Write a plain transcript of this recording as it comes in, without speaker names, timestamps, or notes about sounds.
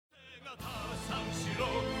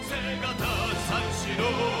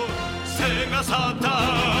サ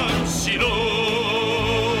タンしろ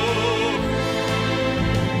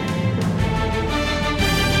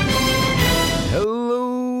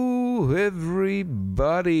Hello,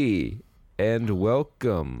 everybody, and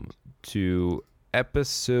welcome to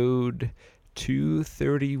episode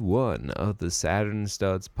 231 of the Saturn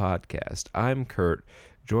Studs podcast. I'm Kurt,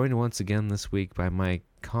 joined once again this week by my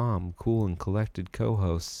calm, cool, and collected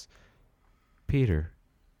co-hosts, Peter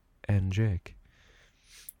and Jake.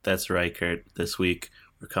 That's right, Kurt. This week,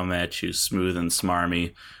 we're coming at you smooth and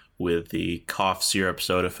smarmy with the cough syrup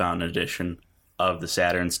soda fountain edition of the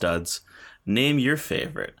Saturn Studs. Name your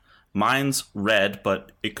favorite. Mine's red,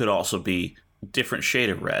 but it could also be a different shade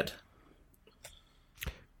of red.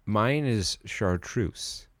 Mine is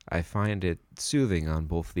chartreuse. I find it soothing on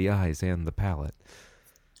both the eyes and the palate.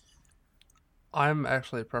 I'm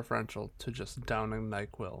actually preferential to just downing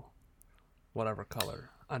NyQuil, whatever color,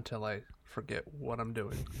 until I forget what I'm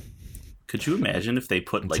doing. Could you imagine if they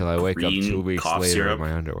put Until I wake up 2 green weeks cough later syrup, in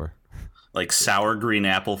my underwear. like sour green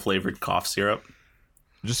apple flavored cough syrup?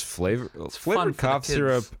 Just flavored fun for cough the kids.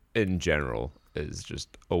 syrup in general is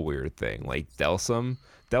just a weird thing. Like Delsum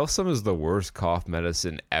is the worst cough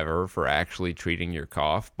medicine ever for actually treating your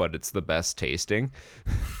cough, but it's the best tasting.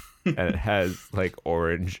 And it has like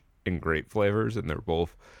orange and grape flavors, and they're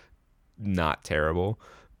both not terrible.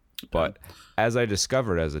 But as I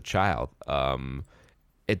discovered as a child,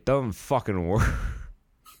 it doesn't fucking work.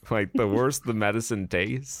 Like, the worse the medicine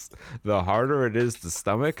tastes, the harder it is to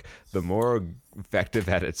stomach, the more effective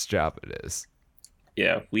at its job it is.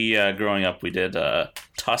 Yeah, we, growing up, we did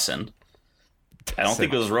Tussin. I don't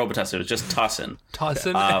think it was Robitussin, it was just Tussin.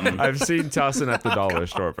 Tussin? I've seen Tussin at the dollar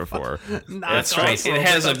store before. That's right. It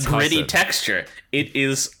has a gritty texture. It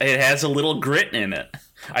has a little grit in it.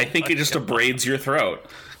 I think it just abrades your throat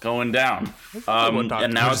going down.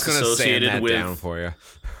 And now it's associated down for you.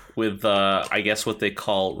 with I guess what they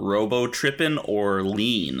call robo-tripping or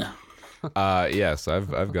lean. Yes,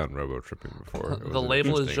 I've gotten robo-tripping before. It was The an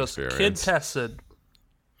label is interesting just experience. kid tested.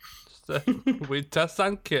 We test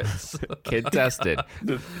on kids. Kid tested.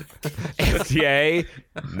 FDA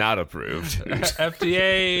not approved.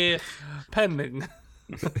 FDA pending.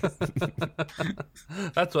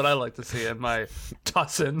 That's what I like to see in my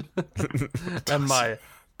Tussin and my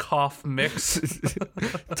cough mix.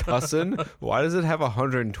 Tussin? Why does it have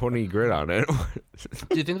 120 grit on it?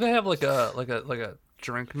 Do you think they have like a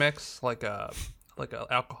drink mix, like a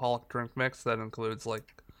alcoholic drink mix that includes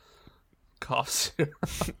like cough syrup?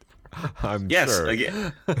 I'm Yes, sure.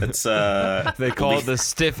 again, it's They call it the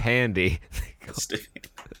stiff handy.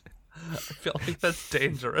 I feel like that's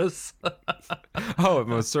dangerous. Oh, it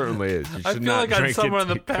most certainly is. You I should feel not like on drink somewhere it. in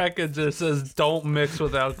the package it says "Don't mix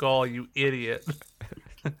with alcohol, you idiot."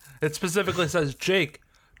 It specifically says, "Jake,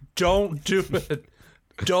 don't do it.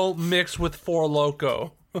 Don't mix with Four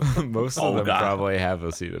Loko." Most of them probably have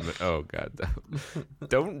acetamin. Oh god,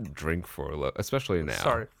 don't drink Four Loko, especially now.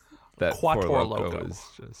 Sorry, that Quattro Four Loko Loko. is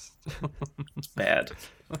just It's bad.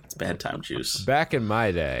 It's bad time juice. back in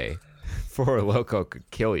my day. Four Loko could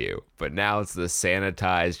kill you, but now it's the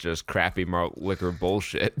sanitized, just crappy malt liquor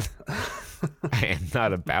bullshit. I am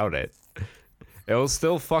not about it. It'll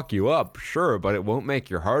still fuck you up, sure, but it won't make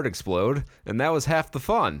your heart explode, and that was half the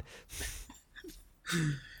fun.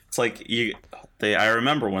 It's like I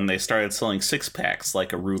remember when they started selling 6-packs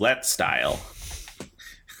like a roulette style.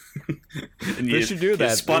 And They should do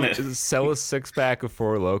that. Spun it. Sell a 6-pack of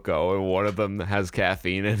Four Loko, and one of them has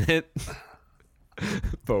caffeine in it.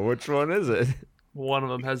 But which one is it? one of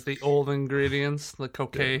them has the old ingredients, the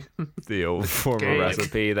cocaine. The old former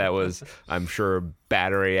recipe that was, I'm sure,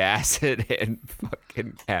 battery acid and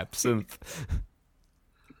fucking absinthe.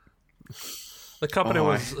 The company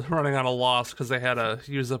was running on a loss because they had to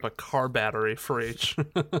use up a car battery for each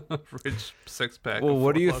 6-pack. Well, of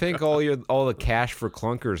what do you Four think Loko. all the cash for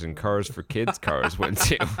clunkers and cars for kids cars went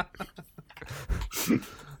to?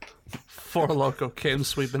 Four Loko came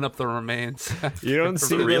sweeping up the remains. You don't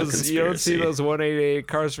see real those. You don't see conspiracy. those 188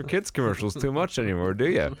 cars for kids commercials too much anymore, do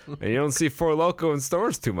you? And you don't see Four Loko in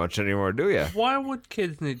stores too much anymore, do you? Why would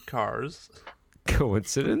kids need cars?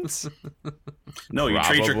 Coincidence? No, you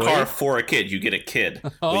trade your Probably. car for a kid. You get a kid.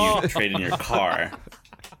 But you trade in your car.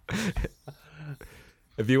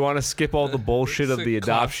 If you want to skip all the bullshit of the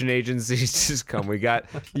adoption agencies, just come.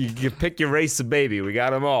 You pick your race of baby. We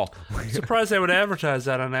got them all. Surprised they would advertise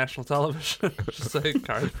that on national television. Just say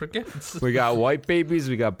cars for kids. We got white babies.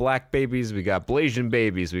 We got black babies. We got Blasian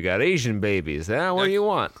babies. We got Asian babies. What do you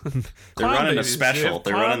want? They're Clown running a babies. special.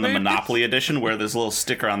 They They're have running the clown babies? Monopoly edition where there's a little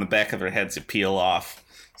sticker on the back of their heads you peel off.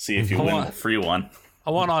 See if you win a free one.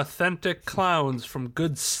 I want authentic clowns from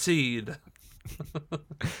good seed.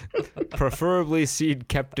 Preferably seed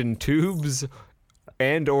kept in tubes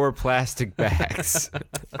and or plastic bags.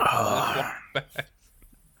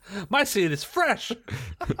 My seed is fresh.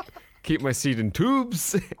 Keep my seed in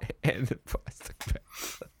tubes and in plastic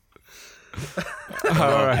bags.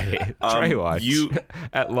 All right, Trey Watch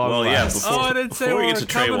at long well, last. yeah, I didn't say before where we we're get to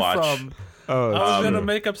Trey coming Watch, from. Oh, I was gonna true.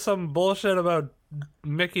 make up some bullshit about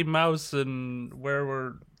Mickey Mouse and where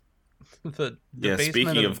we're the basement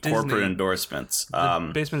speaking of Disney, corporate endorsements,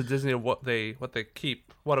 the basement of Disney of what they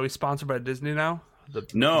keep. What are we sponsored by Disney now?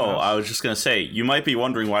 no, I was just gonna say you might be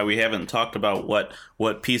wondering why we haven't talked about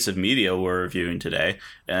what piece of media we're reviewing today,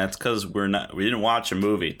 and it's because we didn't watch a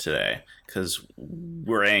movie today because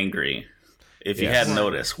we're angry. If you hadn't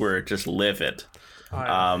noticed, we're just livid.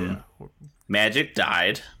 Magic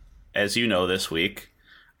died, as you know, this week,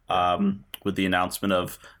 with the announcement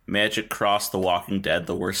of Magic Crossed the Walking Dead,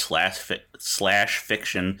 the worst slash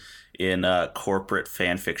fiction in corporate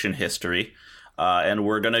fan fiction history, and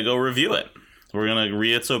we're gonna go review it. We're gonna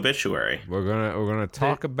read its obituary. We're gonna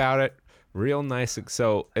talk about it real nice.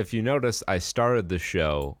 So if you notice, I started the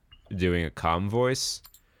show doing a calm voice,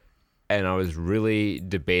 and I was really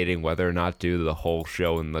debating whether or not do the whole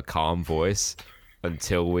show in the calm voice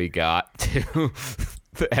until we got to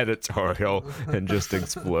the editorial and just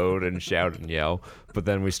explode and shout and yell. But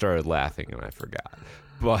then we started laughing and I forgot.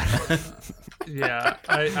 But Yeah,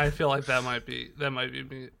 I feel like that might be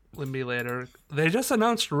me later. They just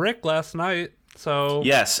announced Rick last night, so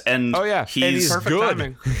Yes, and he's perfect good.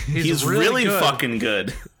 timing. He's really good. fucking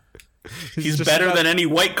good. He's just better about- than any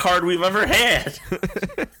white card we've ever had.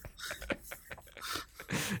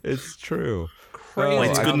 it's true. Crazy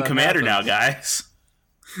White's how good in that Commander now, happens. guys.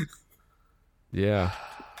 Yeah.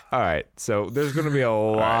 All right. So there's going to be a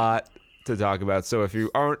lot to talk about. So if you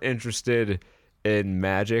aren't interested in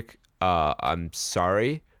Magic, I'm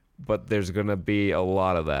sorry, but there's going to be a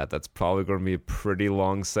lot of that. That's probably going to be a pretty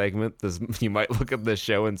long segment. You might look at the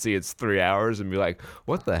show and see it's 3 hours and be like,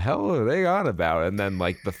 what the hell are they on about? And then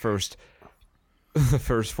like the first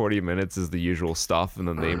 40 minutes is the usual stuff, and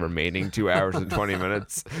then the remaining 2 hours and 20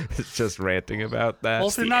 minutes is just ranting about that. Well,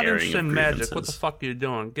 if you're the not airing interested of in Magic, what the grievances. fuck are you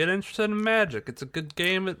doing? Get interested in Magic. It's a good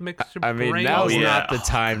game. It makes your I mean, brain. now's yeah. not the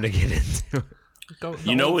time to get into it.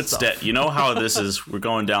 You know what's you know how this is, we're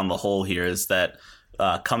going down the hole here, is that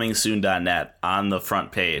comingsoon.net on the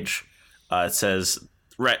front page, it says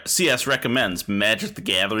CS recommends Magic the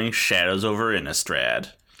Gathering Shadows over Innistrad.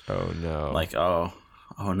 Oh, no. Like, oh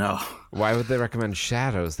no. Why would they recommend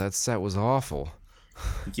Shadows? That set was awful.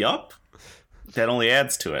 Yup. That only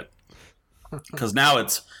adds to it. Because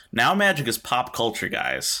now Magic is pop culture,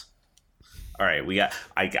 guys. All right,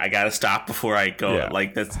 I gotta stop before I go. Yeah.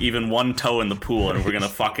 Like, that's even one toe in the pool, and we're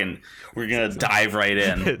gonna dive right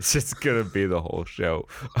in. It's just gonna be the whole show.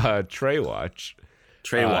 Trey Watch.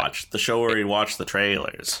 Trey Watch, the show where we watch the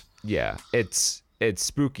trailers. Yeah, it's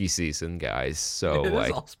spooky season, guys. So It is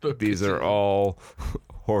like all spooky these are season. all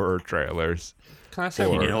horror trailers. Can I say Or-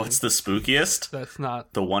 You one know thing? what's the spookiest? That's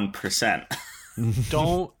not. The 1%.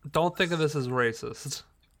 Don't think of this as racist,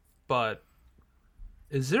 but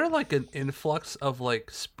is there like an influx of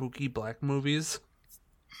like spooky black movies?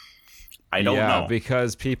 I don't know.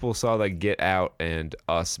 because people saw that Get Out and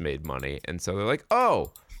Us made money, and so they're like,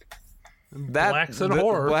 oh, that Blacks and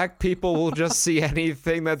horror. Black people will just see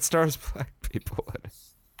anything that stars black people in it.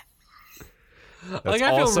 That's Like, I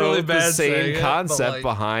feel also really the bad saying same it, but, concept like-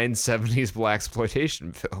 behind 70s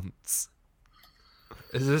blaxploitation films.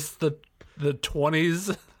 Is this the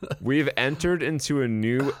 20s? We've entered into a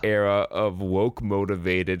new era of woke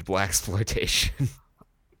motivated blaxploitation.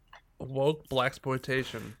 Woke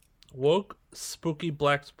blaxploitation. Woke spooky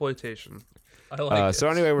blaxploitation. I like it. So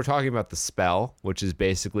anyway, we're talking about The Spell, which is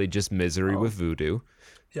basically just misery with voodoo.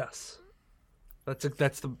 Yes. That's it.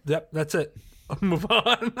 That's it. Move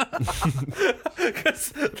on.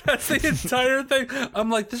 'Cause that's the entire thing. I'm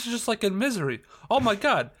like, this is just like in Misery. Oh my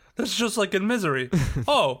god, this is just like in Misery.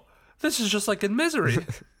 Oh, this is just like in Misery.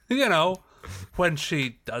 You know, when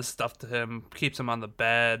she does stuff to him, keeps him on the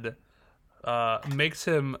bed, prevents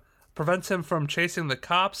him from chasing the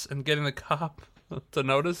cops and getting the cop to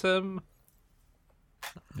notice him.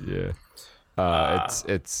 Yeah.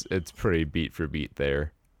 It's pretty beat for beat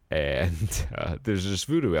there. And there's just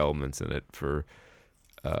voodoo elements in it for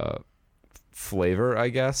flavor, I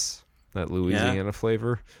guess. That Louisiana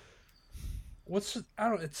flavor. It's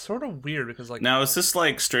sort of weird because like Now, is this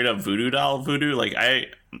like straight up voodoo doll voodoo? Like, I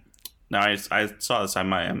saw this.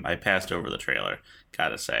 I passed over the trailer,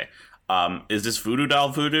 gotta say. Is this voodoo doll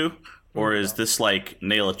voodoo? Or is this like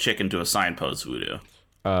nail a chicken to a signpost voodoo?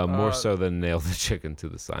 More so than nail the chicken to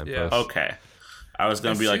the signpost. Yeah. Okay. I was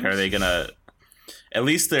gonna It be like, are seems- they gonna At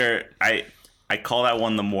least I call that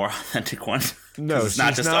one the more authentic one. No, it's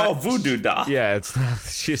not she's just voodoo doll. Yeah, it's not.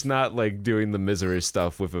 She's not like doing the misery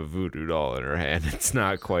stuff with a voodoo doll in her hand. It's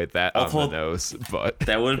not quite that on the nose, but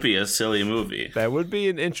that would be a silly movie. That would be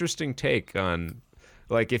an interesting take on,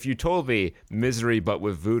 like, if you told me misery but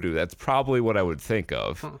with voodoo, that's probably what I would think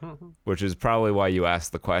of, which is probably why you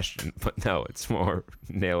asked the question. But no, it's more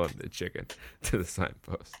nailing the chicken to the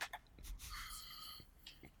signpost.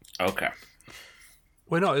 Okay.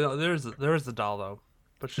 Wait, no, there is the doll though.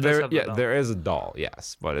 But she does have the doll. There is a doll,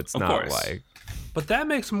 yes, but it's not like. But that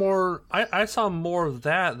makes more. I saw more of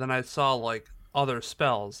that than I saw like other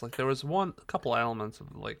spells. Like there was a couple elements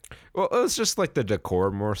of like. Well, it's just like the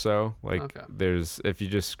decor more so. Like Okay. there's, if you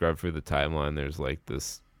just scrub through the timeline, there's like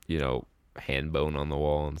this, hand bone on the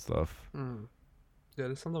wall and stuff. Yeah,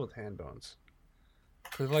 there's something with hand bones.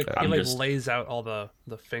 Cause like I'm he just- lays out all the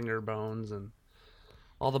finger bones and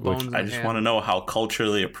all the bones. in I the just hand. want to know how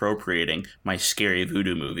culturally appropriating my scary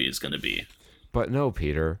voodoo movie is going to be. But no,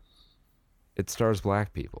 Peter, it stars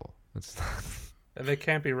black people. It's not, And they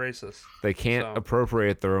can't be racist. they can't So-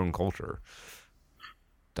 appropriate their own culture.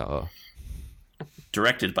 Duh.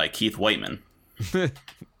 Directed by Keith Whiteman.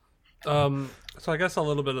 So I guess a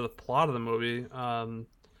little bit of the plot of the movie.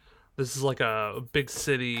 This is like a big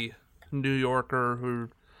city New Yorker who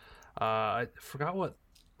I forgot what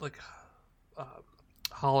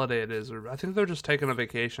holiday it is, or I think they're just taking a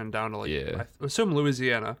vacation down to I assume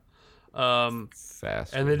Louisiana.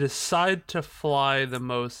 Fast. And they decide to fly the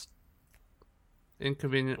most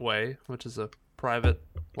inconvenient way, which is a private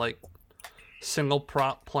single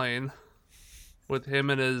prop plane with him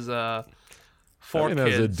and his four I mean,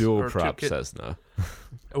 kids. it was a dual or two prop kids. Cessna.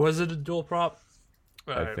 Was it a dual prop?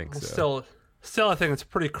 I think so. Still, I think it's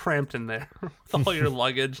pretty cramped in there with all your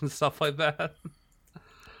luggage and stuff like that.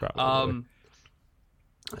 Probably.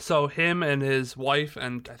 So him and his wife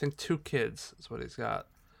and I think 2 kids is what he's got.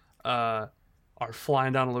 Are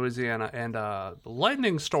flying down to Louisiana and the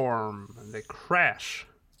lightning storm and they crash,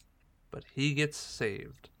 but he gets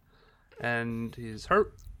saved and he's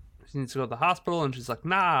hurt. He needs to go to the hospital and she's like,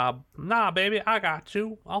 nah, baby, I got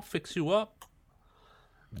you. I'll fix you up.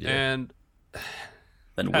 Yeah. And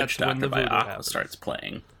Then That's Witch when the Doctor by voodoo Aqua happens. starts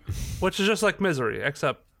playing. which is just like Misery,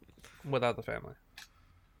 except without the family.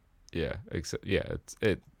 Yeah,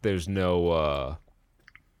 there's no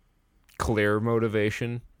clear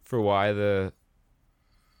motivation for why the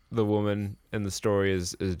woman in the story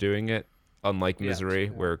is doing it, unlike Misery,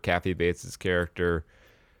 where Kathy Bates' character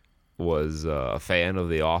was a fan of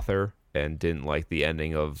the author and didn't like the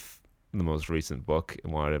ending of the most recent book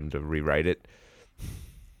and wanted him to rewrite it.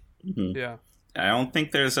 Mm-hmm. Yeah. I don't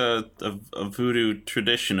think there's a voodoo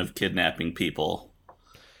tradition of kidnapping people.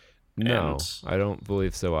 No, And- I don't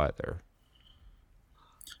believe so either.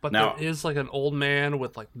 But Now- there is an old man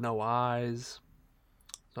with no eyes.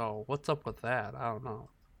 So what's up with that? I don't know.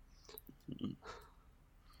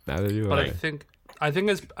 Neither do But I. I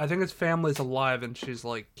think his family's alive and she's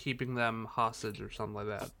keeping them hostage or something like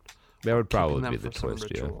that. That would Keeping probably them be the for some twist,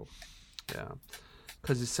 yeah. ritual. Yeah.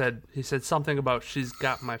 Because he said something about she's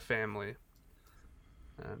got my family.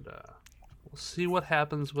 And we'll see what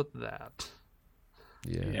happens with that.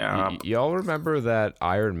 Yeah. Y'all remember that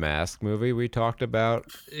Iron Mask movie we talked about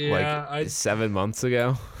Yeah, 7 months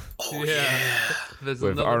ago There's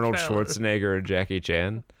with another Arnold trailer. Schwarzenegger and Jackie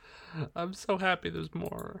Chan? I'm so happy there's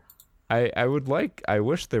more. I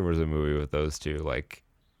wish there was a movie with those two,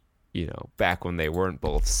 back when they weren't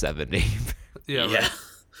both 70. Yeah. Yeah. Right.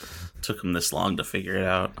 Took him this long to figure it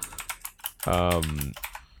out.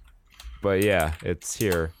 But yeah, it's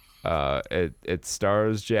here. It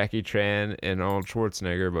stars Jackie Chan and Arnold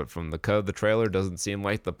Schwarzenegger, but from the trailer, doesn't seem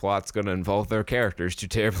like the plot's going to involve their characters too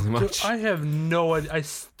terribly much. I have no idea. I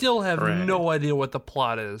still have Right. no idea what the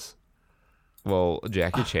plot is. Well,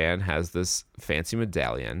 Jackie Chan has this fancy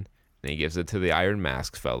medallion, and he gives it to the Iron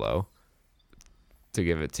Mask fellow to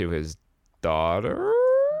give it to his daughter.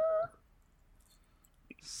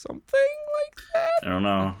 Something like that. I don't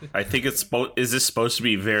know. I think it's is this supposed to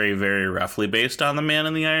be very, very roughly based on the Man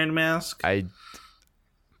in the Iron Mask? I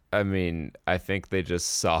mean, I think they just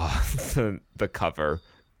saw the cover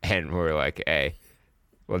and were like, "Hey,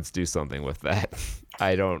 let's do something with that."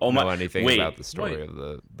 I don't know anything about the story of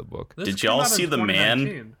the book. This Did came y'all out in see the man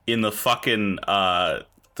 2019. in the fucking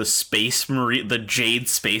the Space Marine, the Jade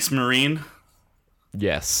Space Marine?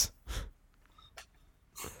 Yes.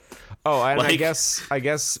 Oh, and I Like-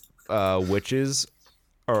 guess witches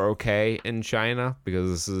are okay in China because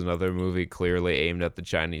this is another movie clearly aimed at the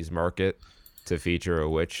Chinese market to feature a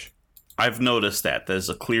witch. I've noticed that there's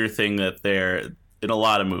a clear thing that in a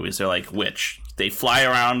lot of movies. They're like witch. They fly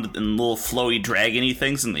around in little flowy dragony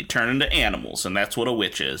things, and they turn into animals, and that's what a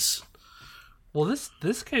witch is. Well,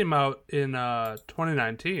 this came out in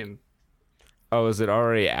 2019, Oh, is it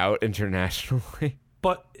already out internationally?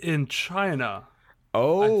 but in China.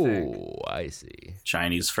 Oh, I see.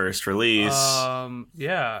 Chinese first release.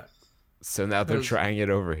 Yeah. So now they're trying it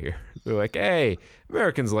over here. They're like, hey,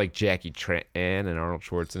 Americans like Jackie Chan and Arnold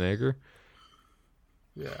Schwarzenegger.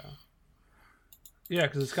 Yeah. Yeah,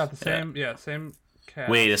 because it's got the same cast.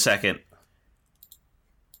 Wait a second.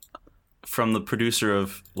 From the producer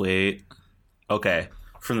of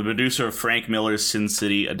from the producer of Frank Miller's Sin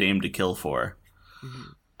City: A Dame to Kill For.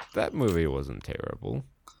 That movie wasn't terrible,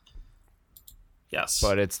 Yes.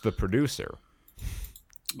 but it's the producer.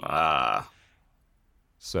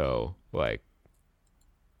 So, like,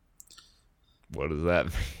 what does that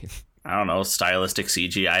mean? I don't know, stylistic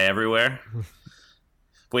CGI everywhere.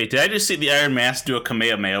 Wait, did I just see the Iron Mask do a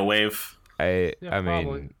Kamehameha wave? I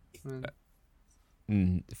Probably.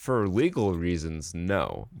 mean, for legal reasons,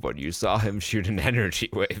 no. But you saw him shoot an energy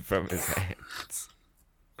wave from his hands.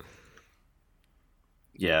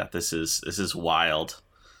 Yeah, this is wild.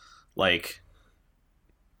 Like,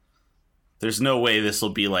 there's no way this will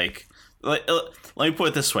be like. Let me put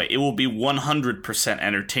it this way: it will be 100%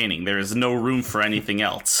 entertaining. There is no room for anything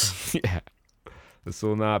else. Yeah, this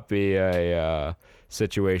will not be a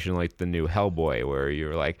situation like the new Hellboy, where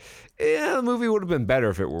you're like, yeah, the movie would have been better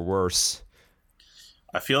if it were worse.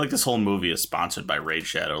 I feel like this whole movie is sponsored by Raid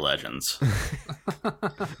Shadow Legends.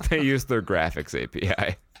 They use their graphics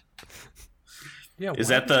API. Yeah.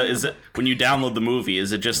 Is it when you download the movie?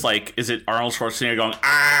 Is it Arnold Schwarzenegger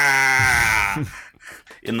going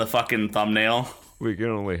in the fucking thumbnail? We can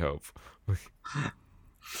only hope.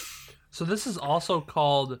 So this is also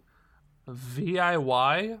called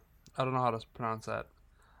VIY. I don't know how to pronounce that.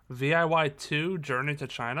 VIY 2 Journey to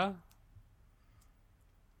China.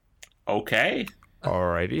 Okay.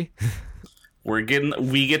 Alrighty. We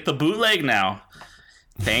get the bootleg now.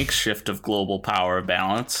 Thanks, Shift of Global Power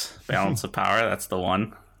Balance. Balance of Power, that's the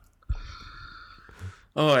one.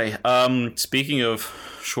 Speaking of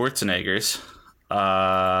Schwarzeneggers,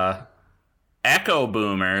 Echo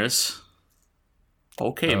Boomers.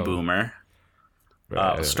 Okay, Oh. Boomer.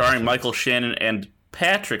 Right, Starring Michael Shannon and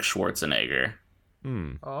Patrick Schwarzenegger.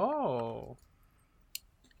 Oh.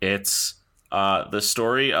 It's the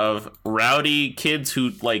story of rowdy kids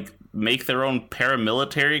who like make their own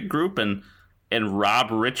paramilitary group and rob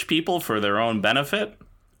rich people for their own benefit.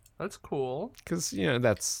 That's cool. Because,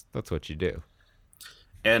 that's what you do.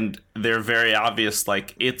 And they're very obvious,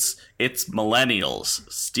 like it's millennials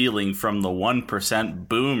stealing from the 1%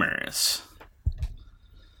 boomers.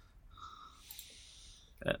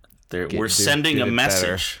 We're sending a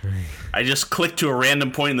message. I just clicked to a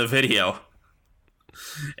random point in the video,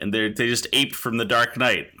 and they just aped from The Dark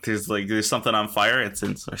Knight. There's something on fire.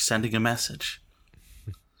 They're sending a message.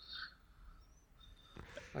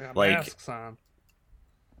 I got Like- masks on.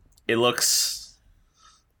 It looks.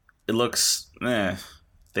 They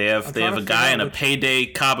have trying a to guy figure in out a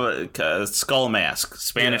payday skull mask,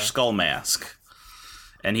 Spanish skull mask,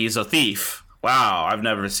 and he's a thief. Wow, I've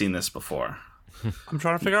never seen this before. I'm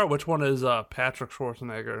trying to figure out which one is Patrick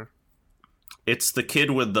Schwarzenegger. It's the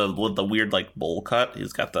kid with the weird like bowl cut.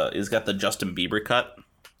 He's got the Justin Bieber cut.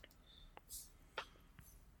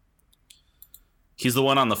 He's the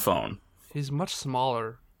one on the phone. He's much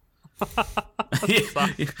smaller.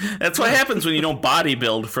 That's what happens when you don't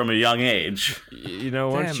bodybuild from a young age. Once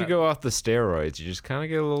Damn you it. go off the steroids, you just kind of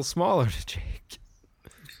get a little smaller to Jake.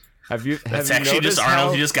 That's actually just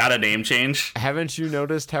Arnold. He just got a name change. Haven't you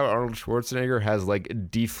noticed how Arnold Schwarzenegger has like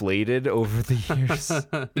deflated over the years?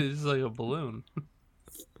 He's like a balloon.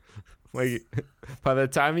 Like, by the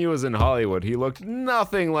time he was in Hollywood, he looked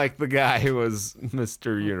nothing like the guy who was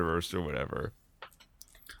Mr. Universe or whatever.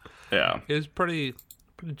 Yeah. He was pretty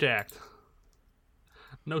jacked.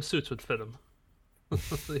 No suits would fit him.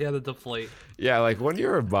 He had to deflate. Yeah, like when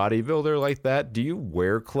you're a bodybuilder like that, do you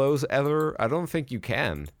wear clothes ever? I don't think you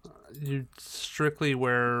can. You strictly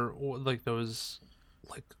wear like those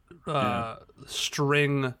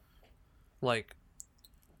string, like,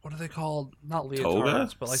 what are they called? Not leotards, Toga?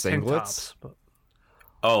 but like tank Singlets? tops. But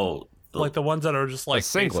Oh, like the ones that are just like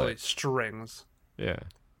singlet. basically strings. Yeah.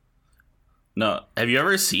 no. Have you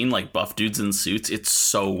ever seen like buff dudes in suits? It's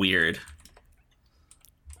so weird.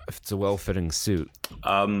 If it's a well-fitting suit.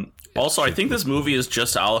 Also, I think this movie is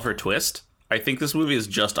just Oliver Twist.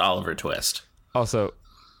 Also,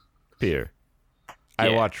 Peter, I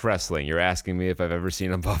Yeah. watch wrestling. You're asking me if I've ever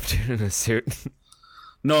seen a buff dude in a suit?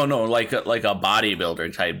 No, like a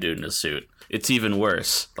bodybuilder type dude in a suit. It's even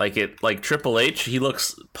worse. Like Triple H, he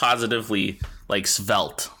looks positively like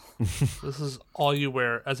svelte. This is all you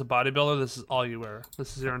wear as a bodybuilder. This is all you wear.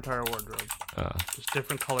 This is your entire wardrobe. Just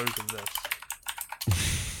different colors of this.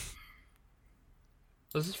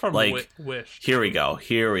 This is from Like, Wish. Here we go.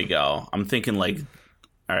 I'm thinking like,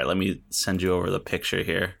 all right, let me send you over the picture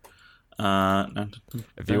here.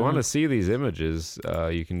 If you want to see these images,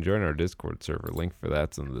 you can join our Discord server. Link for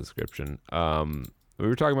that's in the description. We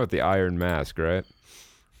were talking about the Iron Mask, right?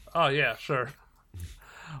 Oh yeah, sure.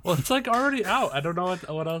 Well, it's like already out. I don't know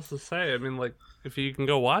what else to say. I mean, like, if you can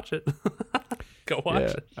go watch it, go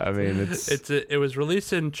watch it. I mean, it was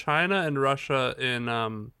released in China and Russia in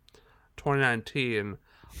 2019.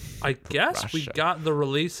 I guess we got the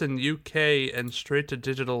release in UK and straight to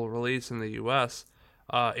digital release in the US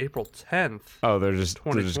April 10th. Oh, they're just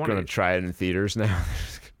going to try it in theaters now.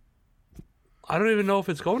 I don't even know if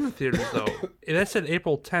it's going to theaters though. That said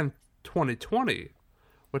April 10th, 2020,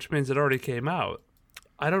 which means it already came out.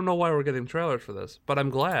 I don't know why we're getting trailers for this, but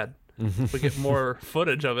I'm glad we get more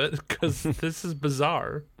footage of it because this is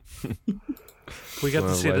bizarre. We got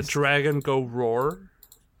to see the dragon go roar.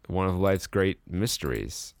 One of life's great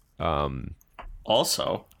mysteries.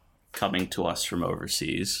 Also, coming to us from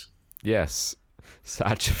overseas. Yes,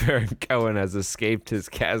 Sacha Baron Cohen has escaped his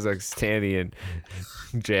Kazakhstanian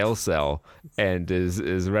jail cell and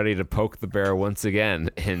is ready to poke the bear once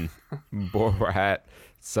again in Borat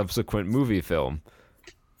subsequent movie film.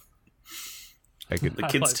 The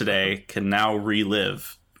kids today can now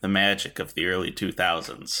relive the magic of the early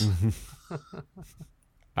 2000s.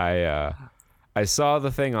 I saw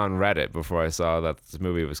the thing on Reddit before I saw that this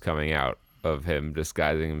movie was coming out of him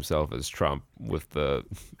disguising himself as Trump with the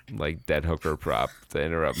like dead hooker prop to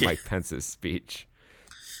interrupt Mike Pence's speech.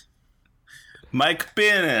 Mike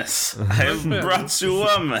Penis, I've brought you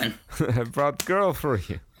woman. I brought girl for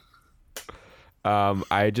you.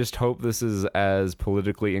 I just hope this is as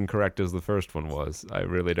politically incorrect as the first one was. I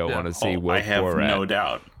really don't want to see woke I have Borat. no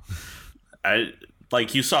doubt.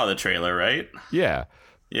 You saw the trailer, right? Yeah.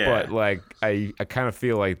 Yeah. But like I kind of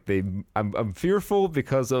feel like I'm fearful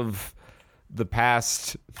because of the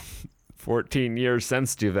past 14 years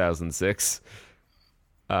since 2006.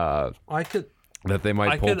 That they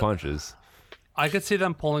might pull punches. I could see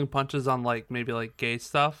them pulling punches on like maybe like gay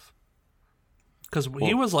stuff. Cuz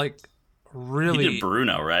he was like really He did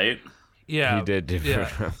Bruno, right? Yeah. He did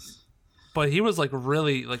Bruno. But he was like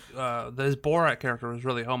really like his Borat character was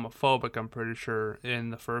really homophobic, I'm pretty sure,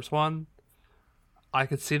 in the first one. I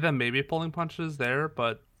could see them maybe pulling punches there,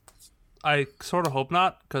 but I sort of hope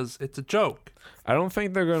not because it's a joke. I don't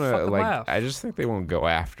think they're gonna Fucking like. laugh. I just think they won't go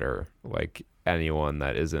after like anyone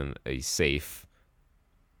that isn't a safe,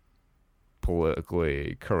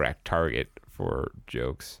 politically correct target for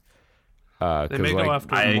jokes. They may like, go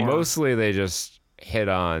after more. Mostly they just hit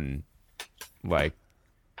on like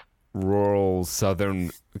rural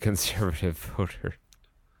Southern conservative voter.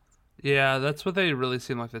 Yeah, that's what they really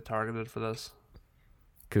seem like they targeted for this.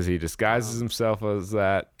 Because he disguises himself as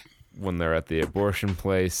that when they're at the abortion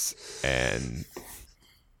place, and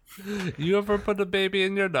You ever put a baby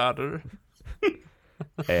in your daughter?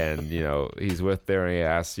 and he's with there, and he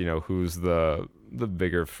asks, who's the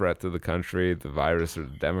bigger threat to the country, the virus or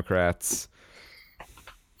the Democrats?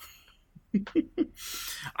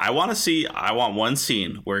 I want one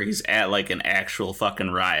scene where he's at like an actual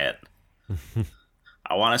fucking riot.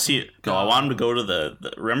 I want to see it go. I want him to go to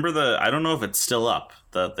the remember I don't know if it's still up.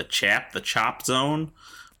 The chop zone,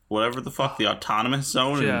 whatever the fuck, the autonomous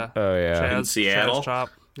zone. Yeah. In Seattle. Chaz Chop.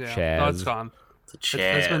 Yeah. Chaz. No, it's gone. The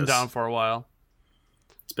Chaz. It's been down for a while.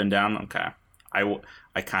 It's been down. Okay.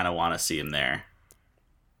 I kind of want to see him there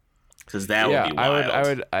because that would be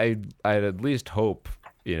wild. I'd at least hope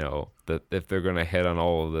that if they're gonna hit on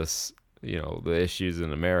all of this, the issues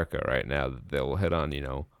in America right now, that they'll hit on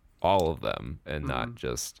all of them and not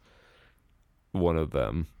just one of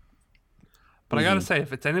them. But I gotta say,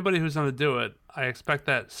 if it's anybody who's gonna do it, I expect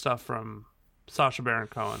that stuff from Sacha Baron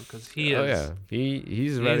Cohen because he is. Oh yeah,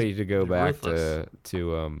 he's ready to go back ruthless.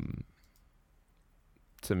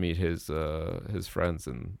 to meet his friends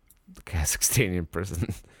in the Kazakhstanian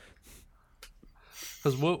prison.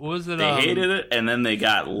 Because what was it? They hated it, and then they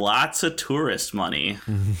got lots of tourist money.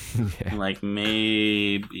 Yeah. Like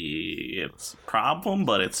maybe it's a problem,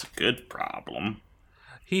 but it's a good problem.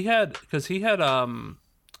 He had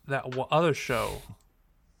that other show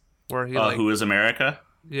where he Who is America?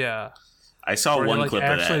 yeah. I saw Where one he, clip of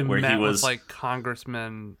actually that where met he was with, like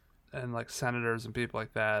congressmen and like senators and people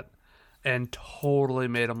like that, and totally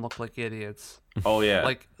made them look like idiots. Oh yeah,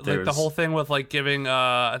 Like the whole thing with like giving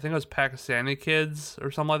I think it was Pakistani kids or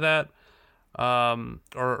something like that,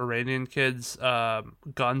 or Iranian kids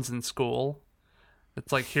guns in school.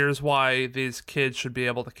 It's like, here's why these kids should be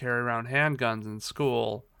able to carry around handguns in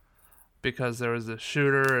school, because there was a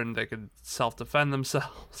shooter and they could self-defend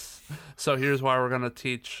themselves. So here's why we're going to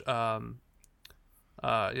teach the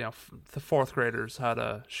fourth graders how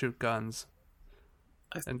to shoot guns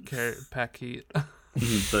and pack heat.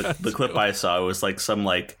 The clip I saw was like some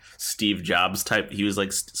like Steve Jobs type. He was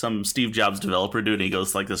like some Steve Jobs developer dude. And he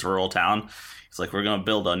goes to like this rural town. He's like, we're going to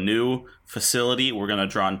build a new facility. We're going to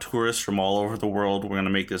draw in tourists from all over the world. We're going to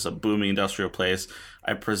make this a booming industrial place.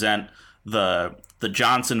 I present the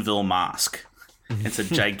Johnsonville Mosque. It's a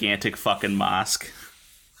gigantic fucking mosque.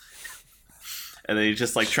 And then he's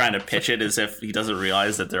just like trying to pitch it as if he doesn't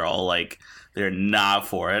realize that they're all like, they're not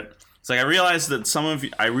for it. It's like, I realize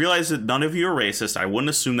that none of you are racist. I wouldn't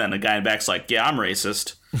assume that. And the guy in the back's like, yeah, I'm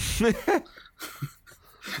racist.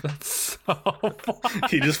 That's so funny.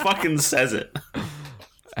 He just fucking says it.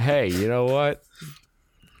 Hey, you know what?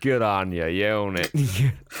 Good on you. You own it.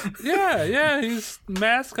 Yeah. He's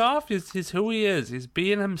mask off. He's who he is. He's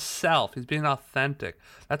being himself. He's being authentic.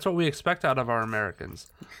 That's what we expect out of our Americans.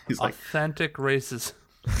 He's like, authentic racism.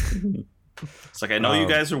 It's like, I know you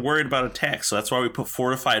guys are worried about attacks, so that's why we put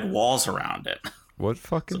fortified walls around it. What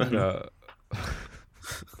fucking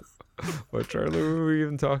what trailer were we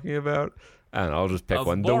even talking about? And I'll just pick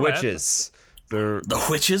one. The Witches. The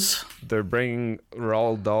Witches? They're bringing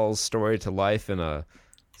Roald Dahl's story to life in a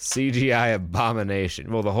CGI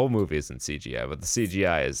abomination. Well, the whole movie isn't CGI, but the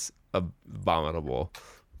CGI is abominable.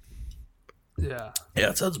 Yeah,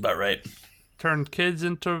 that sounds about right. Turned kids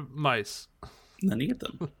into mice. And then you get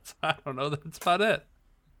them. I don't know. That's about it.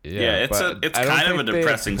 Yeah, it's kind of a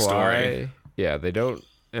depressing story. Yeah, they don't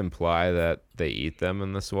imply that they eat them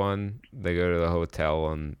in this one. They go to the hotel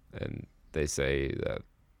and they say that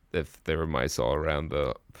if there were mice all around,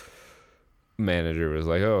 the manager was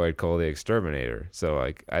like, "Oh, I'd call the exterminator." So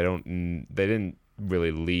like, they didn't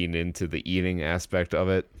really lean into the eating aspect of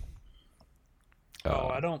it.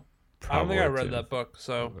 I don't think I read that book,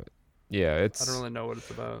 so yeah, I don't really know what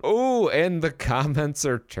it's about. Oh, and the comments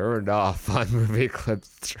are turned off on Movie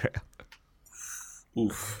Clips Trail.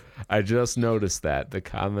 Oof. I just noticed that the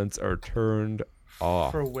comments are turned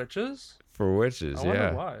off For Witches. For Witches, I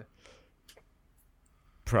wonder why.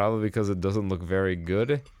 Probably because it doesn't look very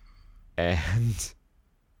good, and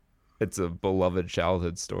it's a beloved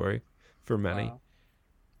childhood story for many. Wow.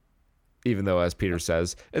 Even though, as Peter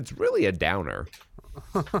says, it's really a downer.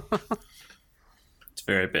 It's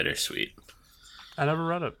very bittersweet. I never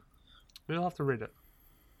read it. We'll have to read it.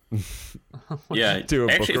 Yeah,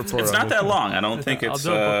 actually, it's not that long. I don't think it's.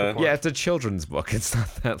 Yeah, it's a children's book. It's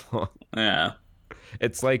not that long. Yeah.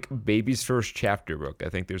 It's like Baby's First Chapter book. I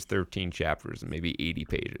think there's 13 chapters and maybe 80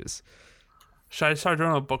 pages. Should I start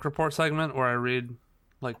doing a book report segment where I read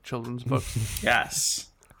like children's books? Yes.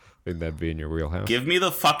 Would that be in your wheelhouse? Give me the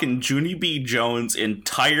fucking Junie B. Jones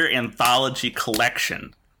entire anthology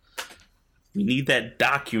collection. We need that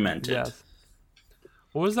documented. Yes.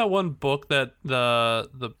 What was that one book that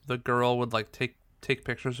the girl would like take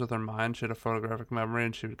pictures with her mind? She had a photographic memory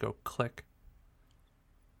and she would go click.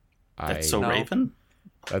 That's so Raven?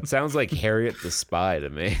 That sounds like Harriet the Spy to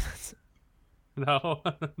me. No,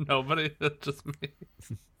 nobody. It's just me.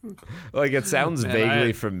 Like, it sounds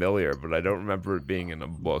vaguely familiar, but I don't remember it being in a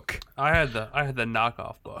book. I had the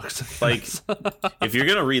knockoff books. Like, if you're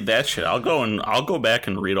gonna read that shit, I'll go back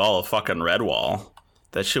and read all of fucking Redwall.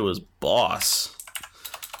 That shit was boss.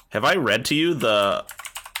 Have I read to you the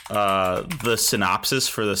synopsis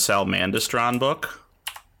for the Salmandastron book?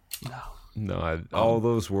 No, all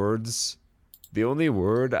those words. The only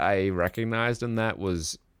word I recognized in that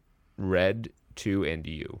was "red" to and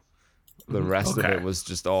 "you." The rest of it was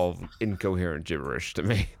just all incoherent gibberish to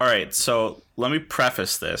me. All right, so let me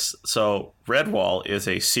preface this. So Redwall is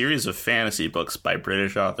a series of fantasy books by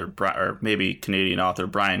British author, or maybe Canadian author,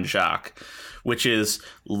 Brian Jacques, which is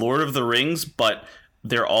Lord of the Rings, but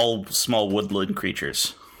they're all small woodland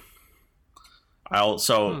creatures. I'll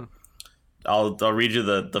read you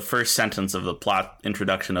the first sentence of the plot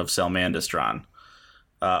introduction of Salmandastron.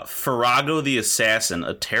 Farago the Assassin,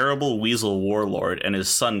 a terrible weasel warlord, and his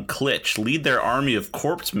son Klitch lead their army of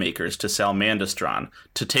corpse makers to Salmandastron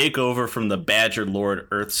to take over from the Badger Lord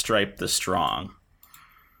Earthstripe the Strong.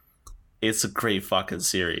 It's a great fucking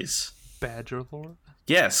series. Badger Lord?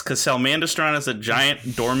 Yes, because Salmandastron is a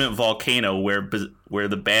giant dormant volcano where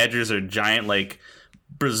the Badgers are giant, like,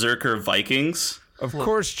 berserker Vikings. Of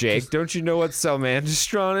course, Jake. Don't you know what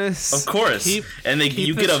Salmandastron is? Of course. You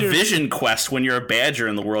get a vision quest when you're a badger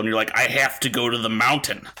in the world, and you're like, I have to go to the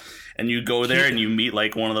mountain. and you go there and you meet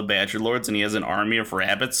like one of the Badger Lords, and he has an army of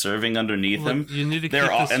rabbits serving underneath him. You need to they're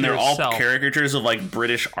keep all, this and to they're all yourself. caricatures of like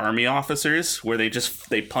British army officers, where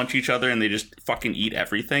they punch each other and they just fucking eat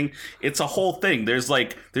everything. It's a whole thing.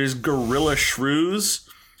 There's gorilla shrews.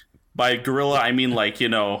 By gorilla, I mean like,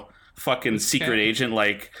 fucking secret agent,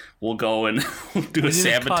 like we'll go and do a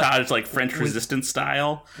sabotage like French resistance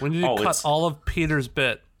style. We need to cut all of Peter's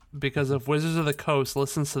bit, because if Wizards of the Coast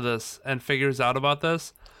listens to this and figures out about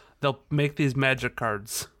this, they'll make these magic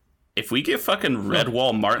cards. If we get fucking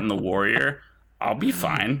Redwall Martin the Warrior, I'll be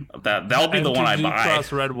fine. That'll be the one I buy. Cross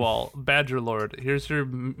Redwall Badger Lord. Here's your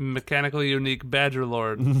mechanically unique Badger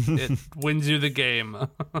Lord. It wins you the game.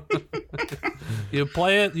 You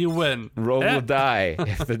play it, you win. Roll the die.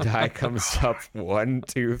 If the die comes up 1,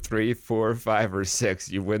 2, 3, 4, 5, or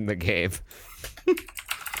 6, you win the game.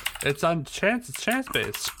 It's on chance. It's chance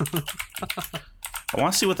based. I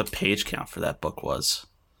want to see what the page count for that book was.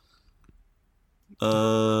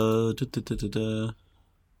 Oh, it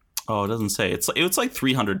doesn't say. It's like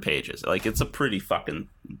 300 pages. Like, it's a pretty fucking,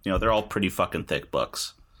 they're all pretty fucking thick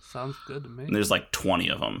books. Sounds good to me. And there's like 20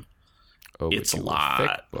 of them. Oh, it's a lot.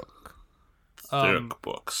 Thick book. Thick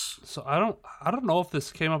books. So I don't know if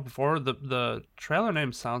this came up before. The trailer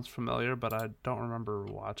name sounds familiar, but I don't remember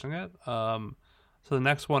watching it. So the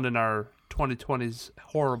next one in our 2020's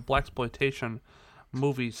horror blaxploitation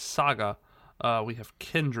movie saga, we have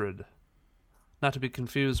Kindred. Not to be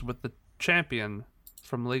confused with the Champion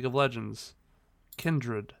from League of Legends,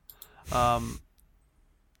 Kindred.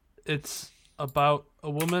 It's about a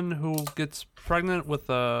woman who gets pregnant with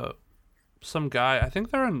some guy. I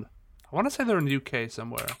want to say they're in the UK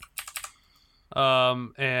somewhere.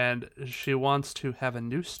 And she wants to have a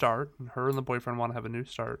new start. And her and the boyfriend want to have a new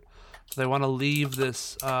start. So they want to leave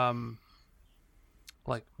this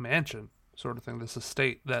like mansion sort of thing, this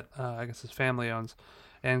estate that I guess his family owns,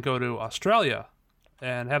 and go to Australia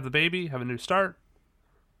and have the baby, have a new start,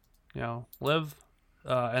 live.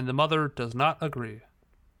 And the mother does not agree.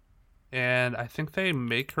 And I think they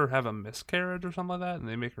make her have a miscarriage or something like that, and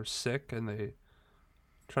they make her sick, and they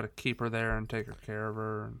try to keep her there and take care of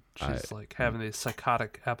her. And she's like having these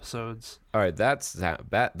psychotic episodes. All right,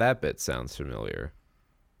 that bit sounds familiar.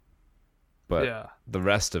 But yeah, the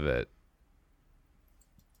rest of it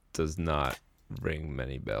does not ring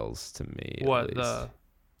many bells to me. What, the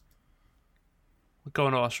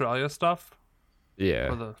going to Australia stuff?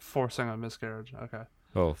 Yeah. Or the forcing a miscarriage? Okay.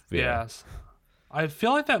 Oh, yeah. Yes. I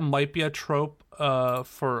feel like that might be a trope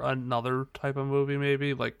for another type of movie,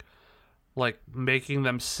 maybe like making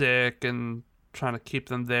them sick and trying to keep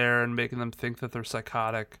them there and making them think that they're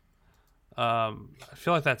psychotic. I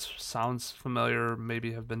feel like that sounds familiar.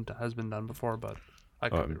 Maybe has been done before, but I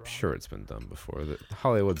could be wrong. I'm sure it's been done before.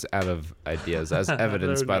 Hollywood's out of ideas, as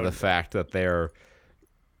evidenced by the fact that they're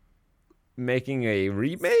making a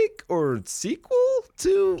remake or sequel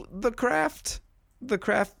to The Craft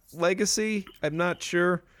Legacy. I'm not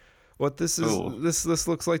sure what this is. Ooh. This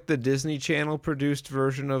looks like the Disney Channel produced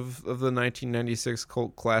version of the 1996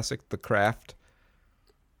 cult classic The Craft.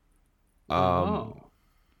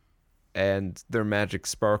 And their magic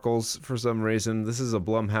sparkles for some reason. This is a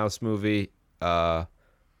Blumhouse movie. That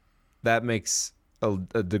makes a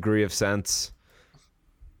degree of sense.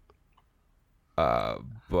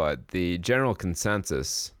 But the general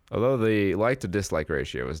consensus, although the like to dislike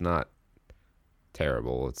ratio is not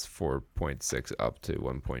terrible, it's 4.6 up to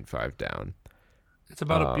 1.5 down. It's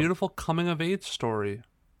about a beautiful coming of age story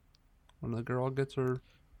when the girl gets her.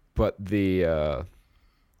 But the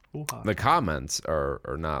comments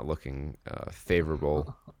are not looking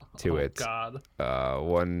favorable to it. God.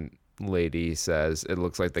 One lady says it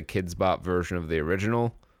looks like the Kids Bop version of the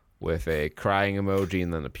original with a crying emoji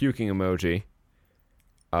and then a puking emoji.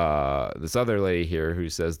 This other lady here who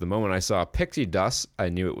says, the moment I saw pixie dust, I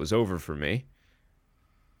knew it was over for me.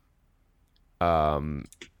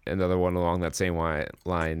 Another one along that same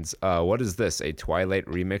lines. What is this? A Twilight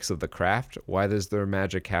remix of The Craft? Why does their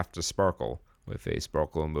magic have to sparkle? With a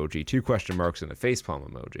sparkle emoji, 2 question marks, and a facepalm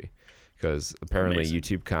emoji. Because apparently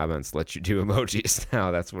Amazing. YouTube comments let you do emojis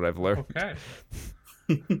now. That's what I've learned. Okay.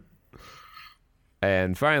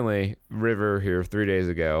 And finally, River here 3 days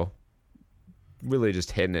ago, really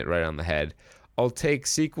just hitting it right on the head. I'll take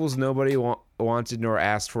sequels nobody wanted nor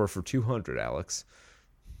asked for 200, Alex.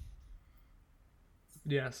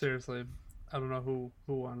 Yeah, seriously. I don't know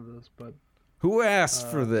who wanted this, but Who asked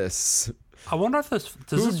for this? I wonder if this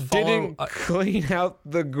Who this follow. didn't clean out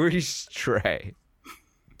the grease tray?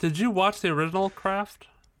 Did you watch the original Craft?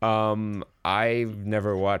 I've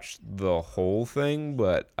never watched the whole thing,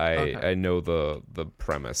 but I know the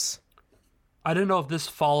premise. I didn't know if this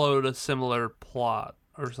followed a similar plot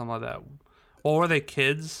or something like that. Well, were they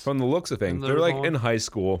kids? From the looks of things, they're like in high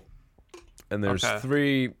school, and there's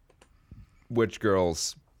 3 witch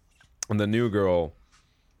girls, and the new girl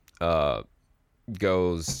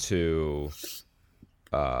goes to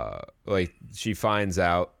like she finds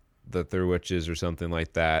out that they're witches or something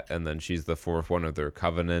like that, and then she's the 4th one of their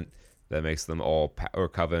covenant that makes them all or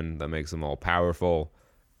coven that makes them all powerful,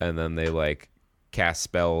 and then they like cast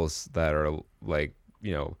spells that are like,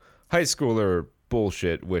 you know, high schooler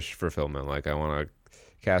bullshit wish fulfillment. Like, I want to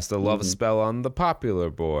cast a love spell on the popular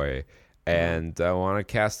boy, and I want to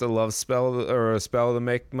cast a love spell or a spell to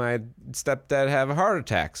make my stepdad have a heart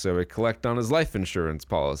attack so we collect on his life insurance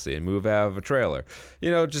policy and move out of a trailer.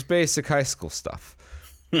 You know, just basic high school stuff.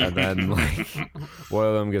 And then, like, one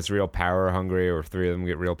of them gets real power hungry, or 3 of them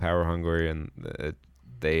get real power hungry, and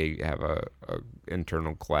they have a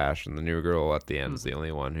internal clash, and the new girl at the end is the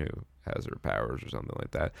only one who has her powers or something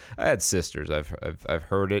like that. I had sisters. I've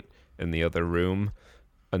heard it in the other room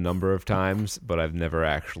a number of times, but I've never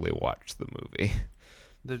actually watched the movie.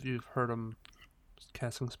 Did you've heard them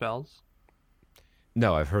casting spells?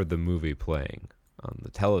 No, I've heard the movie playing on the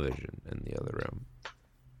television in the other room.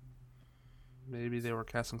 Maybe they were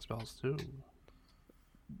casting spells too.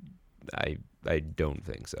 I don't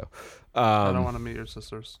think so. I don't want to meet your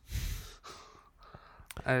sisters.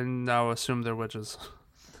 I now assume they're witches.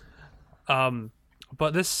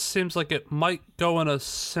 But this seems like it might go in a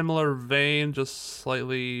similar vein, just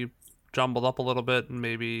slightly jumbled up a little bit, and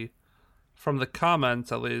maybe from the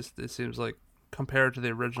comments at least, it seems like compared to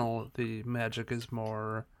the original, the magic is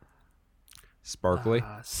more sparkly,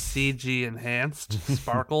 CG enhanced,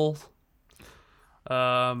 sparkle.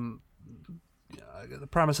 The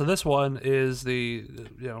premise of this one is the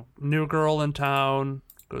new girl in town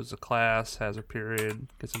goes to class, has her period,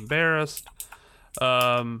 gets embarrassed.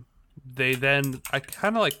 They then I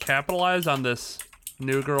kind of like capitalize on this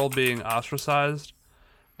new girl being ostracized,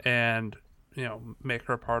 and make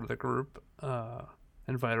her part of the group,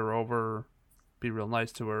 invite her over, be real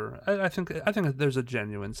nice to her. I think there's a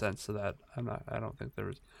genuine sense to that. I don't think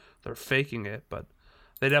they're faking it, but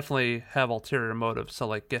they definitely have ulterior motives to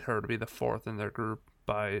like get her to be the 4th in their group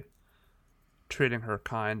by treating her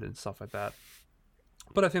kind and stuff like that.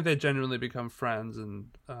 But I think they genuinely become friends, and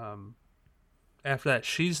after that,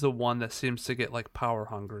 she's the one that seems to get like power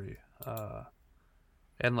hungry,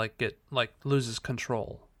 and loses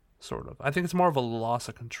control, sort of. I think it's more of a loss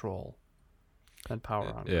of control than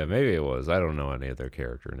power hungry. Yeah, maybe it was. I don't know any of their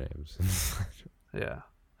character names. Yeah.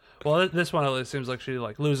 Well, this one at least seems like she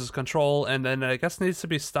like loses control, and then I guess needs to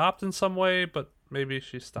be stopped in some way. But maybe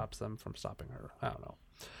she stops them from stopping her. I don't know.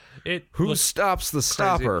 Who stops the crazy.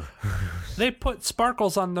 stopper? They put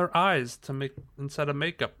sparkles on their eyes to make instead of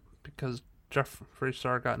makeup because Jeffree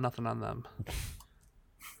Star got nothing on them.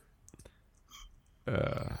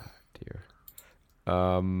 Dear.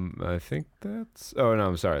 I think that's. Oh no,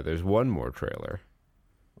 I'm sorry. There's one more trailer.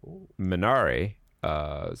 Ooh. Minari.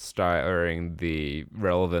 Starring the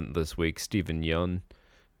relevant this week Stephen Yeun.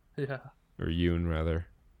 Yeah. Or Yoon rather.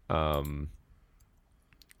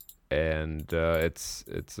 And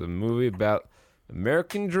it's a movie about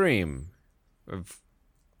American dream of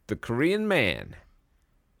the Korean man.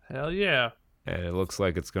 Hell yeah. And it looks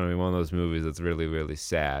like it's going to be one of those movies that's really, really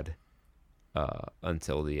sad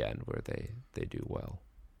until the end where they do well.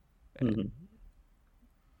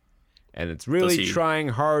 And it's really trying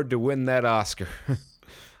hard to win that Oscar.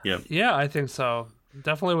 Yep. Yeah, I think so.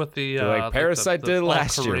 Definitely with the like Parasite did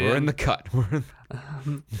last year. We're in the cut.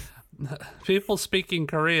 People speaking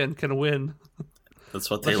Korean can win. That's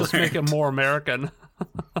what they Let's just make it more American.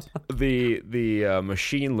 The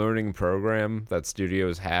machine learning program that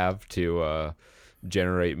studios have to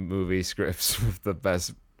generate movie scripts with the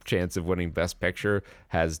best chance of winning Best Picture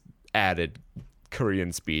has added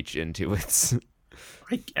Korean speech into its.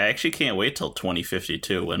 I actually can't wait till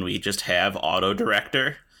 2052 when we just have auto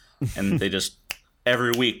director and they just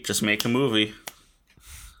every week just make a movie.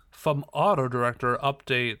 From auto director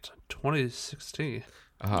update 2016.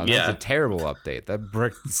 That's a terrible update. That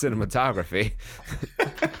bricked cinematography.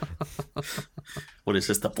 What is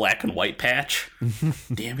this, the black and white patch?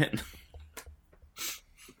 Damn it.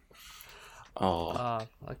 Oh,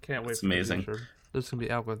 I can't wait. It's amazing. There's gonna be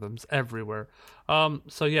algorithms everywhere.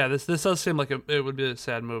 So yeah, this does seem like it would be a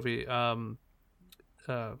sad movie.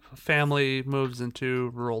 Family moves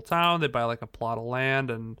into rural town. They buy like a plot of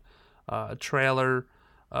land and a trailer.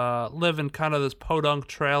 Live in kind of this podunk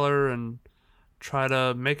trailer and try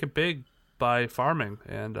to make it big by farming.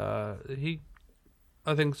 And he,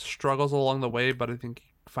 I think, struggles along the way, but I think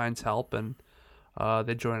he finds help. And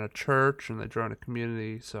they join a church and they join a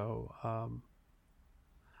community. So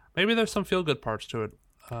maybe there's some feel-good parts to it.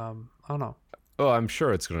 I don't know. Oh, I'm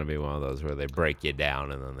sure it's going to be one of those where they break you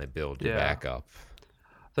down and then they build you back up.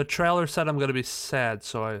 The trailer said I'm going to be sad,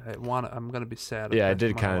 so I'm going to be sad. Yeah, I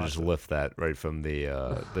did kind of just lift that right from the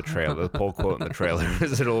trailer. The pull quote in the trailer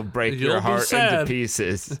is it'll break your heart into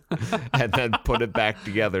pieces and then put it back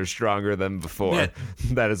together stronger than before. Yeah.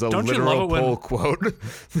 That is a literal pull quote.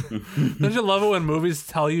 Don't you love it when movies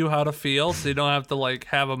tell you how to feel so you don't have to like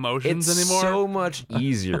have emotions anymore? It's so much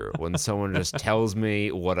easier when someone just tells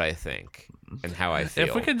me what I think and how I feel.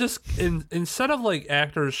 If we could just instead of like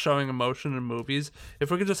actors showing emotion in movies,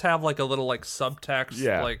 if we could just have like a little like subtext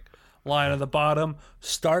like line at the bottom,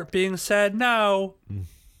 start being sad now.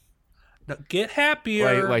 No, get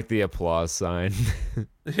happier. Like the applause sign.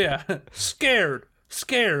 Yeah. Scared.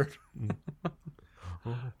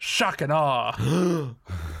 Shock and awe.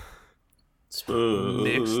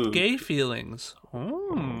 Mixed gay feelings.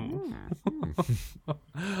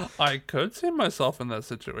 I could see myself in that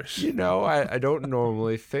situation. You know, I don't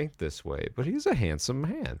normally think this way, but he's a handsome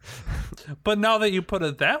man. But now that you put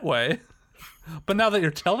it that way, but now that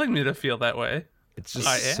you're telling me to feel that way, it's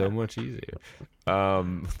just so much easier.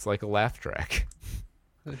 It's like a laugh track.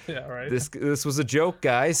 Yeah, right. This was a joke,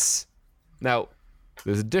 guys. Now,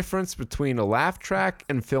 there's a difference between a laugh track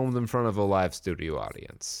and filmed in front of a live studio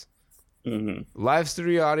audience. Mm-hmm. Live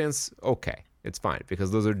studio audience, okay, it's fine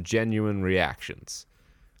because those are genuine reactions.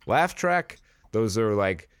 Laugh track, those are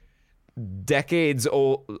like decades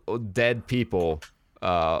old dead people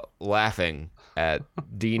laughing at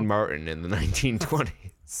Dean Martin in the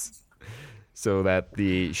 1920s. So that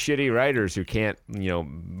the shitty writers who can't,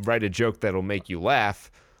 write a joke that'll make you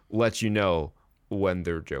laugh, let you know when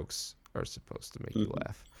their jokes are supposed to make you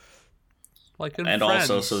laugh. Like and Friends.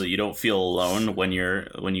 Also so that you don't feel alone when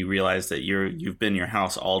you realize that you've been in your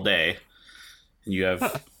house all day and you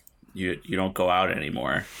don't go out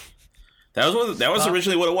anymore. That was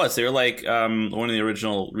originally what it was. They were like one of the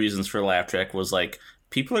original reasons for laugh track was like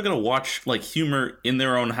people are gonna watch like humor in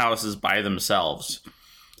their own houses by themselves,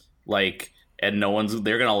 like, and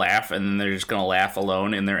they're gonna laugh and then they're just gonna laugh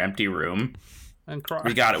alone in their empty room and cry.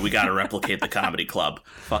 We got to replicate the comedy club.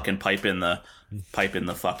 Fucking pipe in the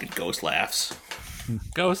fucking ghost laughs.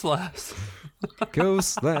 Ghost laughs.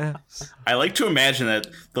 Ghost laughs. I like to imagine that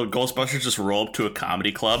the Ghostbusters just roll up to a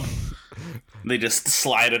comedy club. They just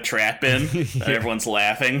slide a trap in. And everyone's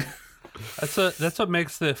laughing. That's what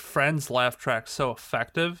makes the Friends laugh track so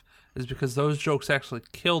effective, is because those jokes actually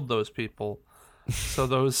killed those people. So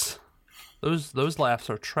those laughs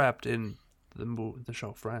are trapped in the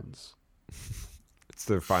show Friends. It's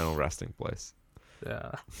their final resting place.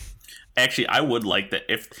 Yeah. Actually, I would like that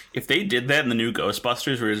if they did that in the new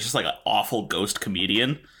Ghostbusters, where it's just like an awful ghost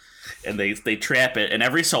comedian, and they trap it, and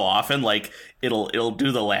every so often, like it'll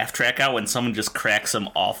do the laugh track out when someone just cracks some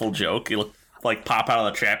awful joke. It'll like pop out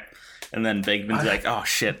of the trap, and then Bigman's like, "Oh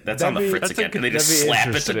shit, that's on the Fritz again," and they just slap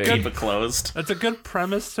it to keep it closed. That's a good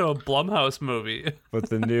premise to a Blumhouse movie. But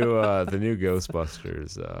the new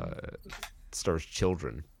Ghostbusters stars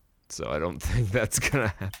children, so I don't think that's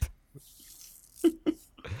gonna happen.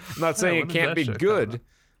 I'm not saying it can't be good,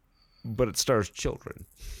 but it stars children.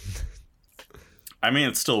 I mean,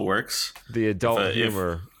 it still works. The adult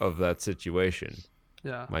humor of that situation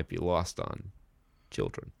might be lost on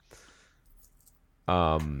children.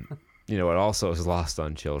 What also is lost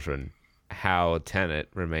on children, how Tenet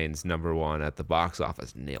remains #1 at the box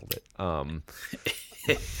office. Nailed it.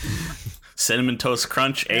 Cinnamon Toast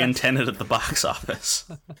Crunch and Tenet at the box office.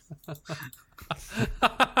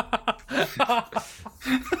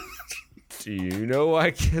 Do you know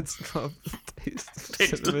why kids love the taste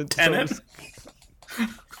of cinnamon toast?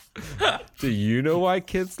 Do you know why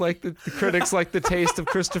kids like the critics like the taste of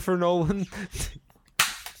Christopher Nolan?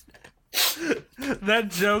 That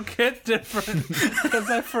joke hit different because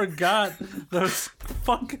I forgot those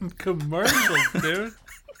fucking commercials, dude.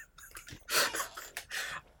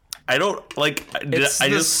 I don't like. It's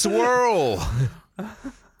the swirl.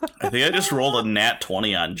 I think I just rolled a nat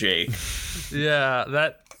 20 on Jake. Yeah,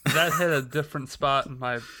 that hit a different spot in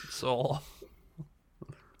my soul.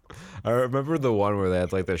 I remember the one where they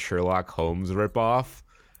had like the Sherlock Holmes ripoff,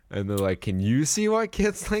 and they're like, "Can you see why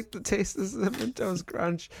kids like the taste of Cinnamon Toast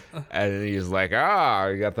Crunch?" And then he's like, you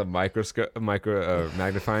got the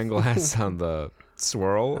magnifying glass on the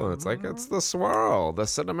swirl, and it's like, it's the swirl, the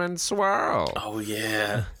cinnamon swirl. Oh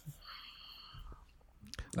yeah.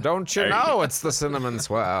 Don't you know it's the cinnamon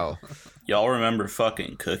swirl? Y'all remember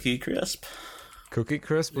fucking Cookie Crisp? Cookie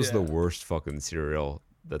Crisp was the worst fucking cereal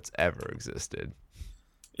that's ever existed.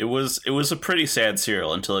 It was a pretty sad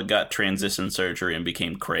cereal until it got transition surgery and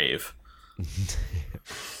became Crave.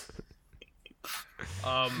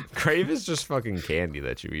 Crave is just fucking candy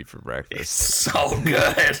that you eat for breakfast. So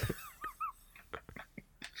good.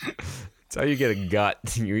 It's how you get a gut.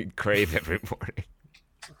 You eat Crave every morning.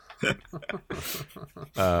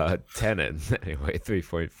 Tenet, anyway,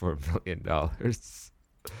 $3.4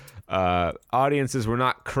 million. Audiences were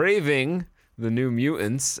not craving the New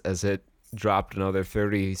Mutants as it dropped another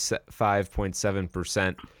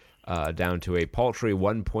 35.7%, down to a paltry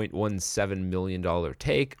 $1.17 million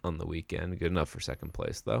take on the weekend. Good enough for second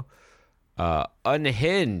place, though.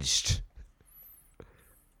 Unhinged,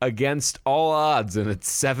 against all odds in its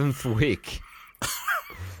 7th week,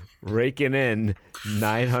 raking in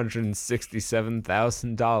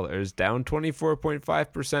 $967,000, down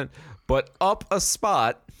 24.5%, but up a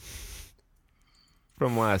spot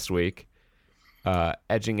from last week,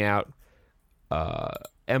 edging out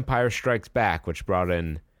Empire Strikes Back, which brought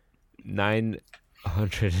in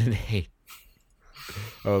 908.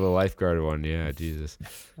 Oh, the lifeguard one, yeah, Jesus.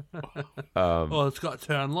 Oh, it's got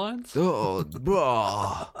tan lines. Oh,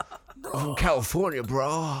 bro, from California,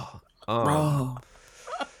 bro. Bro.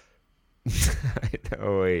 I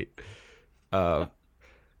know. Wait,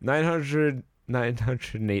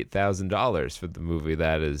 $908,000 for the movie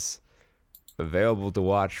that is available to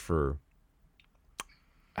watch for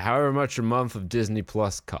however much a month of Disney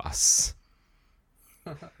Plus costs.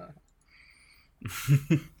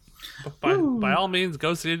 By all means,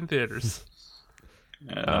 go see it in theaters.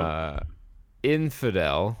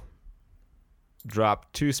 Infidel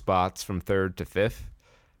dropped 2 spots from 3rd to 5th,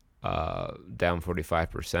 down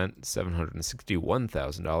 45%,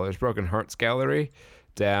 $761,000. Broken Hearts Gallery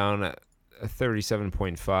down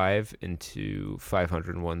 37.5 into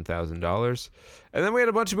 $501,000. And then we had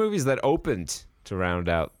a bunch of movies that opened to round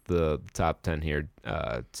out the top 10 here,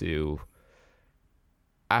 to,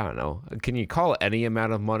 I don't know, can you call any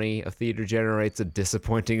amount of money a theater generates a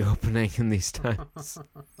disappointing opening in these times?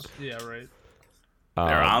 Yeah, right.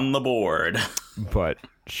 They're on the board. But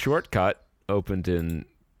Shortcut opened in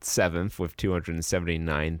 7th with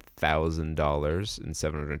 $279,000 in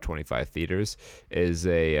 725 theaters. Is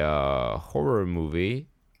a horror movie.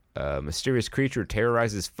 A mysterious creature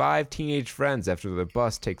terrorizes 5 teenage friends after their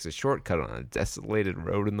bus takes a shortcut on a desolated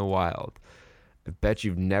road in the wild. I bet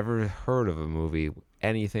you've never heard of a movie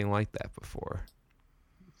anything like that before.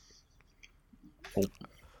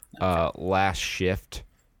 Last Shift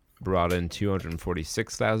brought in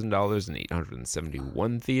 $246,000 in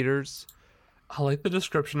 871 theaters. I like the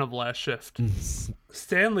description of Last Shift.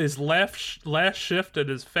 Stanley's last shift at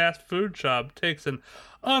his fast food shop takes an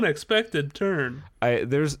unexpected turn.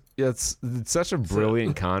 It's such a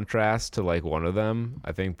brilliant contrast to like one of them.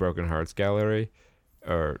 I think Broken Hearts Gallery,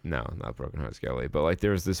 or no, not Broken Hearts Gallery, but like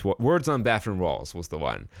there's this Words on Bathroom Walls was the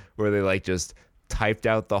one where they like just typed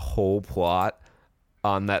out the whole plot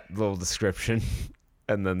on that little description,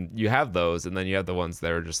 and then you have those, and then you have the ones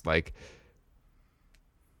that are just like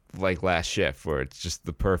Last Shift, where it's just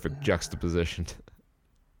the perfect juxtaposition.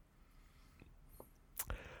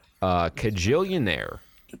 Kajillionaire,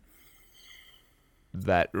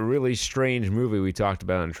 that really strange movie we talked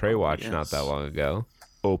about on Trey Watch not that long ago,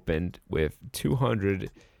 opened with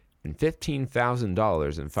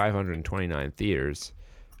 $215,000 in 529 theaters.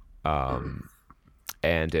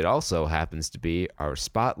 And it also happens to be our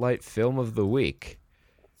Spotlight Film of the Week.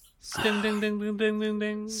 Ding, ding, ding, ding, ding, ding,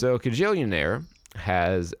 ding. So Kajillionaire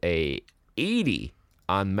has a 80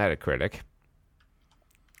 on Metacritic,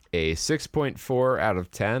 a 6.4 out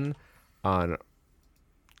of 10 on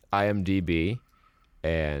IMDb,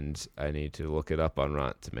 and I need to look it up on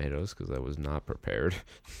Rotten Tomatoes because I was not prepared.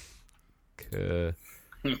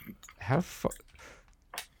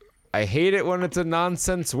 I hate it when it's a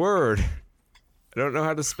nonsense word. I don't know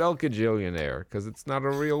how to spell Kajillionaire because it's not a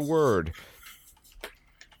real word.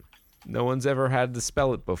 No one's ever had to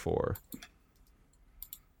spell it before.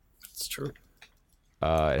 It's true.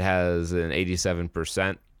 It has an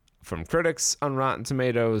 87% from critics on Rotten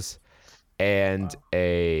Tomatoes and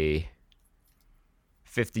a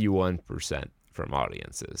 51% from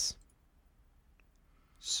audiences.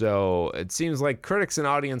 So it seems like critics and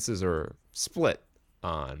audiences are split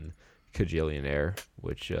on Kajillionaire,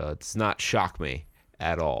 which does not shock me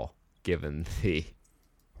at all, given the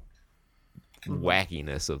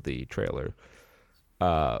wackiness of the trailer.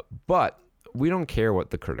 But we don't care what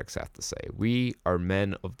the critics have to say. We are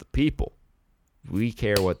men of the people. We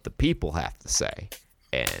care what the people have to say.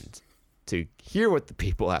 And to hear what the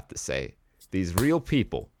people have to say, these real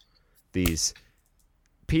people, these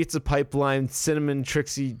pizza pipeline, cinnamon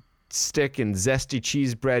Trixie stick, and zesty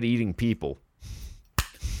cheese bread eating people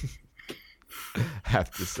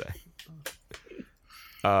have to say.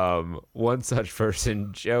 One such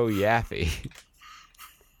person, Joe Yaffe,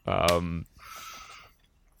 Has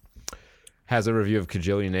a review of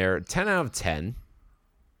Kajillionaire, 10 out of 10.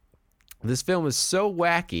 This film is so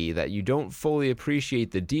wacky that you don't fully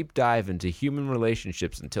appreciate the deep dive into human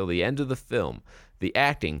relationships until the end of the film. The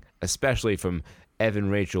acting, especially from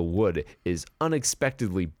Evan Rachel Wood, is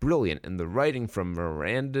unexpectedly brilliant, and the writing from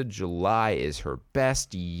Miranda July is her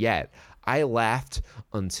best yet. I laughed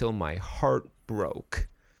until my heart broke.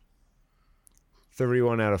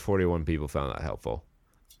 31 out of 41 people found that helpful.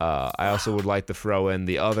 I also would like to throw in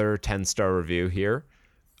the other 10-star review here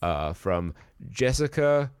from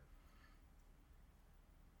Jessica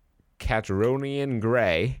Cateronian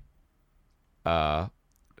Gray,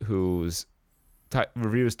 whose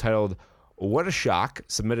review is titled "What a Shock,"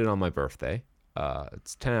 submitted on my birthday.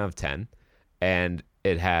 It's 10 out of 10, and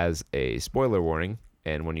it has a spoiler warning,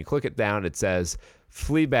 and when you click it down, it says,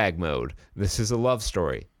 "Fleabag mode. This is a love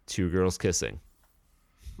story. Two girls kissing."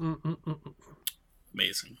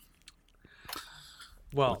 Amazing.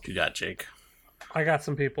 Well, What you got, Jake? I got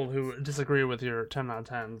some people who disagree with your 10 out of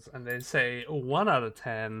 10s, and they say 1 out of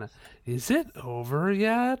 10. Is it over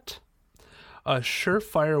yet? A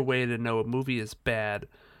surefire way to know a movie is bad.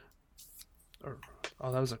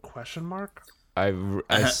 Oh, that was a question mark? I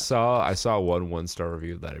saw one star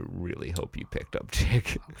review that I really hope you picked up,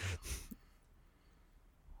 Jake.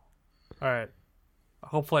 All right.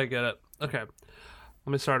 Hopefully I get it. Okay.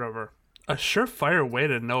 Let me start over. A surefire way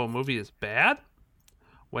to know a movie is bad?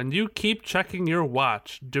 When you keep checking your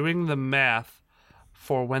watch, doing the math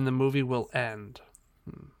for when the movie will end.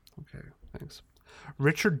 Okay, thanks.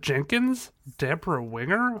 Richard Jenkins? Deborah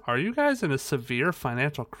Winger? Are you guys in a severe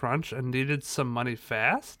financial crunch and needed some money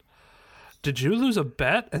fast? Did you lose a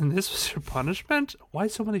bet and this was your punishment? Why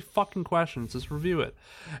so many fucking questions? Let's review it.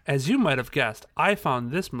 As you might have guessed, I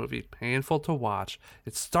found this movie painful to watch.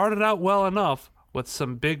 It started out well enough, with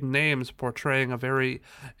some big names portraying a very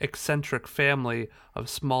eccentric family of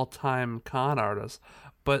small-time con artists.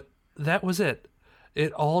 But that was it.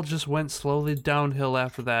 It all just went slowly downhill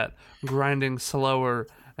after that, grinding slower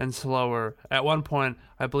and slower. At one point,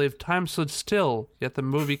 I believe time stood still, yet the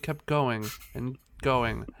movie kept going and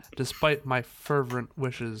going, despite my fervent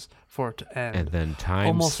wishes for it to end. And then time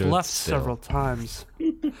almost stood left still. several times.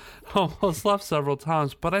 Almost left several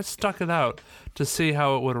times, but I stuck it out to see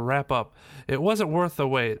how it would wrap up. It wasn't worth the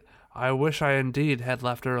wait. I wish I indeed had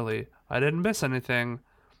left early. I didn't miss anything.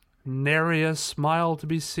 Nary a smile to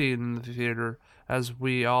be seen in the theater as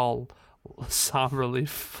we all somberly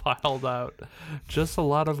filed out. Just a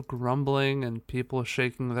lot of grumbling and people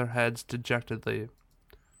shaking their heads dejectedly.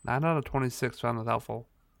 9 out of 26 found it helpful.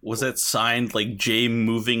 Was that signed like J.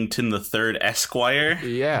 Movington III Esquire?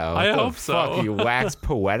 Yeah, I what the hope so. fuck? He waxed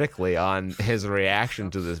poetically on his reaction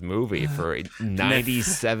to this movie for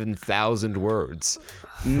 97,000 words.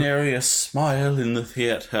 Nary a smile in the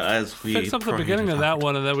theater as we Fix up the beginning of that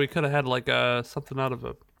one, and then we could have had like something out of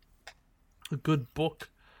a good book.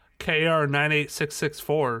 KR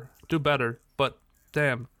 98664. Do better, but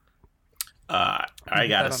damn. I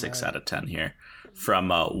got a 6 out of 10 here. From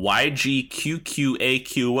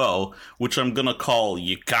YGQQAQO, which I'm going to call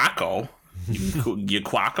Yukako.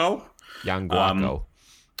 Yukwako? Young Guaco.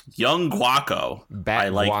 Young Guaco. Bat I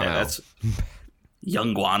like Guano. that. That's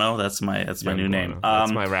Young Guano. That's my new name.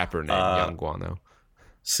 That's my rapper name, Young Guano.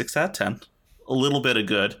 6 out of 10. A little bit of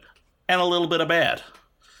good and a little bit of bad.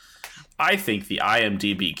 I think the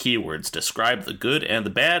IMDb keywords describe the good and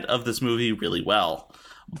the bad of this movie really well.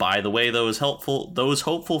 By the way, those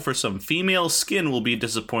hopeful for some female skin will be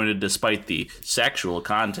disappointed despite the sexual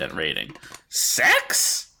content rating.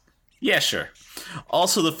 Sex? Yeah, sure.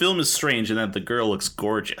 Also, the film is strange in that the girl looks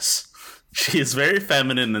gorgeous. She is very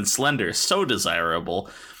feminine and slender, so desirable,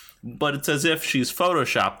 but it's as if she's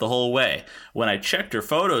photoshopped the whole way. When I checked her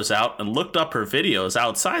photos out and looked up her videos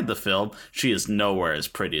outside the film, she is nowhere as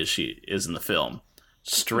pretty as she is in the film.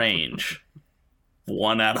 Strange.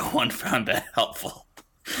 1 out of 1 found that helpful.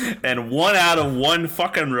 And 1 out of 1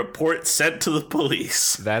 fucking report sent to the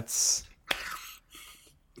police. That's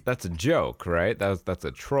a joke, right? That's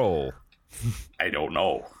a troll. I don't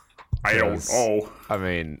know. I don't know. I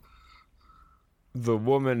mean, the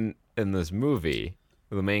woman in this movie,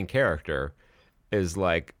 the main character, is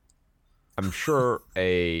like, I'm sure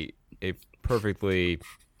a perfectly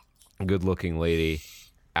good-looking lady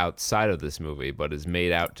outside of this movie, but is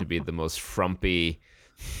made out to be the most frumpy.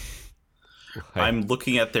 I'm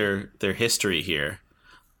looking at their history here.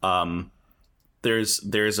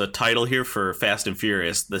 There's a title here for Fast and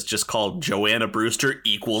Furious that's just called Joanna Brewster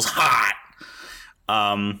equals hot.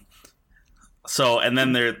 So and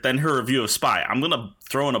then her review of Spy. I'm gonna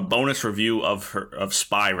throw in a bonus review of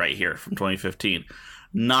Spy right here from 2015.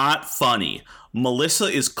 Not funny. Melissa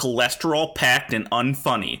is cholesterol packed and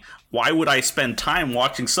unfunny. Why would I spend time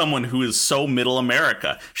watching someone who is so middle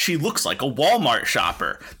America? She looks like a Walmart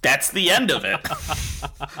shopper. That's the end of it.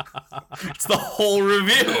 It's the whole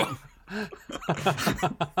review.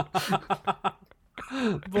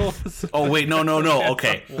 Oh, wait, no.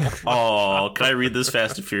 Okay. Oh, can I read this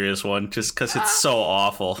Fast and Furious one? Just because it's so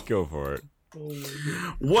awful. Go for it.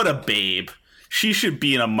 What a babe. She should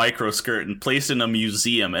be in a microskirt and placed in a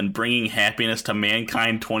museum and bringing happiness to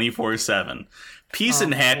mankind 24/7. Peace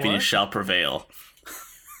and happiness shall prevail.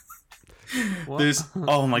 There's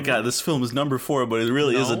oh my god, this film is number 4, but it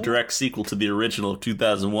really is a direct sequel to the original of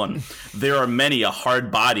 2001. There are many a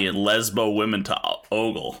hard body and lesbo women to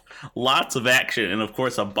ogle. Lots of action and of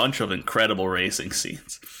course a bunch of incredible racing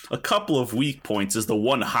scenes. A couple of weak points is the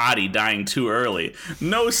one hottie dying too early.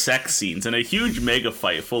 No sex scenes and a huge mega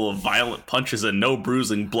fight full of violent punches and no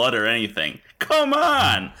bruising blood or anything. Come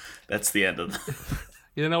on! That's the end of the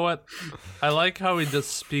You know what? I like how he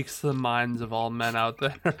just speaks to the minds of all men out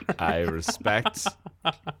there. I respect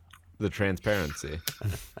the transparency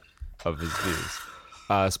of his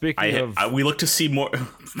views. Speaking of, we look to see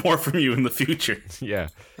more from you in the future. Yeah,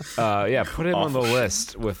 put him on the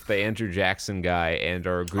list with the Andrew Jackson guy and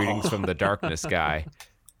our Greetings from the Darkness guy,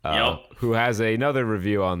 who has another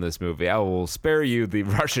review on this movie. I will spare you the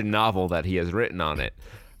Russian novel that he has written on it.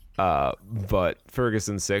 But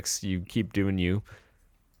Ferguson 6, you keep doing you.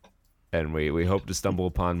 And we hope to stumble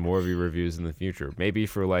upon more of your reviews in the future. Maybe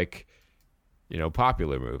for,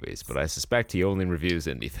 popular movies. But I suspect he only reviews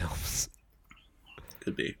indie films.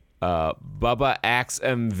 Could be. Bubba Axe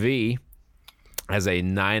MV has a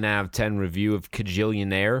 9 out of 10 review of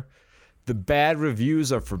Kajillionaire. The bad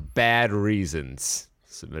reviews are for bad reasons.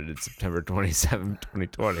 Submitted September 27,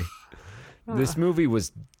 2020. This movie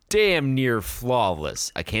was damn near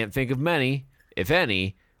flawless. I can't think of many, if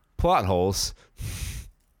any, plot holes.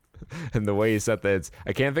 And the way he said that,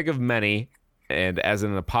 I can't think of many, and as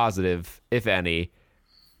in a positive, if any,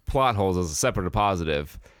 plot holes as a separate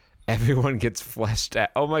positive. Everyone gets fleshed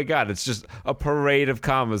out. Oh my god, it's just a parade of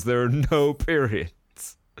commas. There are no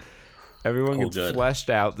periods. Everyone gets fleshed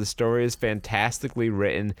out. The story is fantastically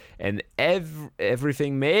written, and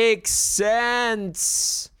everything makes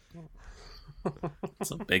sense.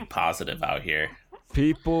 It's a big positive out here.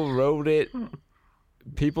 People wrote it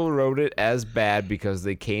as bad because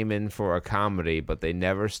they came in for a comedy, but they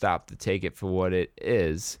never stopped to take it for what it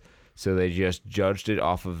is, so they just judged it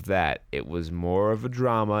off of that. It was more of a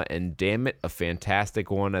drama, and damn it, a fantastic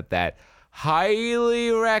one at that. Highly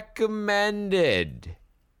recommended.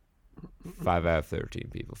 5 out of 13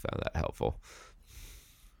 people found that helpful.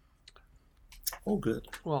 Oh, good.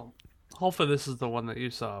 Well, hopefully this is the one that you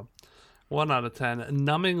saw. 1 out of 10.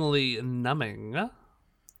 Numbingly numbing.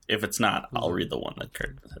 If it's not, I'll read the one that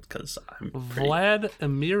Kurt said because I'm pretty... Vlad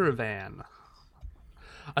Miravan.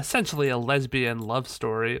 Essentially a lesbian love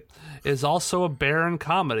story, is also a barren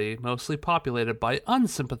comedy, mostly populated by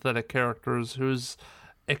unsympathetic characters whose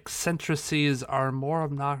eccentricities are more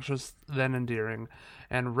obnoxious than endearing,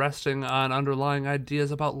 and resting on underlying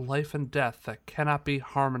ideas about life and death that cannot be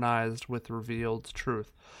harmonized with revealed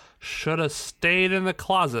truth. Should have stayed in the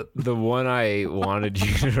closet. The one I wanted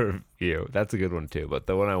you to review, that's a good one too, but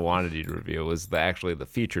the one I wanted you to review was actually the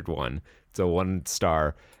featured one. It's a 1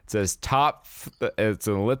 star. It says it's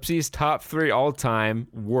an ellipses, top 3 all time,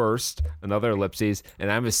 worst, another ellipses,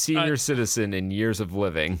 and I'm a senior citizen in years of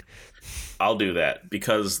living. I'll do that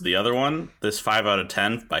because the other one, this 5 out of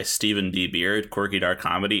 10 by Stephen D. Beard, Quirky Dark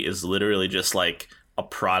Comedy, is literally just like a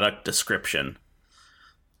product description.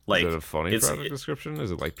 Like, is it a funny product description? Is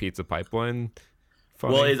it like Pizza Pipeline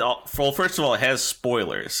funny? Well, first of all, it has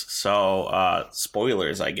spoilers. So,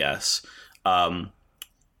 spoilers, I guess.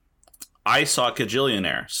 I Saw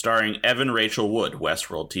Kajillionaire, starring Evan Rachel Wood,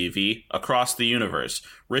 Westworld TV, Across the Universe,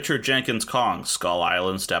 Richard Jenkins Kong, Skull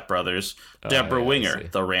Island, Step Brothers, Deborah Winger,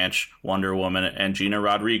 The Ranch, Wonder Woman, and Gina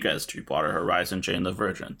Rodriguez, Deepwater Horizon, Jane the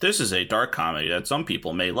Virgin. This is a dark comedy that some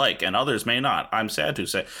people may like and others may not. I'm sad to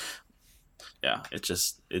say. Yeah,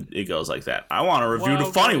 it goes like that. I want to review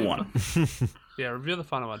the funny one. Yeah, review the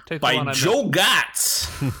funny one. Take by the one Joe Gatz.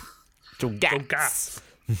 Joe Gatz.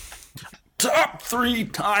 Top 3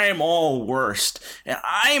 time all worst, and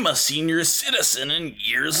I'm a senior citizen in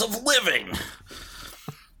years of living.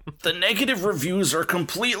 The negative reviews are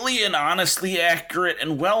completely and honestly accurate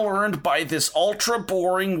and well earned by this ultra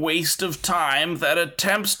boring waste of time that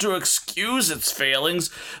attempts to excuse its failings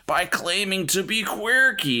by claiming to be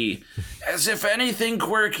quirky. As if anything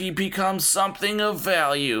quirky becomes something of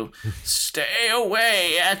value. Stay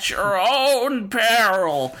away at your own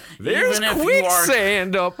peril. There's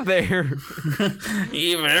quicksand up there.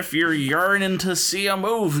 Even if you're yearning to see a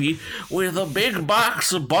movie with a big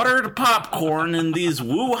box of buttered popcorn in these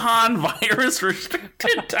Wuhan virus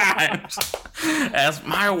restricted times. As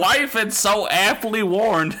my wife had so aptly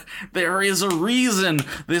warned, there is a reason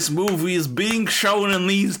this movie is being shown in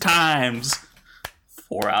these times.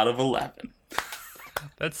 4 out of 11.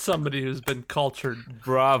 That's somebody who's been cultured.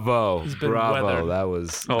 Bravo. Been Bravo. weathered. That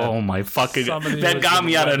was... Oh my fucking... Somebody That who's got been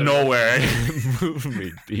me out of weathered. nowhere. moved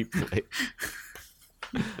me deeply.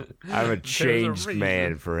 I'm a changed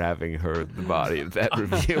man for having heard the body of that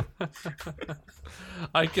review.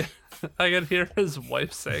 I can hear his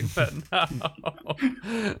wife saying that now.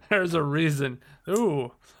 There's a reason.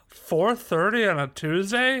 Ooh, 4:30 on a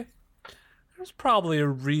Tuesday? There's probably a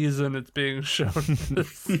reason it's being shown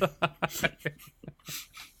this time.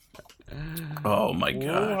 Oh my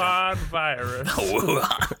god. Wuhan virus.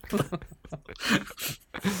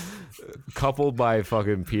 Coupled by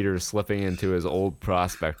fucking Peter slipping into his old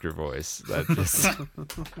prospector voice. That just...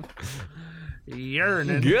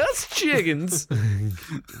 Yearning. Gus Chickens.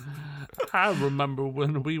 I remember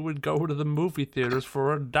when we would go to the movie theaters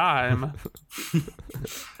for a dime.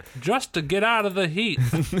 Just to get out of the heat.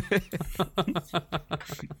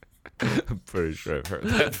 I'm pretty sure I've heard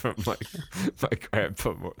that from my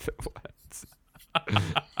grandpa more than once.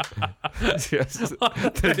 just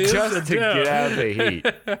to get out of the heat.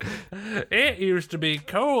 It used to be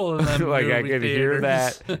cold in them Like I movie could hear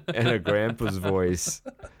theaters. that in a grandpa's voice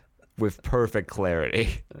with perfect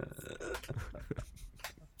clarity.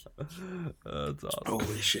 That's awesome.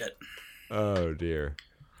 Holy shit. Oh dear.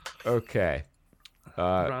 Okay.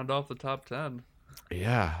 Round off the top 10.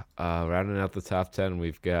 Yeah. Rounding out the top 10,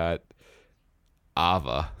 we've got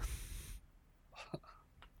Ava.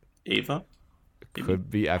 Ava? Could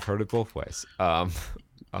be. I've heard it both ways.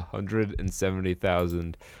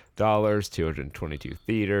 $170,000, 222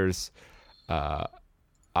 theaters.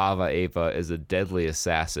 Ava is a deadly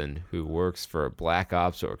assassin who works for a black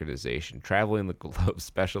ops organization traveling the globe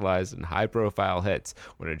specialized in high-profile hits.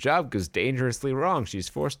 When her job goes dangerously wrong, she's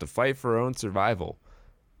forced to fight for her own survival.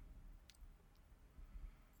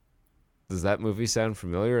 Does that movie sound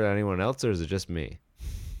familiar to anyone else, or is it just me?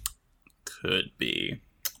 Could be.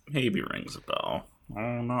 Maybe rings a bell. I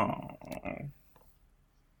don't know.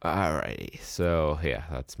 Alrighty, so yeah,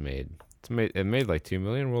 it made like 2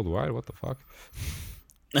 million worldwide. What the fuck?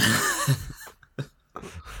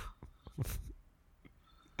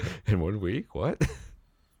 In 1 week? What?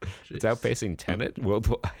 It's outpacing Tenet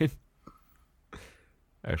worldwide.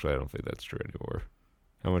 Actually, I don't think that's true anymore.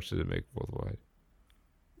 How much did it make worldwide?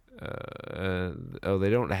 They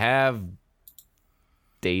don't have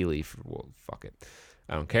daily. Well, fuck it.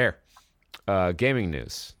 I don't care. Gaming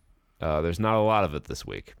news. There's not a lot of it this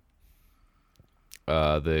week.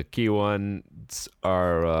 The key ones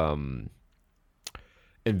are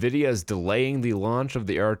NVIDIA is delaying the launch of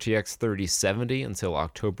the RTX 3070 until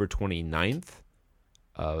October 29th.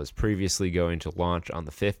 It was previously going to launch on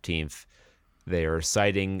the 15th. They are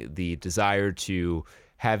citing the desire to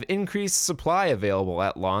have increased supply available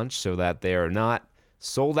at launch so that they are not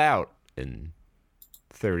sold out in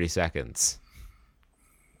 30 seconds.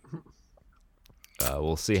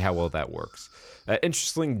 We'll see how well that works.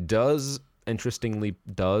 Interestingly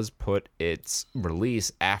does put its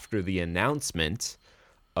release after the announcement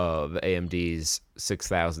of AMD's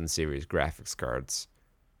 6000 series graphics cards.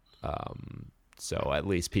 So at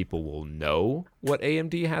least people will know what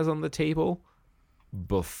AMD has on the table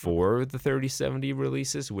before the 3070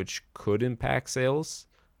 releases, which could impact sales.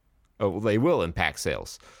 Oh, they will impact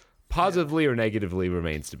sales. Positively or negatively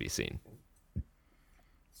remains to be seen.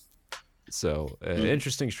 So,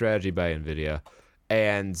 interesting strategy by NVIDIA.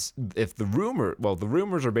 And if the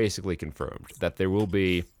rumors are basically confirmed that there will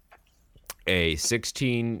be a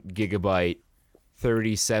 16 gigabyte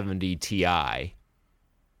 3070 Ti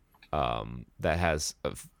that has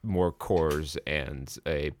more cores and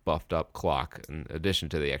a buffed up clock in addition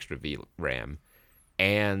to the extra VRAM,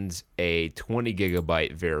 and a 20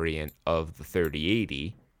 gigabyte variant of the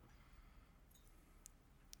 3080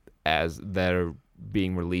 as that are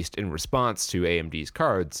being released in response to AMD's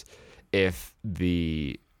cards. If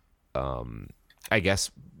the I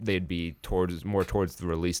guess they'd be more towards the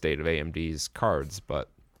release date of AMD's cards, but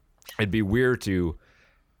it'd be weird to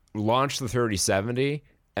launch the 3070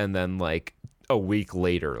 and then like a week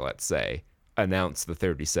later, let's say, announce the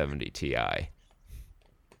 3070 Ti.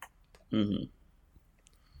 Mm-hmm.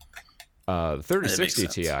 The 3060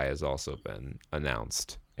 Ti has also been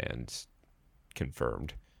announced and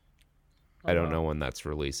confirmed. I don't know when that's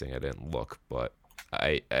releasing. I didn't look, but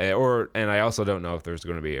I also don't know if there's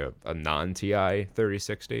going to be a non-TI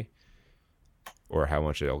 3060 or how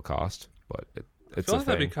much it'll cost. But it's I feel a like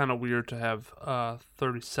that'd thing. be kind of weird to have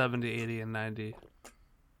 30, 70, 80, and 90.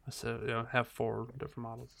 So have 4 different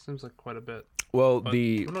models. It seems like quite a bit. Well, But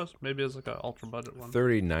the who knows? Maybe it's like an ultra budget one.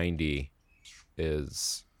 3090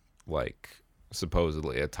 is like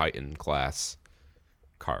supposedly a Titan class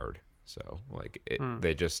card. So like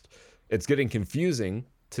it's getting confusing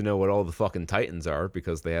to know what all the fucking Titans are,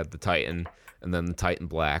 because they had the Titan and then the Titan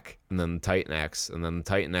Black and then the Titan X and then the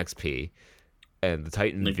Titan XP and the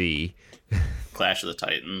Titan V. Clash of the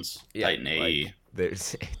Titans, Titan AE. Like,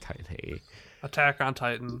 there's Titan AE. Attack on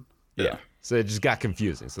Titan. Yeah. So it just got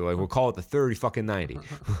confusing. So like we'll call it the 30 fucking 90.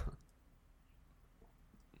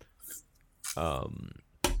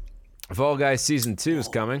 Fall Guys season 2 is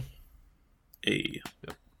coming. Hey.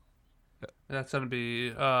 That's gonna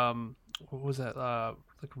be what was that?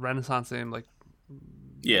 Like Renaissance theme, like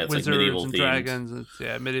It's wizards like medieval and themed. dragons.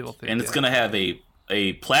 It's, medieval theme. And it's going to have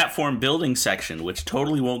a platform building section, which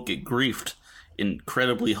totally won't get griefed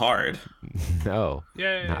incredibly hard. No.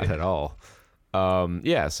 Yay. Not at all.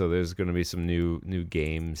 So there's going to be some new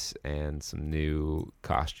games and some new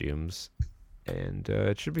costumes, and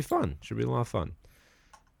it should be fun. Should be a lot of fun.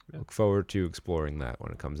 Look forward to exploring that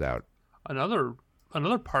when it comes out. Another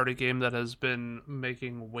party game that has been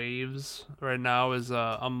making waves right now is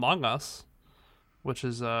Among Us, which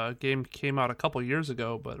is a game came out a couple years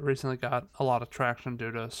ago, but recently got a lot of traction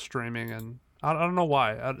due to streaming, and I don't know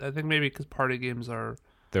why. I think maybe because party games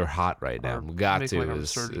they're hot right now. making, like, a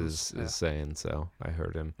Mugatu is saying so. I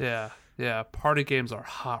heard him. Yeah, party games are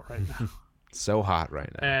hot right now. So hot right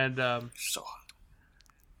now. And So hot.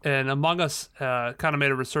 and Among Us kind of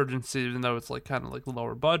made a resurgence, even though it's like kind of like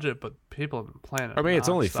lower budget, but people have been playing it. I mean, it's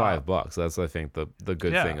only nonstop. $5. That's, I think, the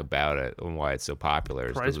good thing about it and why it's so popular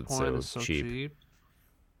is Price because it's point so, is so cheap.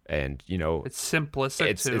 And it's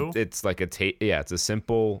simplistic too. It's like it's a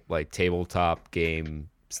simple like tabletop game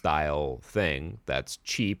style thing that's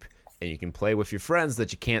cheap, and you can play with your friends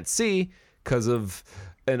that you can't see because of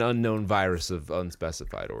an unknown virus of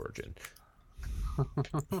unspecified origin.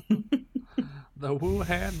 The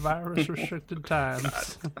Wuhan virus restricted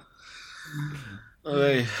times.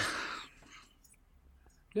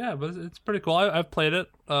 Yeah, but it's pretty cool. I've played it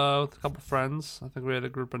with a couple friends. I think we had a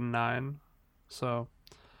group of 9, so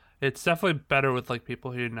it's definitely better with like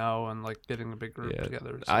people who you know and like getting a big group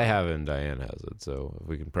together. So. I haven't. Diane has it, so if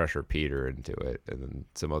we can pressure Peter into it, and then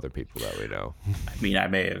some other people that we know. I mean, I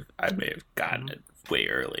may have gotten it way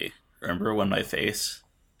early. Remember when my face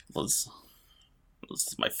was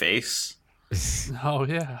my face? Oh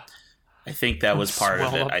yeah. I think that was part of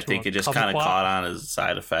Swell it. up I to think a it just kind of kumquat. caught on as a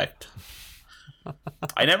side effect.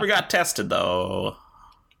 I never got tested though,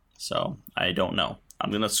 so I don't know.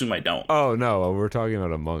 I'm gonna assume I don't. Oh no, we're talking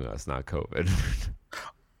about Among Us, not COVID.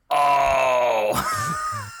 Oh,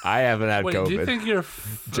 I haven't had Wait, COVID. do you think you're?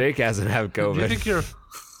 Jake hasn't had COVID. Do you think you're?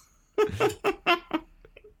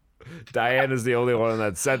 Diane is the only one in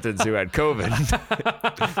that sentence who had COVID.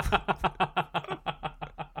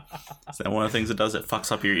 is that one of the things it does? It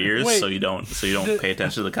fucks up your ears, Wait, so you don't pay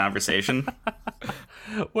attention to the conversation.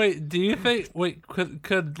 Wait, do you think? Wait,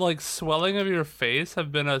 could like swelling of your face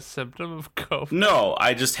have been a symptom of COVID? No,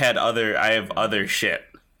 I just had I have other shit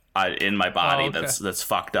in my body okay. that's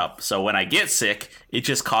fucked up. So when I get sick, it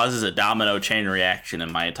just causes a domino chain reaction,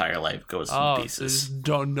 and my entire life goes to So you pieces. just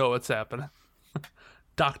don't know what's happening.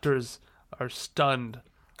 Doctors are stunned.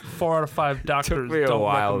 4 out of 5 doctors Took me a don't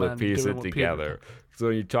while to recommend piece doing it what Peter together. So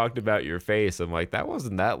when you talked about your face, I'm like, that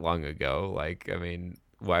wasn't that long ago. Like, I mean,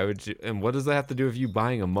 why would you? And what does that have to do with you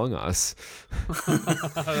buying Among Us? I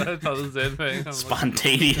thought the same thing. I'm like,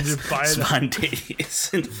 Spontaneous, Did you buy it?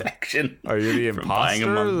 spontaneous infection. Are you the From buying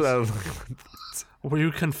Among imposter? were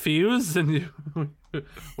you confused and you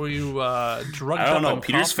were you drugged I don't up know. on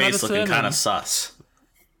Peter's cough face looking medicine kind of and sus.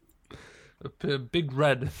 big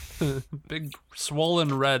red, big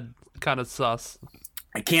swollen red, kind of sus.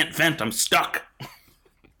 I can't vent. I'm stuck.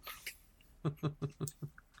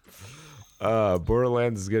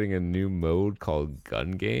 Borderlands is getting a new mode called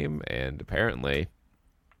Gun Game, and apparently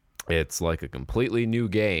it's like a completely new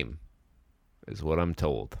game, is what I'm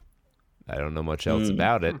told. I don't know much else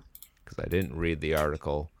about it because I didn't read the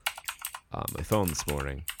article on my phone this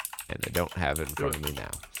morning, and I don't have it in front of me now.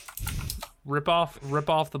 Rip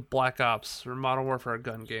off the Black Ops or Modern Warfare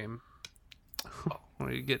gun game,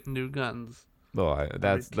 where you get new guns. Well,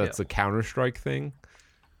 that's kill. a Counter-Strike thing.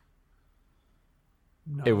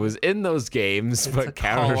 No, It was in those games, It's but a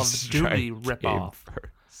Call of Counter-Strike Duty came ripoff.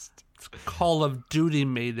 first. Call of Duty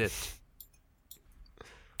made it.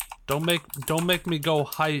 Don't make me go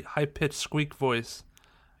high pitched squeak voice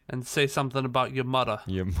and say something about your mother.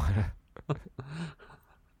 You might.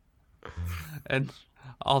 And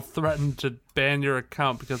I'll threaten to ban your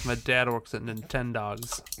account because my dad works at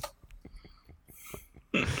Nintendogs.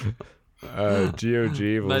 GOG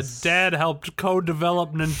will. My dad helped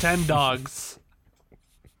co-develop Nintendogs.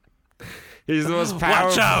 He's the most Watch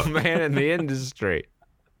out. powerful man in the industry.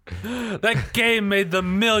 That game made the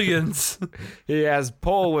millions. He has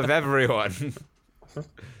pull with everyone.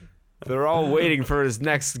 They're all waiting for his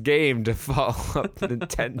next game to follow up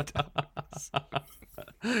Nintendo.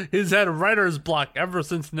 He's had writer's block ever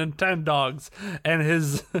since Nintendogs and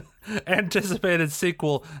his anticipated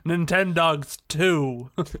sequel, Nintendogs 2.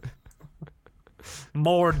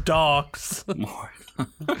 More dogs. More.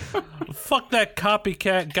 Fuck that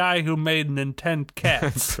copycat guy who made Nintendo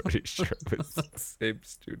Cats. I'm pretty sure it was the same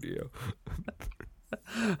studio.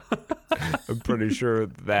 I'm pretty sure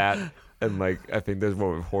that, and like I think there's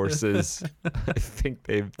one with horses. I think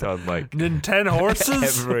they've done like Nintendo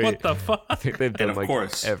horses. What the fuck? I think they've done of like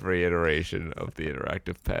course. every iteration of the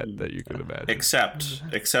interactive pet that you could imagine. Except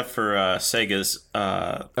for Sega's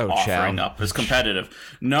Chow. offering up as competitive.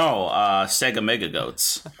 No, Sega Mega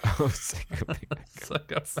Goats. Oh, Sega. It's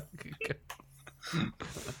like a fucking-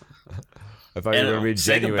 I thought you were going to be Sega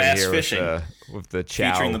genuine Bass here Fishing, with the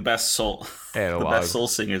Chow featuring the best soul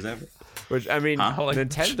singers ever. Which, I mean, Huh? like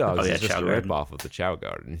Nintendogs Oh, yeah, is just Chow a Garden. ripoff of the Chow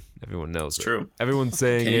Garden. Everyone knows it. True. Everyone's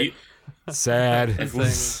saying Can it. you, Sad.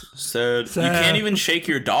 so you can't even shake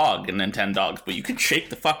your dog in Nintendogs, but you can shake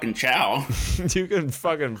the fucking Chow. You can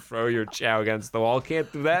fucking throw your Chow against the wall.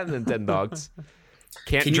 Can't do that in Nintendogs.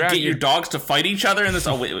 Can't Can you drag get your dogs to fight each other in this?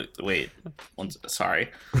 Oh wait. Sorry,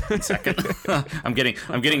 1 second. I'm getting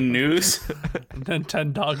news.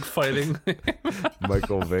 Nintendog fighting.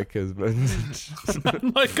 Michael Vick has been.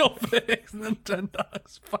 Michael Vick's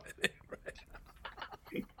Nintendogs fighting.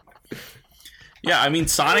 Right? Yeah, I mean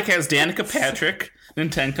Sonic has Danica Patrick.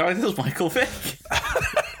 Nintendo has Michael Vick.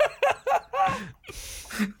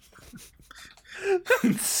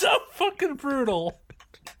 It's so fucking brutal.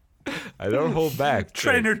 I don't hold back.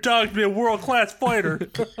 Train your dog to be a world-class fighter.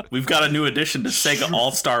 We've got a new addition to Sega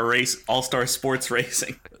All-Star Sports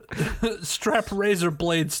Racing. Strap razor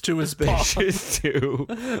blades to his They paw. should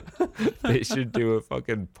do a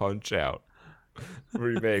fucking Punch Out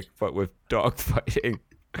remake, but with dog fighting,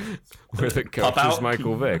 where the coach Pop is Out?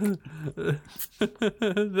 Michael Vick.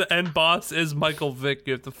 The end boss is Michael Vick.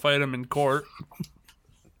 You have to fight him in court.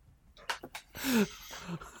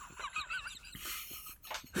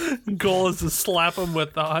 Goal is to slap him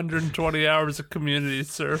with 120 hours of community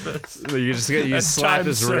service. So you And slap time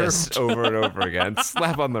his wrist served. over and over again.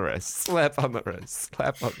 Slap on the wrist. Slap on the wrist.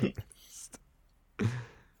 Slap on the wrist.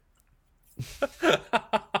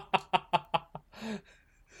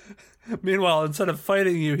 Meanwhile, instead of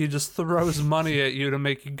fighting you, he just throws money at you to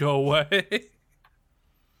make you go away.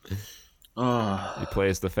 He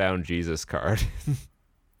plays the Found Jesus card.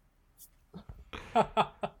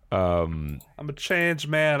 I'm a changed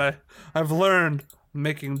man. I've learned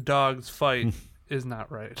making dogs fight is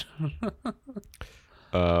not right.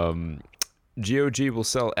 GOG will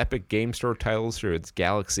sell Epic Game Store titles through its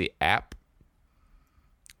Galaxy app.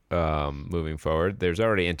 Moving forward, there's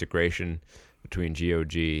already integration between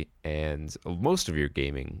GOG and most of your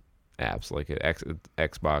gaming apps, like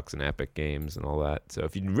Xbox and Epic Games and all that. So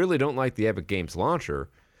if you really don't like the Epic Games launcher,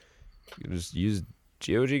 you can just use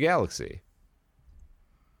GOG Galaxy.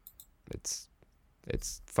 It's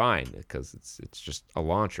fine because it's just a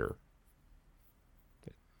launcher.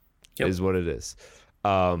 It is what it is.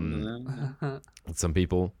 Some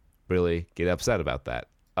people really get upset about that.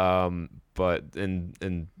 But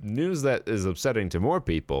in news that is upsetting to more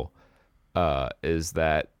people, is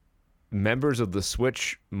that members of the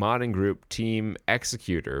Switch modding group Team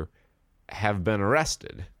Executor have been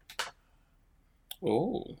arrested.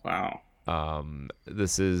 Oh, wow.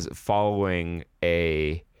 This is following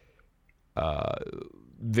a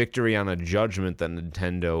victory on a judgment that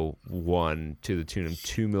Nintendo won to the tune of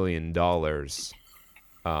 $2 million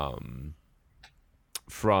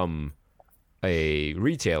from a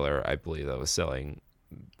retailer, I believe, that was selling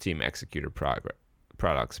Team Executor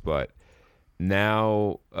products. But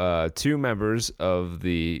now 2 members of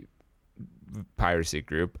the piracy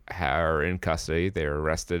group are in custody. They were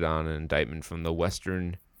arrested on an indictment from the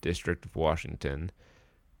Western District of Washington.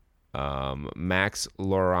 Max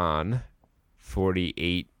Laurent,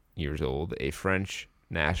 48 years old, a French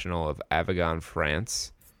national of Avignon,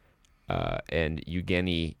 France, and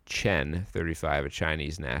Eugenie Chen, 35, a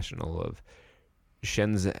Chinese national of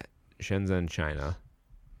Shenzhen, China.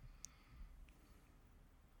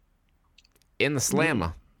 In the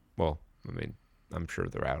slammer, Well, I mean, I'm sure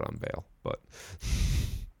they're out on bail, but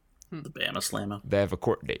The Bama Slammer. they have a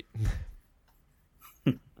court date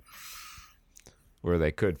where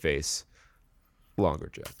they could face longer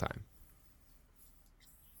jail time.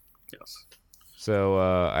 Yes. So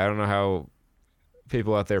I don't know how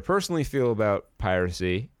people out there personally feel about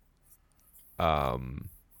piracy.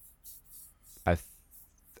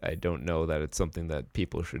 I don't know that it's something that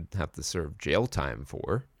people should have to serve jail time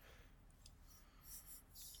for.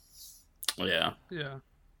 Yeah. Yeah.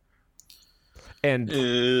 And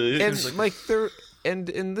It's like they're and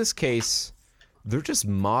in this case, they're just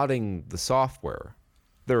modding the software.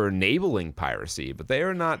 They're enabling piracy, but they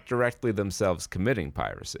are not directly themselves committing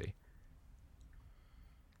piracy.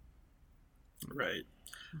 right.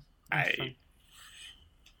 I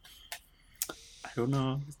don't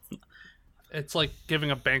know. It's like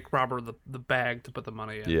giving a bank robber the bag to put the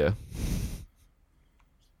money in. Yeah.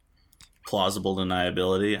 Plausible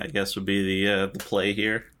deniability, I guess, would be the play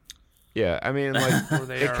here. Yeah, I mean, like Or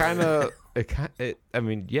they it are- kind of I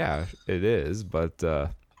mean, yeah, it is, but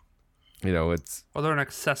you know, it's Or they're an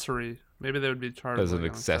accessory. Maybe they would be charged as like an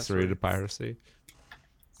accessory to piracy.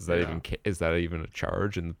 Is that Yeah. is that even a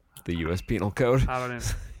charge in the U.S. Penal Code? I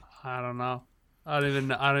don't know. I don't even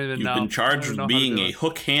know. You've I been don't charged know with how to being do a it.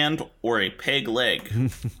 hook hand or a peg leg.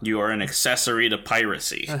 You are an accessory to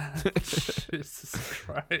piracy. Jesus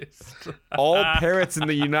Christ. All parrots in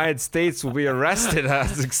the United States will be arrested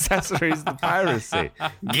as accessories to piracy.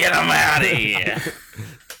 Get them out of here.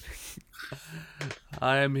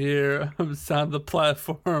 I am here. I'm on the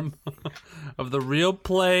platform of the real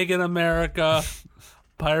plague in America.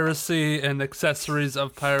 Piracy and accessories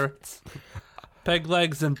of pirates. Peg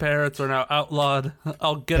legs and parrots are now outlawed.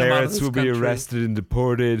 I'll get them out of Parrots this will be country. arrested and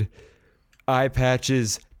deported. Eye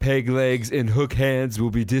patches, peg legs, and hook hands will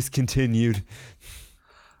be discontinued.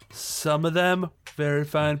 Some of them, very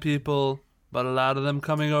fine people, but a lot of them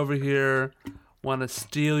coming over here want to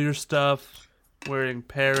steal your stuff, wearing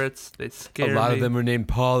parrots. They scare me. A lot of them are named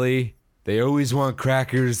Polly. They always want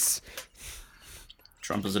crackers.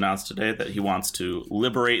 Trump has announced today that he wants to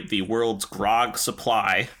liberate the world's grog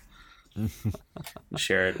supply and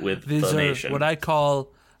share it with These the are nation. what I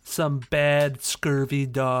call some bad scurvy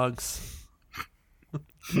dogs.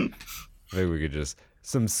 Maybe we could just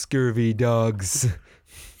some scurvy dogs.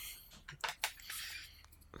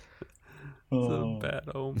 Some bad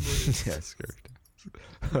homies. Yeah, scurvy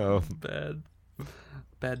dogs.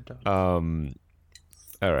 Bad dog.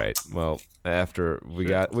 All right. Well, after we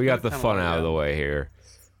got the kinda fun like out of that. the way here.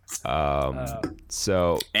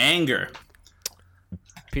 So Anger.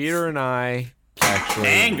 Peter and I actually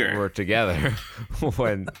Anger. were together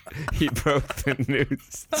when he broke the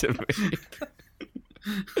news to me.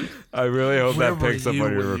 I really hope Where that were picks up you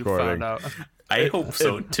on your when you recording. found out? I hope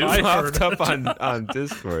so too. I It heard popped up on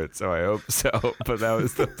Discord, so I hope so. But that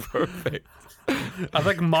was the perfect. I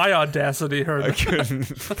think my audacity heard I that.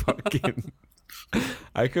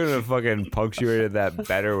 couldn't have fucking punctuated that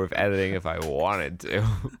better with editing if I wanted to.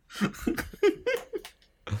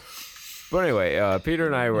 But anyway, Peter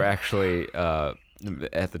and I were actually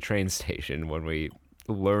at the train station when we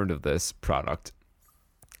learned of this product.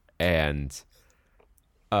 And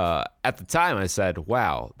at the time I said,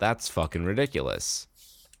 wow, that's fucking ridiculous.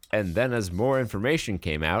 And then as more information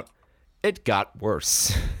came out, it got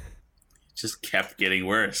worse. Just kept getting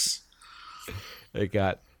worse. It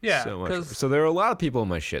got Yeah, so much. 'cause- So there are a lot of people on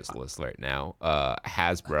my shits list right now.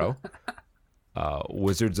 Hasbro,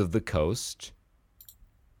 Wizards of the Coast,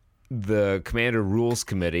 the Commander Rules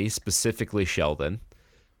Committee, specifically Sheldon,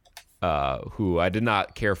 who I did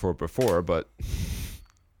not care for before, but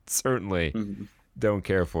certainly don't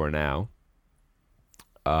care for now.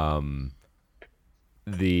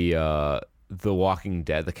 The Walking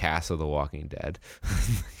Dead, the cast of The Walking Dead.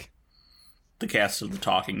 The cast of The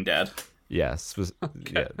Talking Dead. Yes.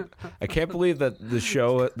 Yeah. I can't believe that the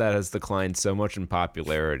show that has declined so much in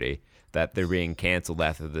popularity that they're being canceled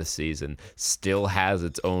after this season still has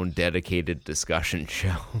its own dedicated discussion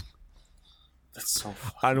show That's so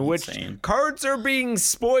fucking on which insane. cards are being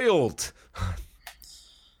spoiled.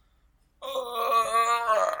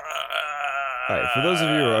 All right, for those of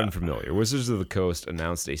you who are unfamiliar, Wizards of the Coast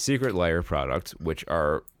announced a secret lair product, which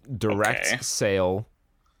are direct Okay. sale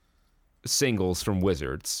singles from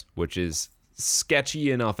Wizards, which is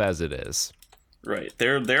sketchy enough as it is. Right.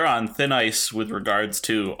 They're on thin ice with regards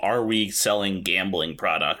to, are we selling gambling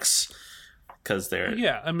products? Because they're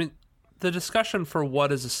Yeah, I mean, the discussion for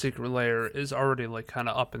what is a secret layer is already like kind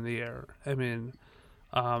of up in the air. I mean,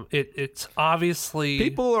 it's obviously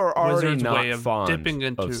People are already Wizards' not way of fond dipping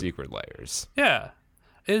into of secret layers. Yeah,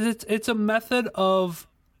 it's a method of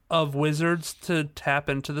of Wizards to tap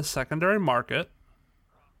into the secondary market,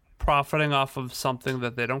 profiting off of something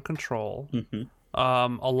that they don't control. A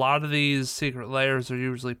lot of these secret layers are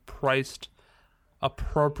usually priced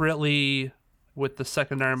appropriately with the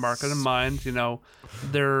secondary market in mind. You know,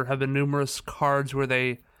 there have been numerous cards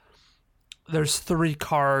where there's 3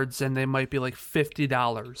 cards and they might be like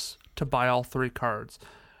 $50 to buy all 3 cards.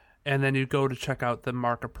 And then you go to check out the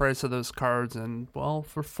market price of those cards, and well,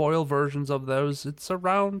 for foil versions of those, it's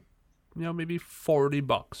around, you know, maybe $40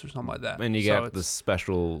 or something like that. And you get the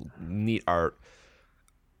special neat art.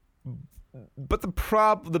 But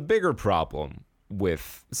the bigger problem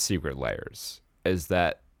with secret layers is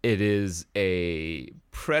that it is a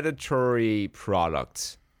predatory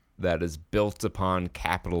product that is built upon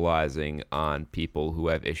capitalizing on people who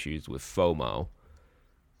have issues with FOMO.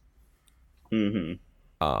 The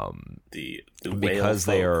because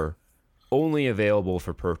they are only available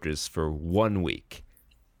for purchase for 1 week,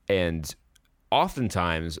 and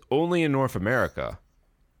oftentimes only in North America.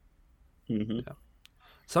 Yeah.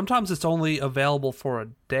 Sometimes it's only available for a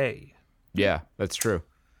day. Yeah, that's true.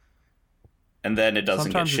 And then it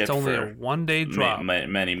doesn't Sometimes get shipped it's only for a 1-day drop.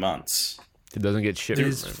 many months. It doesn't get shipped.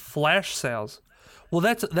 These flash sales. Well,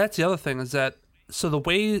 that's the other thing, is that so the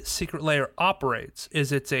way Secret Layer operates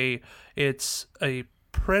is it's a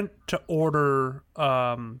print to order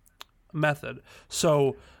method.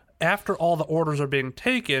 So after all the orders are being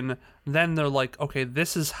taken, then they're like, okay,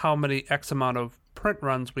 this is how many X amount of print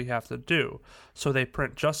runs we have to do. So they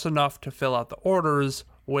print just enough to fill out the orders,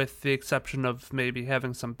 with the exception of maybe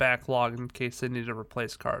having some backlog in case they need to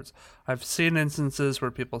replace cards. I've seen instances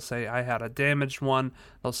where people say, I had a damaged one,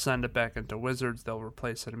 they'll send it back into Wizards, they'll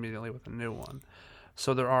replace it immediately with a new one.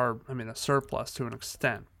 So there are, a surplus to an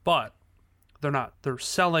extent, but they're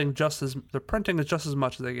selling they're printing just as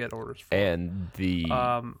much as they get orders for. And the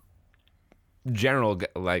general,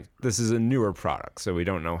 this is a newer product, so we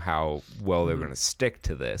don't know how well they're going to stick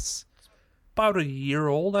to this. About a year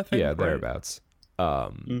old, I think. Yeah, right? thereabouts.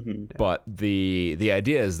 But the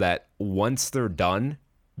idea is that once they're done,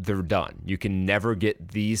 they're done. You can never get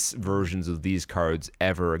these versions of these cards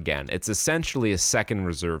ever again. It's essentially a second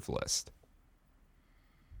reserve list.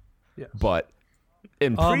 Yes. But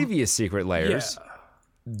in previous secret layers,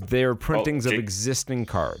 they're printings of existing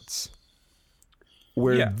cards.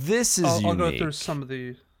 Where this is unique, I'll go through some of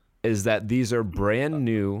the... is that these are brand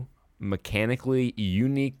new, mechanically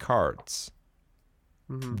unique cards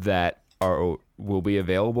that will be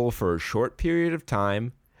available for a short period of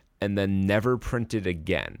time and then never printed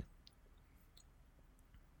again.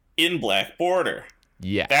 In black border.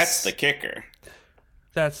 Yes. That's the kicker.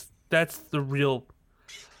 That's the real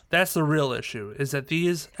issue, is that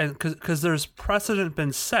these, and because there's precedent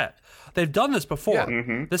been set. They've done this before.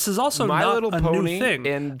 Yeah. This is also My not Little a Pony new thing.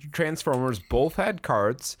 and Transformers both had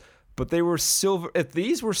cards, but they were silver. If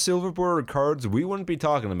these were silver bordered cards, we wouldn't be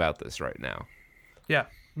talking about this right now. Yeah.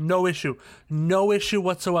 No issue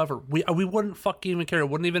whatsoever. We wouldn't fucking even care. It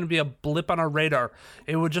wouldn't even be a blip on our radar.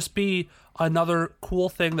 It would just be another cool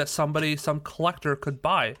thing that some collector could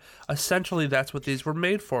buy. Essentially, that's what these were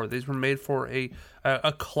made for. These were made for a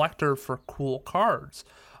collector for cool cards.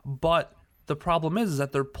 But the problem is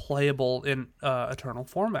that they're playable in Eternal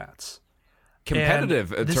formats.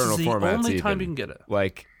 Competitive and Eternal this is the formats. only even. time you can get it.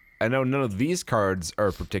 Like, I know none of these cards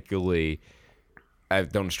are particularly.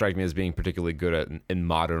 Don't strike me as being particularly good in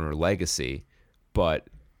Modern or Legacy, but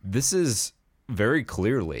this is very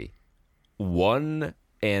clearly one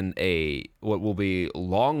and what will be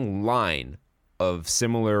long line of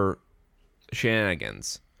similar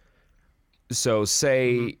shenanigans. So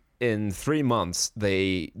say in 3 months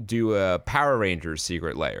they do a Power Rangers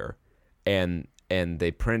secret layer, and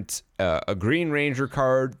they print a Green Ranger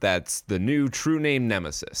card that's the new True Name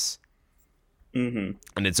Nemesis. And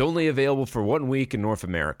it's only available for 1 week in North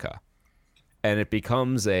America. And it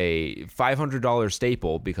becomes a $500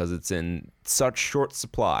 staple because it's in such short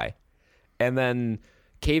supply. And then,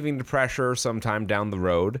 caving to pressure sometime down the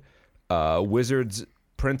road, Wizards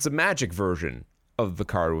prints a Magic version of the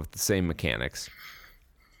card with the same mechanics.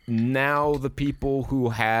 Now the people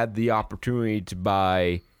who had the opportunity to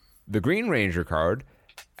buy the Green Ranger card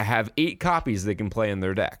have 8 copies they can play in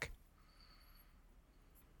their deck.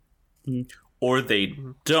 Or they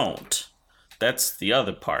don't. That's the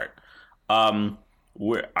other part.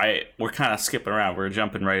 We're kind of skipping around. We're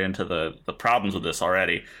jumping right into the problems with this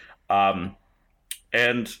already.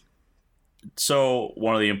 And so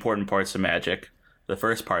one of the important parts of Magic, the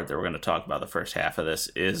first part that we're going to talk about, the first half of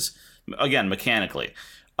this, is, again, mechanically.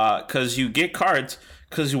 Because you get cards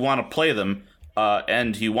because you want to play them,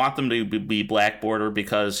 and you want them to be black border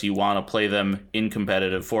because you want to play them in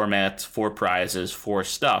competitive formats for prizes, for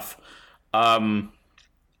stuff. Now,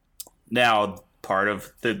 part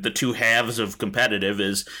of the two halves of competitive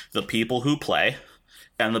is the people who play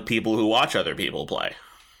and the people who watch other people play.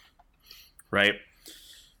 Right?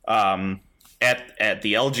 At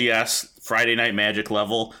the LGS Friday Night Magic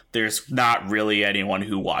level, there's not really anyone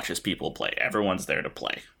who watches people play. Everyone's there to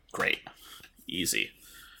play. Great. Easy.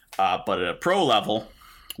 But at a pro level,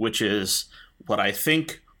 which is what I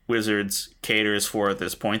think Wizards caters for at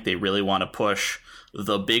this point, they really want to push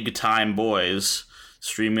the big time boys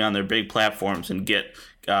streaming on their big platforms and get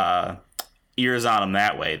ears on them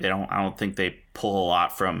that way. I don't think they pull a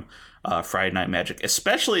lot from Friday Night Magic,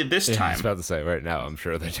 especially this time. I was about to say right now, I'm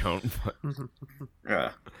sure they don't.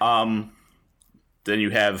 Yeah. Then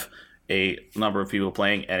you have a number of people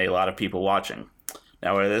playing and a lot of people watching.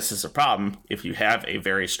 Now, where this is a problem, if you have a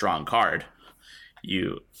very strong card,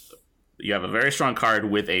 you have a very strong card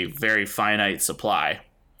with a very finite supply,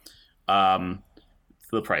 the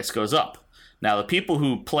price goes up. Now, the people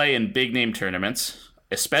who play in big name tournaments,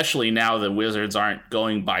 especially now the Wizards aren't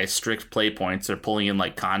going by strict play points, they're pulling in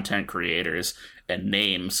like content creators and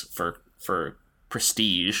names for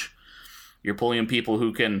prestige. You're pulling in people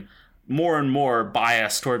who can more and more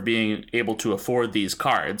bias toward being able to afford these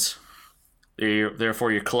cards.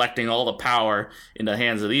 Therefore, you're collecting all the power in the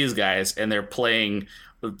hands of these guys, and they're playing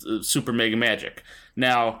Super Mega Magic.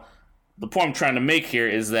 Now, the point I'm trying to make here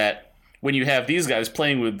is that when you have these guys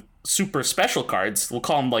playing with super special cards, we'll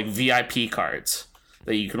call them like VIP cards,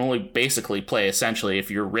 that you can only basically play essentially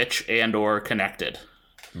if you're rich and or connected.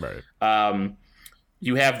 Right.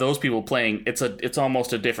 You have those people playing. It's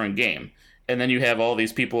almost a different game, and then you have all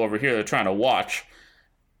these people over here that are trying to watch.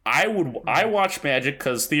 I watch Magic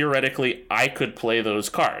because theoretically I could play those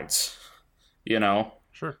cards. You know,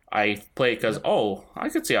 Sure. I play because I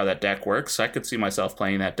could see how that deck works. I could see myself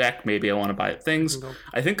playing that deck. Maybe I want to buy things.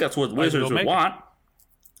 I think that's what Wizards would want.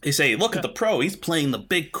 They say, look at the pro. He's playing the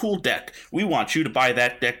big cool deck. We want you to buy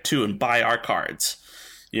that deck too and buy our cards.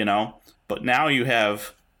 You know, but now you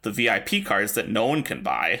have the VIP cards that no one can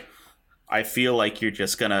buy. I feel like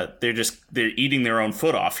they're eating their own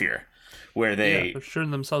foot off here. Where they're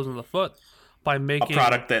shooting themselves in the foot by making a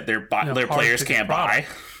product that their players can't buy.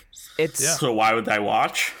 So why would I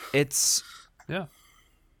watch? It's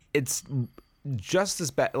just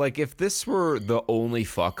as bad. Like, if this were the only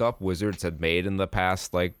fuck up Wizards had made in the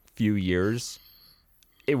past like few years,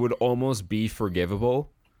 it would almost be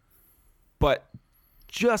forgivable. But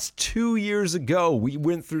just 2 years ago, we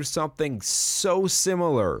went through something so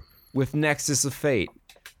similar with Nexus of Fate.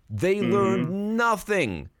 They learned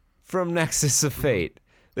nothing from Nexus of Fate.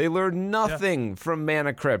 They learned nothing from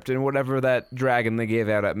Mana Crypt and whatever that dragon they gave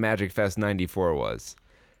out at Magic Fest 94 was.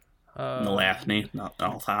 Nalathni.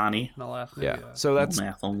 Yeah. So that's...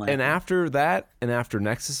 And after that, and after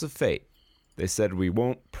Nexus of Fate, they said we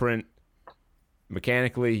won't print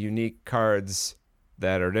mechanically unique cards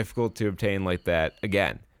that are difficult to obtain like that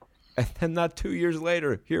again. And then not 2 years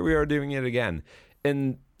later, here we are doing it again.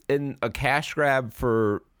 In a cash grab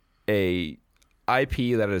for a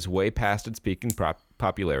IP that is way past its peak in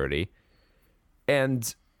popularity.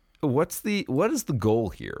 And what is the goal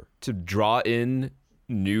here? To draw in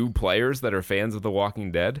new players that are fans of The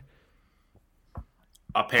Walking Dead?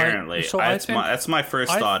 Apparently. That's my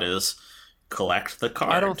first thought is collect the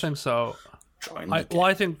card. I don't think so.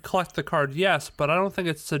 I think collect the card, yes, but I don't think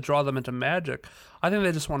it's to draw them into Magic. I think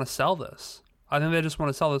they just want to sell this.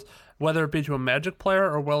 Whether it be to a Magic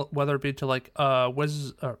player or whether it be to like not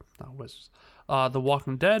Wizards, the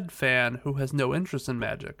Walking Dead fan who has no interest in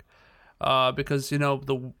Magic. Because, you know,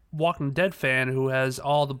 the Walking Dead fan who has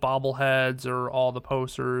all the bobbleheads or all the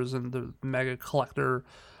posters and the mega collector,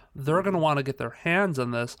 they're going to want to get their hands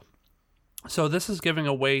on this. So this is giving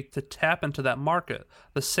a way to tap into that market.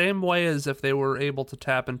 The same way as if they were able to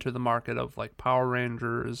tap into the market of like Power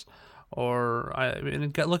Rangers or,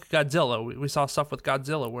 look at Godzilla. We saw stuff with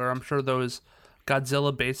Godzilla where I'm sure those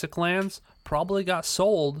Godzilla basic lands probably got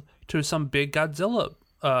sold to some big Godzilla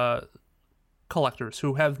collectors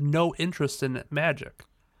who have no interest in Magic.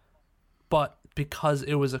 But because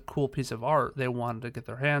it was a cool piece of art, they wanted to get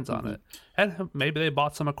their hands on it. And maybe they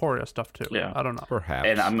bought some Ikoria stuff too. Yeah. I don't know. Perhaps.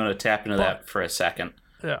 And I'm going to tap into that for a second.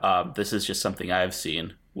 Yeah. This is just something I've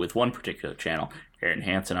seen with one particular channel. Aaron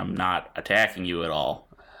Hansen, I'm not attacking you at all.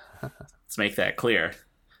 Let's make that clear.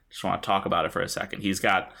 Just want to talk about it for a second.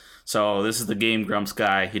 So this is the Game Grumps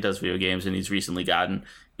guy. He does video games, and he's recently gotten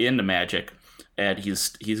into Magic. And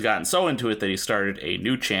he's gotten so into it that he started a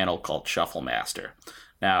new channel called Shuffle Master.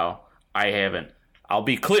 Now, I I'll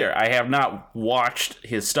be clear. I have not watched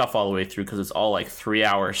his stuff all the way through because it's all like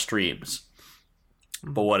 3-hour streams.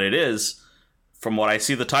 But what it is, from what I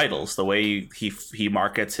see the titles, the way he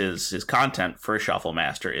markets his content for Shuffle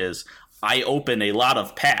Master is, I open a lot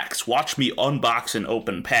of packs. Watch me unbox and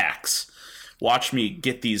open packs. Watch me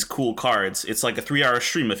get these cool cards. It's like a 3-hour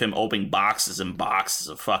stream of him opening boxes and boxes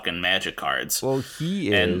of fucking Magic cards. Well,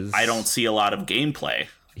 he is, and I don't see a lot of gameplay.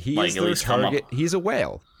 He like, is at their least come target. up. He's a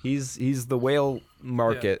whale. He's the whale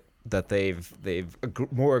market that they've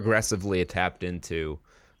more aggressively tapped into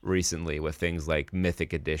recently with things like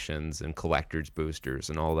mythic editions and collector's boosters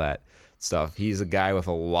and all that stuff. He's a guy with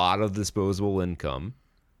a lot of disposable income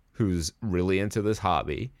who's really into this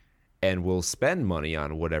hobby and will spend money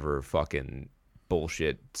on whatever fucking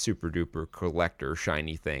bullshit super duper collector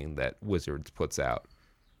shiny thing that Wizards puts out.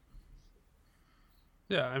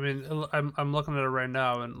 Yeah, I mean, I'm looking at it right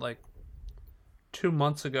now, and like 2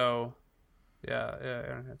 months ago,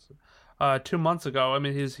 Aaron has it. 2 months ago, I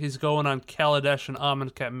mean, he's going on Kaladesh and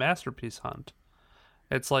Amonkhet Masterpiece Hunt.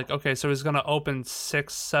 It's like, okay, so he's gonna open $600,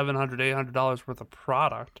 $700, $800 worth of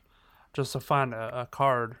product just to find a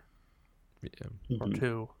card or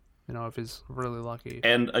two. You know, if he's really lucky.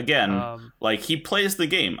 And again, like, he plays the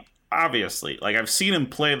game, obviously. Like, I've seen him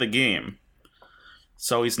play the game.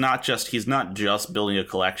 So he's not just building a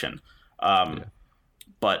collection.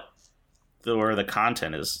 But where the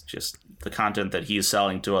content is just the content that he's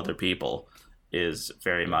selling to other people is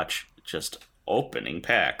very much just opening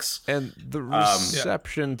packs. And the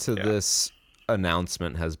reception to this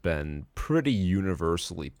announcement has been pretty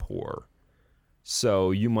universally poor. So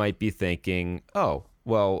you might be thinking, oh,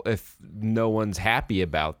 well, if no one's happy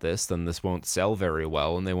about this, then this won't sell very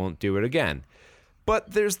well and they won't do it again.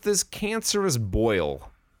 But there's this cancerous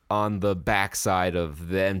boil on the backside of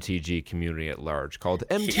the MTG community at large called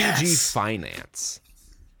MTG Finance.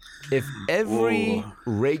 If every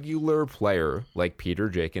regular player like Peter,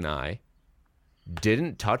 Jake, and I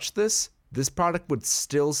didn't touch this product would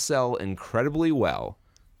still sell incredibly well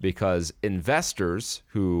because investors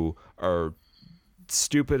who are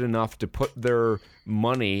stupid enough to put their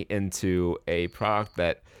money into a product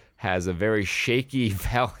that has a very shaky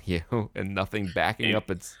value and nothing backing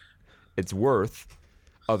up its worth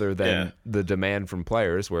other than the demand from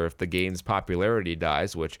players, where if the game's popularity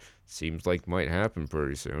dies, which seems like might happen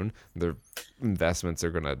pretty soon, their investments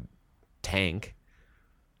are going to tank.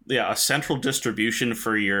 Yeah, a central distribution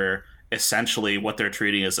for your, essentially what they're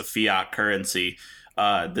treating as a fiat currency,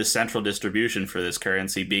 the central distribution for this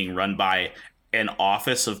currency being run by an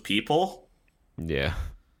office of people. Yeah.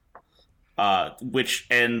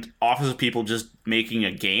 And office of people just making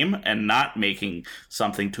a game and not making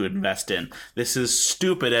something to invest in. This is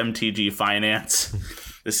stupid MTG Finance.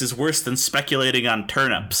 This is worse than speculating on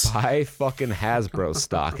turnips. Buy fucking Hasbro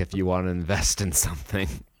stock if you want to invest in something.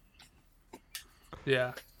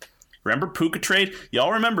 Yeah. Remember Puka Trade?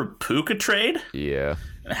 Y'all remember Puka Trade? Yeah.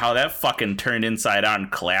 And how that fucking turned inside out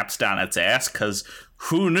and collapsed on its ass? Because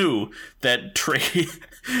who knew that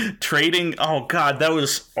trading? Oh god, that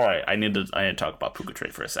was all right. I need to talk about Puka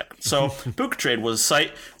Trade for a second. So Puka Trade was a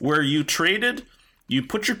site where you traded, you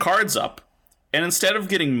put your cards up, and instead of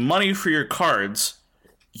getting money for your cards,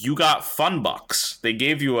 you got fun bucks. They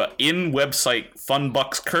gave you a in-website fun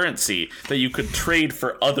bucks currency that you could trade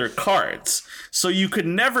for other cards. So you could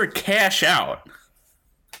never cash out.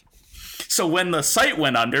 So when the site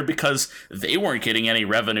went under, because they weren't getting any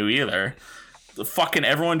revenue either, the fucking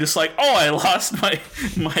everyone just like, oh, I lost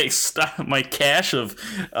my cache of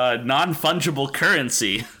non-fungible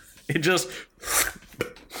currency. It just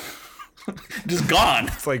gone.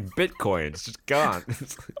 It's like Bitcoin. It's just gone.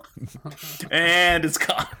 And it's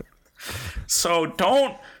gone. So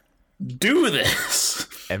don't do this.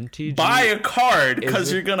 MTG. Buy a card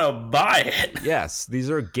because you're going to buy it. Yes, these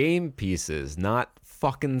are game pieces, not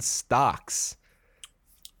fucking stocks.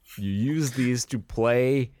 You use these to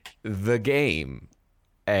play the game.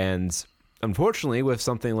 And unfortunately, with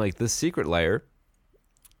something like this Secret Lair,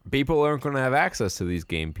 people aren't going to have access to these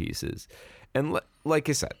game pieces. And like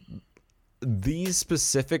I said, these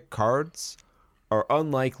specific cards are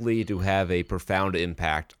unlikely to have a profound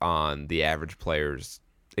impact on the average player's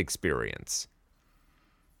experience.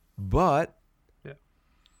 But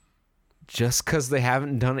just because they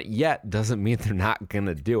haven't done it yet doesn't mean they're not going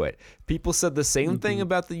to do it. People said the same thing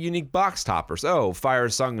about the unique box toppers. Oh, Fire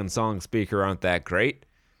Song and Song Speaker aren't that great.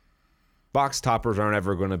 Box toppers aren't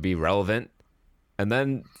ever going to be relevant. And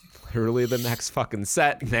then literally the next fucking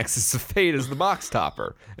set, Nexus of Fate is the box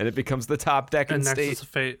topper. And it becomes the top deck in Nexus of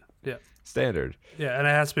Fate, standard. Yeah, and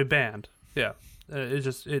it has to be banned. Yeah.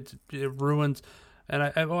 It ruins. And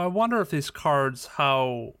I wonder if these cards,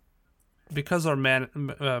 how because they're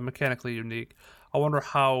mechanically unique, I wonder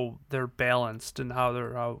how they're balanced and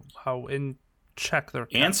how in check they're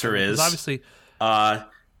kept. Answer is obviously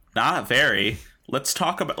not very. Let's actually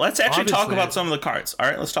talk Obviously. about some of the cards. All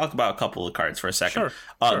right, let's talk about a couple of cards for a second.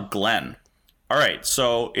 Sure. Glenn. All right,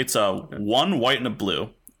 so it's a 1 white and a blue.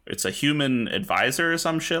 It's a human advisor or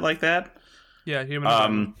some shit like that. Yeah,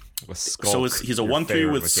 human. So he's a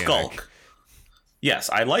 1/3 with Skulk. Yes,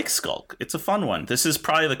 I like Skulk. It's a fun one. This is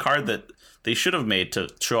probably the card that they should have made to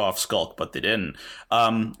show off Skulk, but they didn't.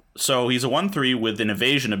 So he's a 1/3 with an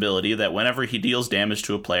evasion ability that whenever he deals damage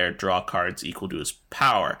to a player, draw cards equal to his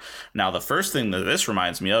power. Now, the first thing that this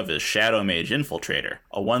reminds me of is Shadow Mage Infiltrator,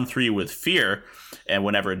 a 1/3 with fear, and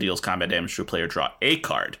whenever it deals combat damage to a player, draw a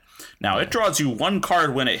card. Now, it draws you 1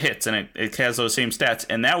 card when it hits, and it has those same stats,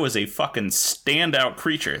 and that was a fucking standout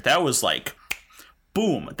creature. That was like,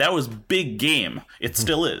 boom, that was big game. It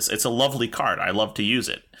still is. It's a lovely card. I love to use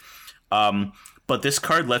it. But this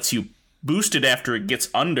card lets you boost it after it gets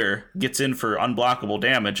in for unblockable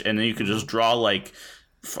damage, and then you can just draw like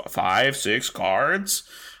 5, 6 cards.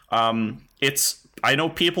 I know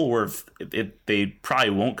people they probably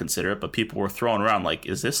won't consider it, but people were throwing around like,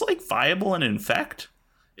 is this like viable in Infect?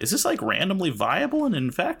 Is this like randomly viable in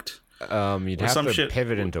Infect? You'd have to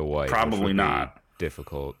pivot into white. Probably not.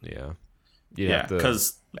 Difficult, yeah. You'd have to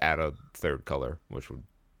add a 3rd color, which would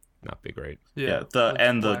not be great. Yeah.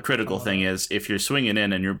 The critical thing is, if you're swinging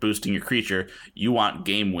in and you're boosting your creature, you want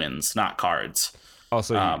game wins, not cards.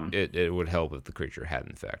 Also, it would help if the creature had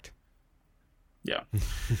Infect. Yeah.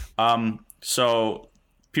 So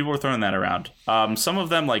people were throwing that around. Some of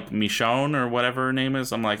them, like Michonne or whatever her name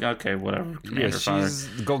is, I'm like, okay, whatever. Commander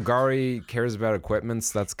Golgari cares about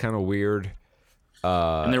equipments. That's kind of weird.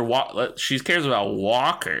 And she cares about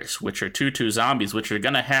walkers, which are 2/2 zombies, which you're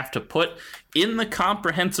gonna have to put in the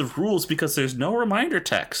comprehensive rules because there's no reminder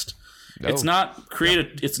text. No. It's not create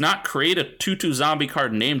a 2/2 zombie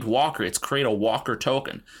card named Walker. It's create a Walker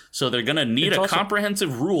token. So they're gonna need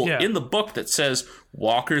comprehensive rule in the book that says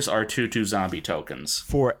walkers are 2/2 zombie tokens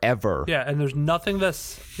forever. Yeah, and there's nothing that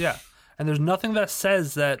says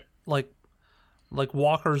that like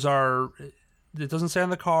walkers are. It doesn't say on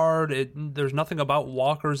the card. There's nothing about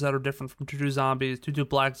walkers that are different from 2/2 zombies, 2/2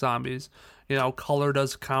 black zombies. Color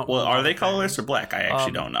does count. Well, are they colorless or black? I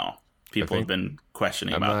actually don't know. People have been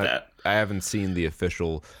questioning about that. I haven't seen the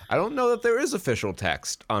official. I don't know that there is official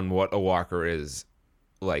text on what a walker is,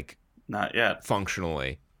 like. Not yet.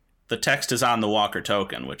 Functionally. The text is on the Walker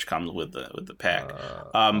token, which comes with the pack.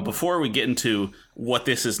 Before we get into what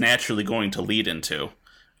this is naturally going to lead into.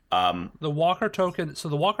 The Walker token. So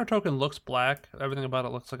the Walker token looks black. Everything about it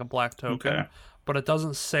looks like a black token, but it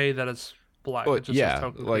doesn't say that it's black. Well, it just says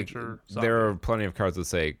token creature zombie. There are plenty of cards that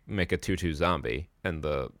say make a 2/2 zombie, and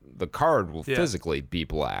the card will physically be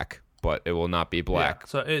black, but it will not be black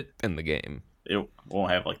in the game. It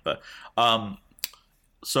won't have like the.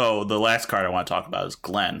 So the last card I want to talk about is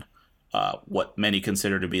Glenn, what many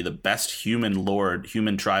consider to be the best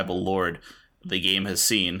human tribal lord the game has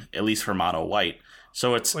seen, at least for mono white.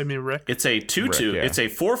 So it's. Wait, you mean Rick? It's a 2/2. It's a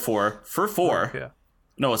 4/4 for 4. Rick, yeah.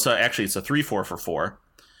 No, it's actually a 3/4 for 4.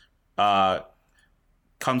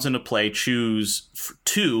 Comes into play. Choose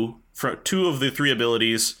two of the 3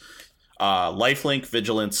 abilities: lifelink,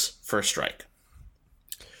 vigilance, first strike.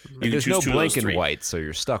 There's no blank in white, so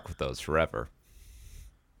you're stuck with those forever.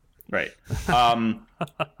 Right.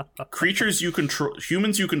 Creatures you control,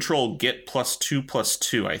 humans you control, get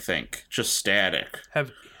 +2/+2. I think just static.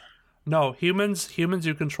 Humans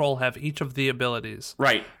you control have each of the abilities.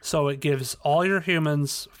 Right. So it gives all your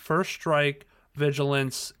humans first strike,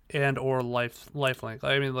 vigilance, and or lifelink.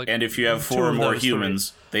 I mean, like, and if you have 4 or more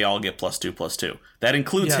humans, they all get +2/+2. That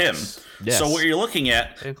includes him. Yes. So what you're looking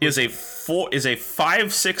at is a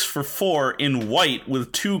 5/6 for 4 in white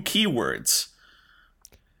with 2 keywords.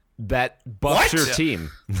 That buffs your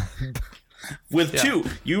team. With 2.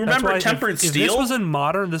 You remember Tempered Steel? If this was in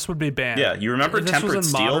Modern, this would be banned. Yeah, you remember Tempered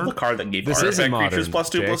Steel, the card that gave artifact creatures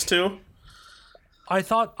 +2/+2? I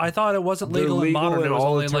thought it wasn't legal in Modern. It was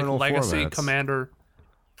only in like Legacy, formats. Commander.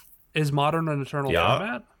 Is Modern an Eternal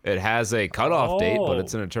format? It has a cutoff date, but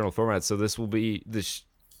it's an Eternal format. So this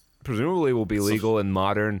presumably will be legal in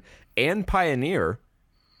Modern and Pioneer.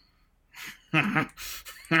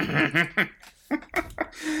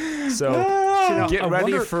 So get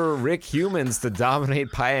ready for Rick Humans to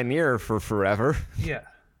dominate Pioneer for forever. Yeah.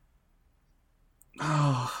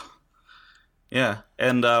 Oh. Yeah,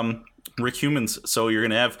 and Rick Humans. So you're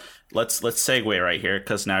gonna have let's segue right here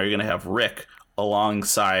because now you're gonna have Rick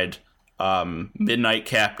alongside Midnight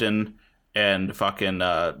Captain and fucking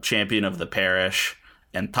Champion of the Parish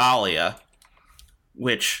and Thalia,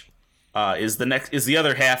 which is the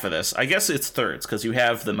other half of this. I guess it's thirds because you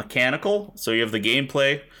have the mechanical, so you have the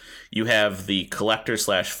gameplay, you have the collector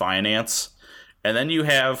 / finance, and then you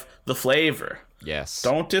have the flavor. Yes.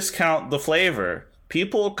 Don't discount the flavor.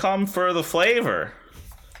 People come for the flavor.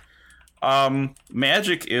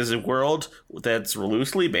 Magic is a world that's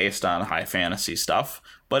loosely based on high fantasy stuff,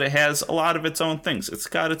 but it has a lot of its own things. It's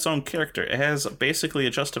got its own character. It has basically a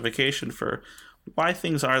justification for why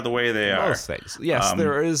things are the way they are. Most things. Yes,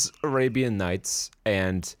 there is Arabian Nights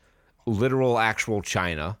and literal actual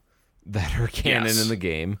China that are canon in the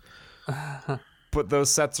game. But those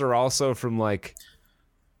sets are also from like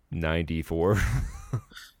 94.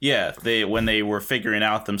 Yeah, when they were figuring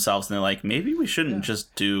out themselves, and they're like, maybe we shouldn't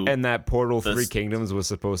just do. And that Portal 3 Kingdoms was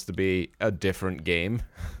supposed to be a different game.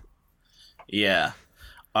 Yeah.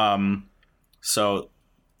 So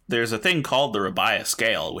there's a thing called the Rabia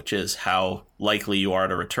scale, which is how likely you are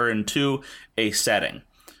to return to a setting.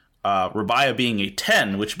 Rabia being a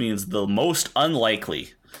 10, which means the most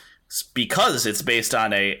unlikely, because it's based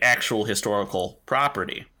on a actual historical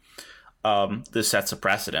property. This sets a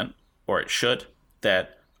precedent, or it should,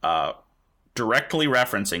 that directly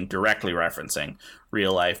referencing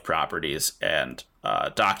real life properties and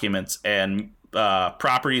documents and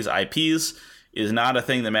properties, IPs, is not a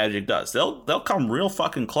thing that Magic does. They'll come real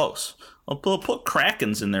fucking close. They'll put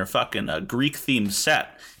Krakens in their fucking Greek themed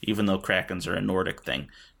set, even though Krakens are a Nordic thing.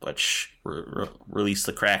 But release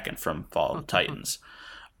the Kraken from Fall of the Titans.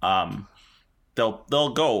 They'll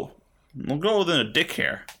go within a dick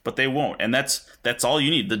hair, but they won't, and that's all you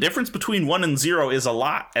need. The difference between 1 and 0 is a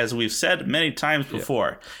lot, as we've said many times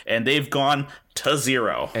before, and they've gone to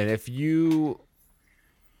 0. And if you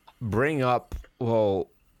bring up, well,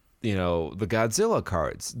 you know, the Godzilla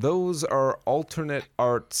cards, those are alternate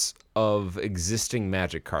arts of existing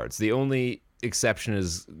Magic cards. The only exception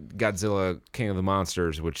is Godzilla King of the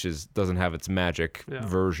Monsters, which doesn't have its Magic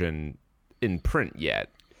version in print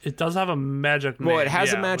yet. It does have a Magic name. Well, it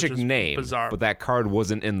has a Magic name, bizarre. but that card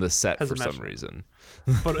wasn't in the set for some reason.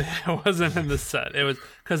 But it wasn't in the set. It was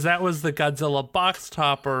because that was the Godzilla box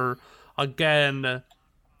topper. Again,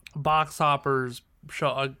 box toppers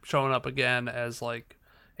showing up again as like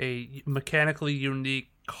a mechanically unique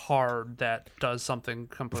card that does something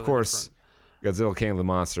completely Of course, different. Godzilla King of the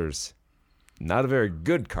Monsters, not a very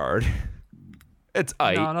good card. It's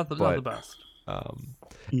not the best.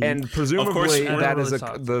 And presumably that is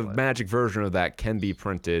really the Magic version of that can be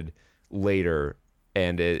printed later,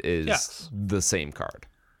 and it is the same card.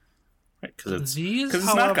 Right, because These, it's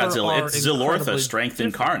not Godzilla, it's Zilortha incredibly Strength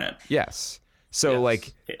different. Incarnate. Yes. So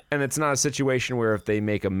and it's not a situation where if they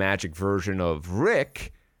make a Magic version of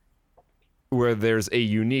Rick, where there's a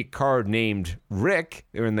unique card named Rick,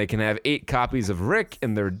 and they can have 8 copies of Rick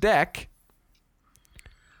in their deck.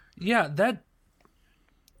 Yeah,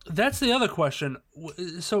 that's the other question.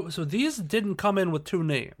 So these didn't come in with 2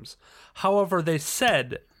 names. However, they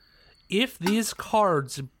said if these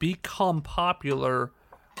cards become popular,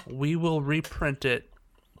 we will reprint it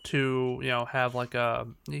to, have like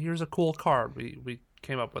here's a cool card we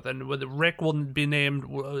came up with, and with Rick will be named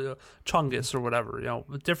Chungus or whatever,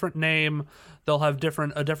 a different name. They'll have a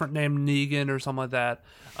different name, Negan or something like that.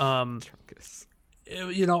 Chungus.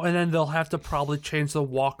 And then they'll have to probably change the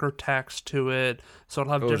Walker text to it, so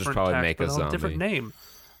it'll have different text, but it'll have a different name.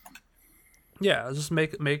 Yeah, just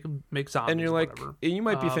make zombies. And you're like, whatever. You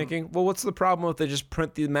might be thinking, well, what's the problem if they just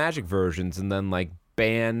print the Magic versions and then like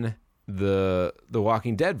ban the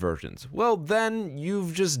Walking Dead versions? Well, then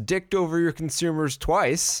you've just dicked over your consumers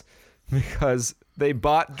twice, because they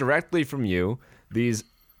bought directly from you these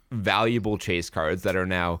valuable chase cards that are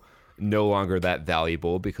now no longer that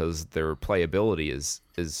valuable because their playability is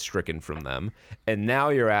stricken from them, and now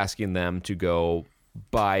you're asking them to go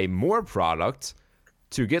buy more product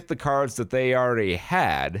to get the cards that they already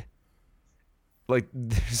had. Like,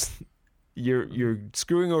 you're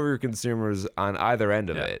screwing over your consumers on either end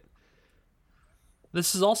of it.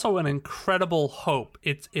 This is also an incredible hope.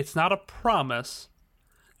 It's not a promise.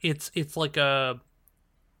 It's like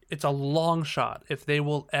it's a long shot if they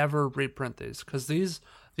will ever reprint these, because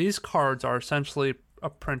these cards are essentially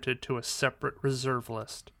printed to a separate reserve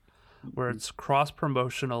list where it's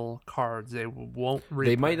cross-promotional cards. They won't reprint.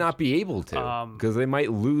 They might not be able to, because they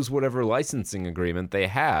might lose whatever licensing agreement they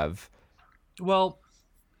have. Well,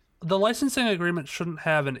 the licensing agreement shouldn't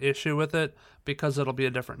have an issue with it because it'll be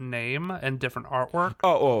a different name and different artwork.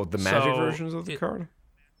 Oh, the Magic versions of the card?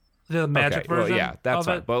 The Magic version. Well, yeah, that's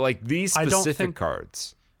fine. But like these specific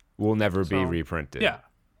cards will never be reprinted. Yeah.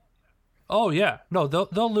 Oh yeah. No,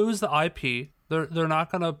 they'll lose the IP. They're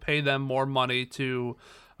not going to pay them more money to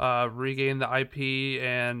regain the IP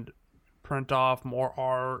and reprint off, more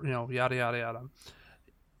art, yada yada yada.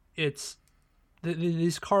 It's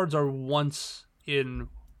these cards are once in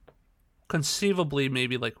conceivably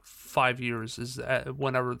maybe like 5 years is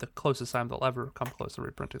whenever the closest time they'll ever come close to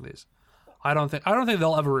reprinting these. I don't think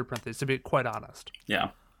they'll ever reprint these, to be quite honest.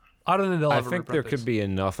 Yeah. I don't think they'll ever. I think there could be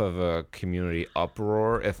enough of a community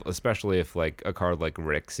uproar, especially if like a card like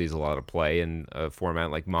Rick sees a lot of play in a format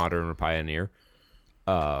like Modern or Pioneer,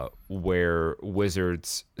 where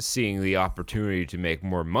Wizards, seeing the opportunity to make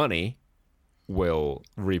more money, will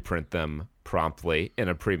reprint them promptly in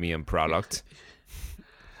a premium product.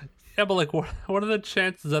 Yeah, but like, what are the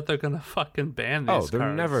chances that they're gonna fucking ban these? They're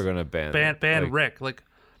cards? never gonna ban Rick. Like,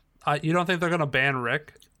 you don't think they're gonna ban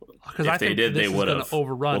Rick? Because If they did, they would have.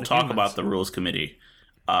 Overrun. We'll talk humans. about the rules committee.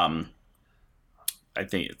 I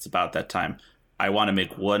think it's about that time. I want to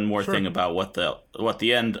make one more thing about what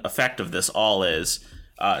the end effect of this all is.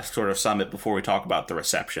 Sort of sum it before we talk about the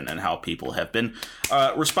reception and how people have been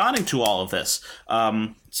responding to all of this.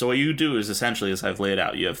 So what you do is essentially, as I've laid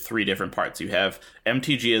out, you have 3 different parts. You have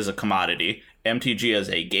MTG as a commodity, MTG as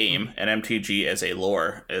a game, and MTG as a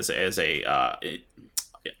lore, as a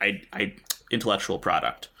intellectual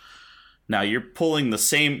product. Now you're pulling the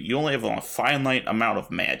same. You only have a finite amount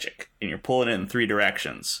of magic, and you're pulling it in 3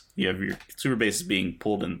 directions. You have your super bases being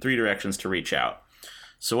pulled in 3 directions to reach out.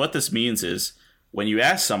 So what this means is, when you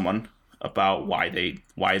ask someone about why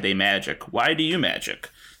they magic, why do you magic,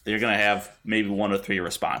 they're going to have maybe 1 or 3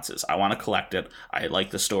 responses. I want to collect it, I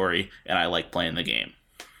like the story, and I like playing the game.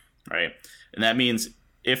 Right? And that means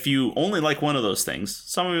if you only like one of those things,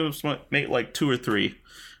 some of them might like 2 or 3.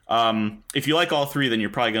 If you like all 3, then you're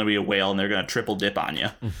probably going to be a whale and they're going to triple dip on you.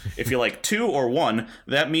 If you like 2 or 1,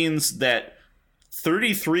 that means that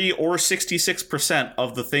 33 or 66%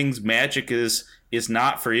 of the things Magic is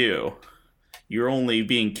not for you. You're only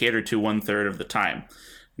being catered to 1/3 of the time.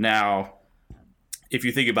 Now, if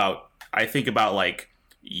you think about, I think about like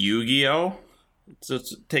Yu-Gi-Oh! So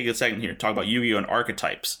let's take a second here, talk about Yu-Gi-Oh! And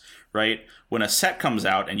archetypes, right? When a set comes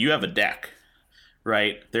out and you have a deck,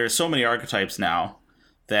 right? There are so many archetypes now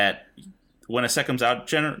that when a set comes out,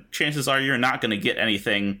 chances are you're not going to get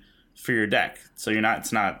anything for your deck. So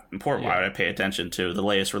it's not important. Why would I pay attention to the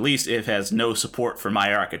latest release if it has no support for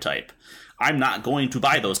my archetype? I'm not going to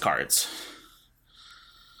buy those cards.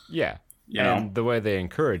 Yeah. And the way they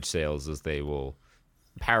encourage sales is they will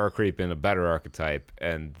power creep in a better archetype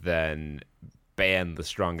and then ban the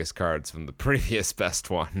strongest cards from the previous best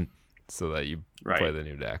one so that you play the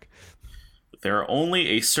new deck. There are only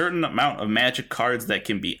a certain amount of Magic cards that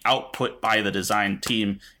can be output by the design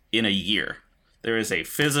team in a year. There is a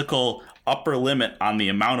physical upper limit on the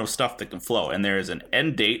amount of stuff that can flow, and there is an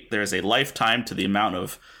end date. There is a lifetime to the amount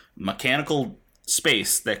of mechanical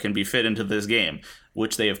space that can be fit into this game,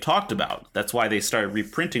 which they have talked about. That's why they started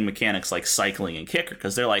reprinting mechanics like cycling and kicker,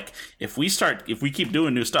 because they're like, if we keep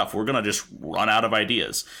doing new stuff, we're gonna just run out of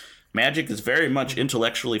ideas. Magic is very much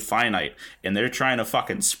intellectually finite, and they're trying to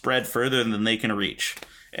fucking spread further than they can reach.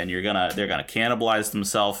 And they're gonna cannibalize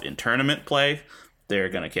themselves in tournament play. They're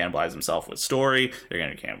gonna cannibalize themselves with story. They're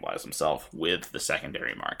gonna cannibalize themselves with the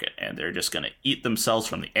secondary market, and they're just gonna eat themselves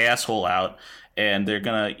from the asshole out. And they're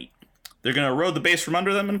gonna erode the base from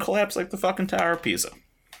under them and collapse like the fucking Tower of Pisa.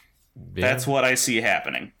 Yeah. That's what I see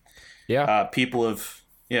happening. Yeah.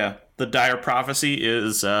 The dire prophecy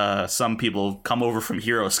is some people come over from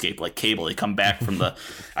HeroScape like Cable. They come back from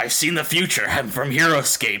I've seen the future. I'm from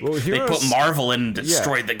HeroScape. Well, they put Marvel in and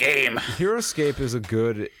destroyed the game. HeroScape is a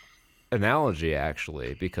good analogy,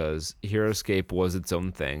 actually, because HeroScape was its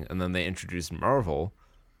own thing, and then they introduced Marvel,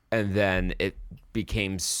 and then it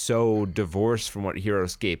became so divorced from what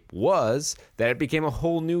HeroScape was that it became a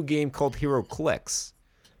whole new game called HeroClix.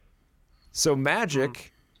 So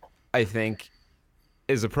Magic, I think,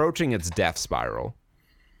 is approaching its death spiral.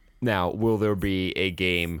 Now, will there be a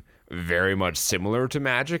game very much similar to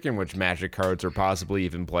Magic in which Magic cards are possibly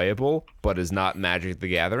even playable, but is not Magic the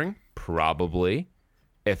Gathering? Probably,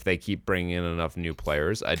 if they keep bringing in enough new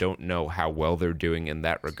players. I don't know how well they're doing in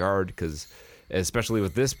that regard, because especially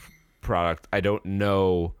with this product, I don't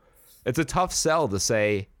know. It's a tough sell to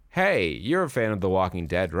say, hey, you're a fan of The Walking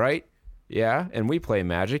Dead, right? Yeah, and we play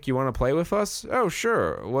Magic. You want to play with us? Oh,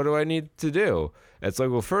 sure. What do I need to do? It's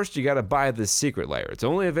like, well, first you got to buy this secret layer. It's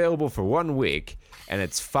only available for 1 week, and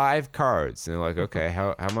it's 5 cards. And they're like, okay,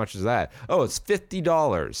 how much is that? Oh, it's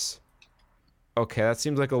 $50. Okay, that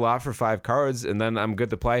seems like a lot for 5 cards, and then I'm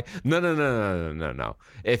good to play. No.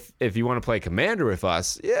 If you want to play Commander with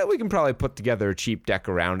us, yeah, we can probably put together a cheap deck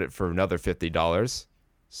around it for another $50.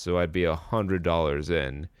 So I'd be $100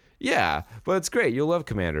 in. Yeah, but it's great. You'll love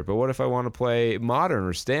Commander. But what if I want to play Modern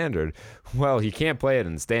or Standard? Well, you can't play it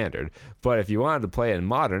in Standard. But if you wanted to play it in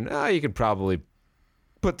Modern, you could probably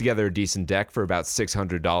put together a decent deck for about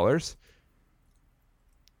 $600.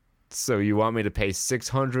 So you want me to pay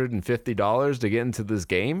 $650 to get into this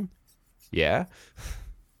game? Yeah.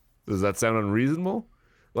 Does that sound unreasonable?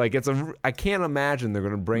 Like, I can't imagine they're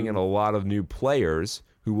going to bring in a lot of new players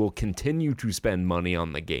who will continue to spend money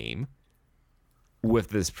on the game with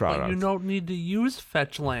this product. But you don't need to use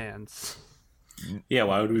fetch lands. Yeah,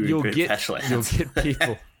 why would we recruit fetch lands?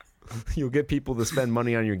 You'll get people to spend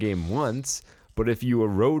money on your game once, but if you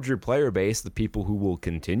erode your player base, the people who will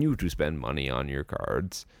continue to spend money on your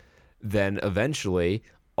cards, then eventually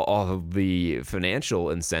all of the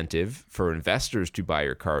financial incentive for investors to buy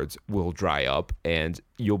your cards will dry up and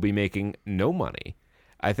you'll be making no money.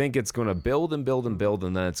 I think it's going to build and build and build,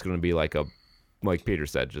 and then it's going to be like Peter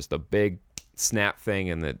said, just a big snap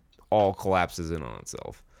thing, and it all collapses in on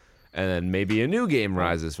itself. And then maybe a new game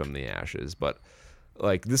rises from the ashes. But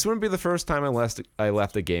like, this wouldn't be the first time I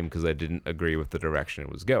left a game because I didn't agree with the direction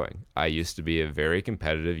it was going. I used to be a very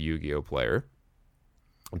competitive Yu-Gi-Oh player.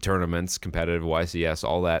 Tournaments, competitive YCS,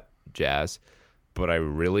 all that jazz. But I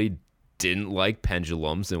really didn't like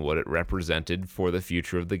pendulums and what it represented for the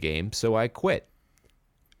future of the game, so I quit.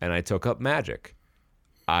 And I took up Magic.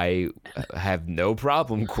 I have no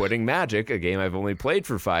problem quitting Magic, a game I've only played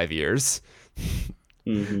for 5 years,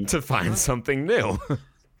 to find something new.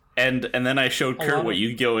 And then I showed Kurt what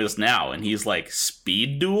Yu-Gi-Oh is now, and he's like,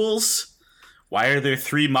 speed duels? Why are there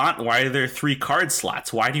three card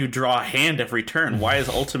slots? Why do you draw a hand every turn? Why is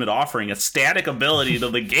Ultimate offering a static ability to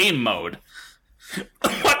the game mode?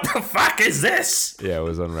 What the fuck is this? Yeah, it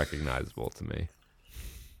was unrecognizable to me.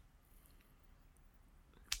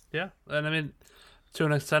 Yeah, and I mean, to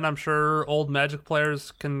an extent, I'm sure old Magic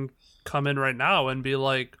players can come in right now and be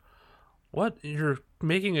like, what? You're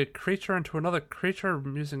making a creature into another creature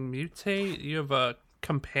using mutate? You have a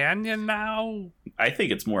companion now? I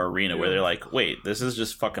think it's more Arena where they're like, wait, this is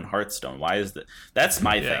just fucking Hearthstone. Why is that? That's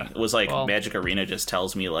my thing. It was like, Magic Arena just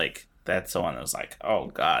tells me, like, that's the one that was like, oh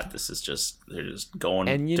god, this is just, they're just going,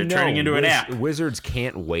 and they're turning into an app. Wizards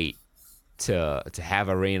can't wait to have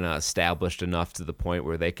Arena established enough to the point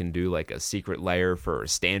where they can do like a secret layer for a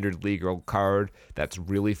standard legal card that's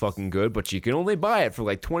really fucking good, but you can only buy it for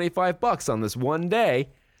like $25 on this one day.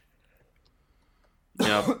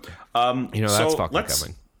 Yeah. That's fucking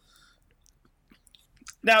coming.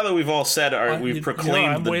 Now that we've all said we've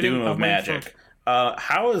proclaimed the doom of Magic,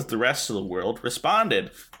 how has the rest of the world responded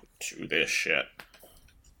to this shit?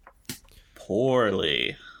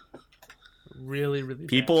 Poorly. Really, really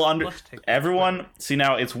people everyone see,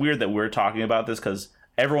 now it's weird that we're talking about this because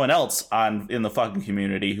everyone else in the fucking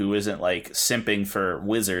community who isn't like simping for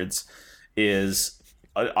Wizards is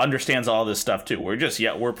understands all this stuff too.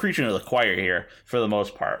 We're preaching to the choir here for the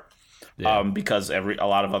most part. Because a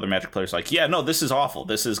lot of other Magic players are like, yeah, no, this is awful,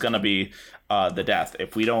 this is gonna be the death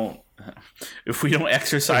if we don't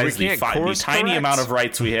exercise the tiny amount of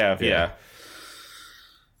rights we have.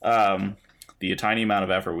 The tiny amount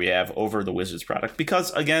of effort we have over the Wizards product,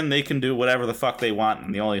 because again, they can do whatever the fuck they want,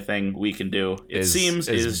 and the only thing we can do, is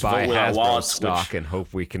buy vote with our Hasbro wallets, stock and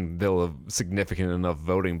hope we can build a significant enough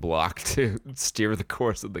voting block to steer the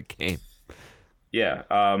course of the game. Yeah.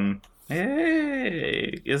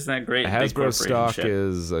 Hey, isn't that great? Hasbro stock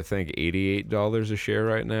is, I think, $88 a share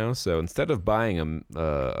right now. So instead of buying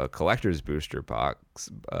a collector's booster box,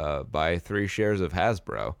 buy 3 shares of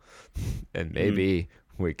Hasbro, and maybe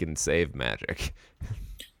we can save Magic.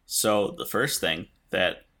 So the first thing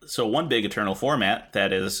one big Eternal format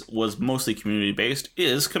that was mostly community based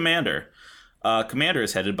is Commander. Commander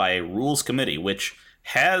is headed by a rules committee, which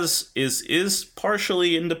is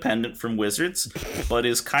partially independent from Wizards, but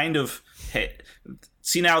is kind of,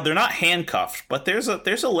 see, now they're not handcuffed, but there's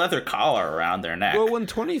a leather collar around their neck. Well, when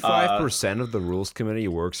 25% of the rules committee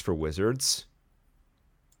works for Wizards,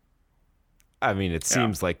 I mean, it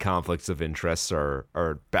seems like conflicts of interest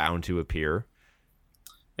are bound to appear.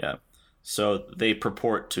 Yeah. So they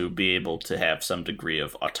purport to be able to have some degree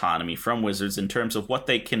of autonomy from Wizards in terms of what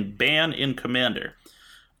they can ban in Commander.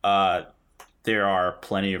 There are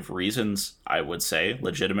plenty of reasons, I would say,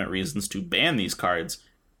 legitimate reasons to ban these cards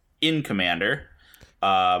in Commander.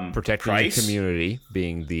 Protecting the community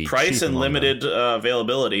being the price and limited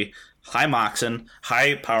availability. High Moxen,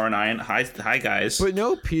 high Power 9, high guys. But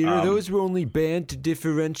no, Peter, those were only banned to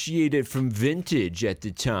differentiate it from Vintage at the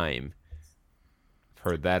time. I've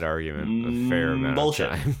heard that argument a fair amount of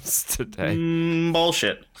times today.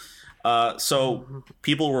 Bullshit. So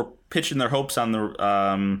people were pitching their hopes on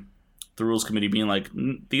the rules committee being like,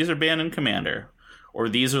 these are banned in Commander. Or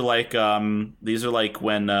these are like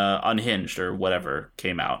when Unhinged or whatever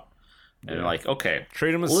came out, and they're like, okay,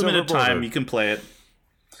 Treat 'em as limited silver time, bordered. you can play it.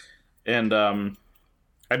 And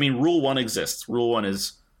I mean, Rule 1 exists. Rule 1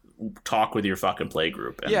 is talk with your fucking play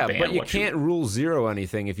group. And Yeah, ban but you what can't rule 0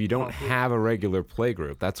 anything if you don't have a regular play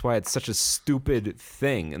group. That's why it's such a stupid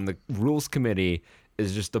thing. And the rules committee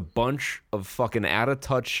is just a bunch of fucking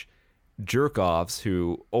out-of-touch jerk-offs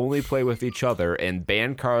who only play with each other and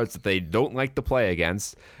ban cards that they don't like to play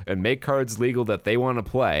against and make cards legal that they want to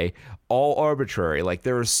play, all arbitrary. Like,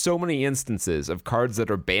 there are so many instances of cards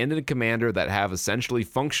that are banned in Commander that have essentially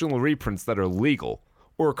functional reprints that are legal,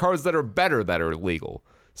 or cards that are better that are legal.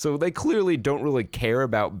 So they clearly don't really care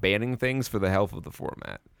about banning things for the health of the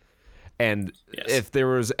format. And if there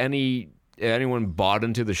was anyone bought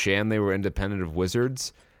into the sham they were independent of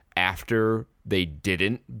Wizards after they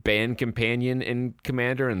didn't ban Companion in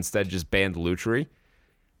Commander, instead just banned Lutri,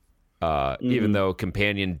 even though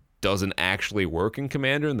Companion doesn't actually work in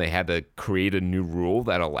Commander and they had to create a new rule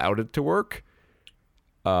that allowed it to work,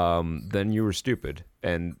 then you were stupid.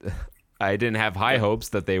 And I didn't have high hopes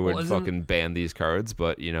that they would fucking ban these cards,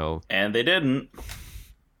 but, you know. And they didn't.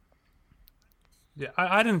 Yeah,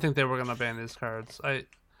 I didn't think they were going to ban these cards.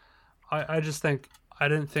 I just think, I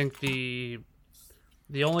didn't think the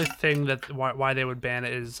only thing that why they would ban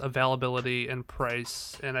it is availability and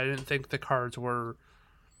price, and I didn't think the cards were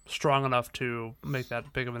strong enough to make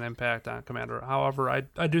that big of an impact on Commander. However,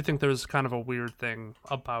 I do think there's kind of a weird thing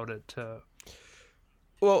about it to...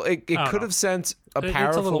 Well, it could have sent a It's a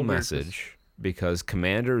powerful little weird, message because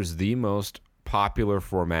Commander is the most popular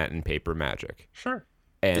format in paper Magic. Sure.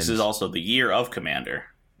 And This is also the year of Commander.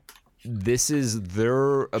 this is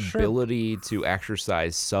their ability to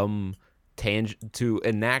exercise some to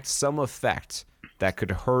enact some effect that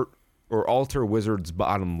could hurt or alter Wizards'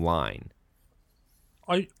 bottom line.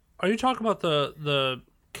 Are you talking about the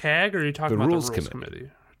CAG, or are you talking The about rules the Rules committee.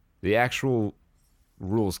 Committee? The actual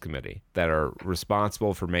rules committee that are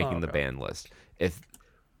responsible for making the okay. ban list. If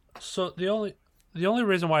So the only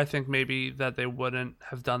reason why I think maybe that they wouldn't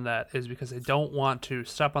have done that is because they don't want to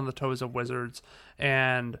step on the toes of Wizards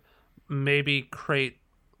and maybe create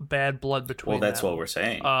bad blood between Well, that's them. what we're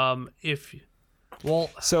saying.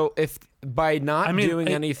 So if by not doing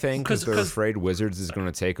anything because they're 'cause- afraid Wizards is going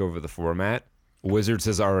to take over the format, Wizards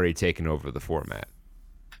has already taken over the format.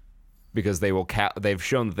 Because they've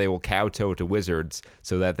shown that they will kowtow to Wizards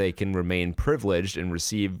so that they can remain privileged and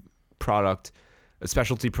receive a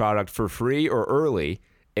specialty product for free or early,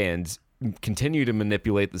 and continue to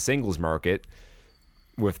manipulate the singles market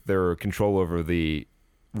with their control over the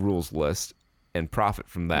rules list and profit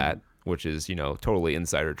from that, which is, totally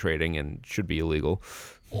insider trading and should be illegal.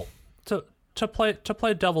 To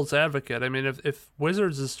play devil's advocate, I mean, if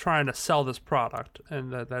Wizards is trying to sell this product,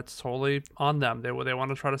 and that's totally on them, they want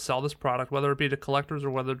to try to sell this product, whether it be to collectors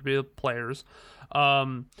or whether it be to players.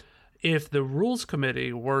 If the rules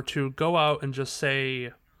committee were to go out and just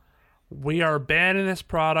say, we are banning this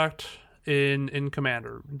product in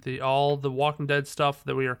Commander, all the Walking Dead stuff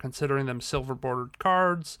that we are considering them silver bordered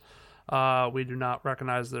cards, we do not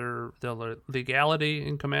recognize their legality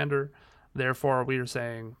in Commander, therefore we are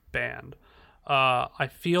saying banned. I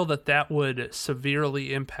feel that would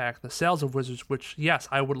severely impact the sales of Wizards, which, yes,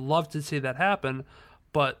 I would love to see that happen,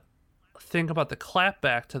 but think about the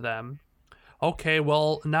clapback to them. Okay,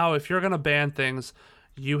 well, now if you're going to ban things,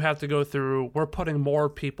 you have to go through, we're putting more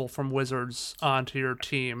people from Wizards onto your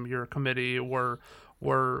team, your committee, we're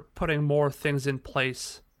putting more things in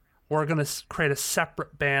place. We're going to create a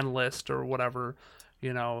separate ban list or whatever.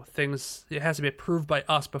 Things, it has to be approved by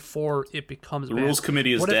us before it becomes The banned. Rules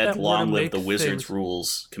Committee is What if dead. that were to Long live make the Wizards things-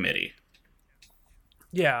 Rules Committee.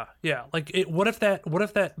 Yeah. Like, what if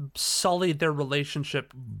that sullied their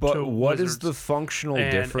relationship? But to what is Wizards? the functional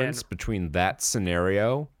and- difference between that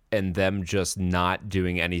scenario and them just not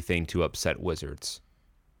doing anything to upset Wizards?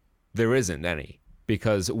 There isn't any.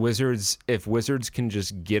 Because if Wizards can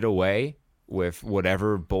just get away with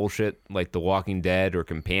whatever bullshit like The Walking Dead or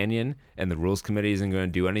Companion, and the Rules Committee isn't going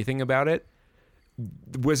to do anything about it,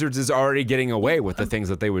 Wizards is already getting away with the things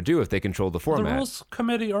that they would do if they controlled the The format. Rules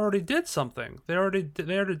Committee already did something. They already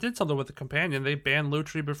did something with the Companion. They banned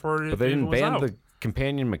Lutri before it But they even didn't was ban out. the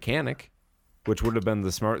Companion mechanic, which would have been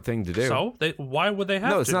the smart thing to do. So why would they have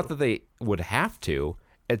to? No, it's not that they would have to.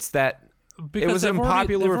 It's that Because it was they've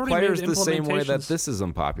unpopular with already players made the same way that implementations. this is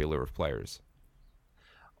unpopular with players.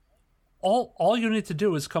 All you need to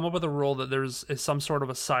do is come up with a rule that is some sort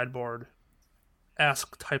of a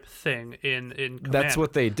sideboard-esque type thing in Command. That's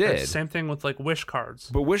what they did. Same thing with like wish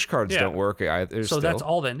cards. But wish cards Yeah. don't work either. So that's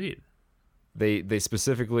all they need. They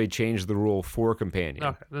specifically changed the rule for Companion.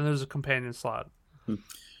 Okay, then there's a companion slot.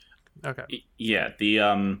 Okay. Yeah,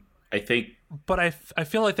 I think But I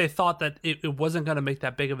feel like they thought that it wasn't going to make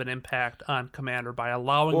that big of an impact on Commander by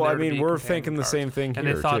allowing. Well, there I mean, to be we're companion thinking the cards. same thing and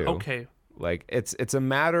here they thought, too. okay, Like it's a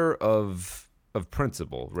matter of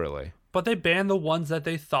principle, really. but they banned the ones that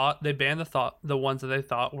they thought the ones that they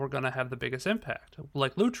thought were going to have the biggest impact,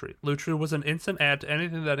 like Lutri. Lutri was an instant add to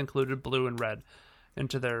anything that included blue and red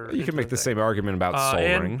into their. You can make the same argument about Sol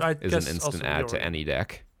and Ring I is an guess instant also add to Yorion. any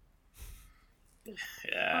deck.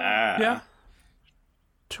 Yeah.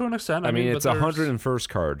 To an extent. I mean, but it's a there's- 101st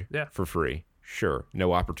card Yeah. for free. Sure,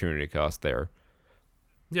 no opportunity cost there.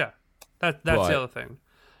 Yeah, that's But- the other thing.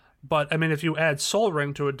 But I mean, if you add Soul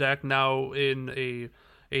Ring to a deck now in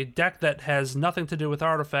a deck that has nothing to do with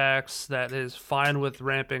artifacts, that is fine with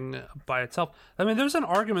ramping by itself. I mean, there's an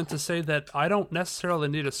argument to say that I don't necessarily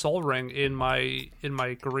need a Soul Ring in my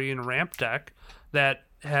green ramp deck that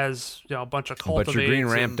has a bunch of cultivates. But your green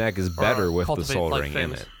ramp deck is better with the cultivate Sol like Ring in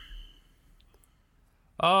things. it.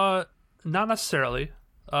 Not necessarily.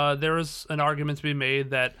 There is an argument to be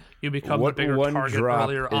made that you become the What bigger one target drop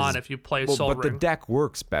earlier is- on if you play Well, Soul but Ring. the deck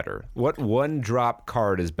works better. What one drop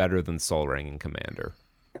card is better than Sol Ring in Commander?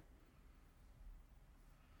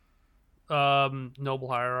 Noble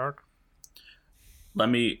Hierarch. let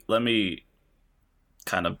me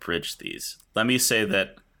kind of bridge these. Let me say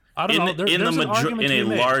that I don't know. in There's an argument in to a be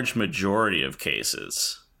made. large majority of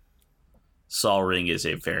cases, Sol Ring is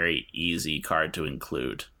a very easy card to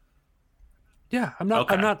include. Yeah, I'm not.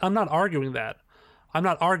 Okay. I'm not arguing that. I'm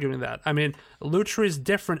not arguing that. I mean, Lutri is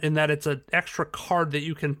different in that it's an extra card that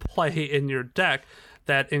you can play in your deck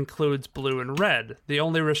that includes blue and red. The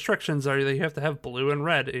only restrictions are that you have to have blue and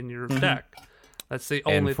red in your deck. That's the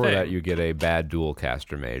only And for thing. that, you get a bad dual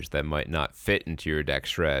caster mage that might not fit into your deck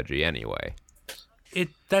strategy anyway.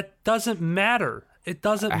 That doesn't matter. It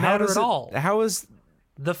doesn't How matter does at it- all. How is?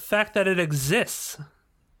 The fact that it exists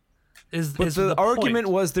is. But is the argument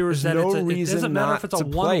point, was there was is that no it reason doesn't matter not if it's a to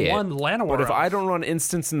play it. 1/1 Llanowar But if elf. I don't run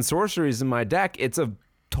instants and sorceries in my deck, it's a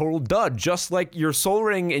total dud. Just like your Sol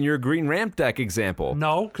Ring in your green ramp deck example.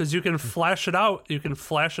 No, because you can flash it out. You can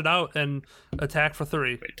flash it out and attack for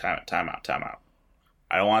 3. Wait, time out.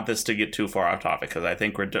 I don't want this to get too far off topic because I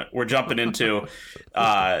think we're jumping into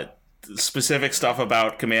specific stuff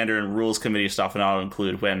about Commander and Rules Committee stuff, and I'll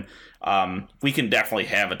include when we can definitely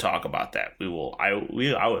have a talk about that. We will. I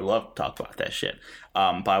would love to talk about that shit.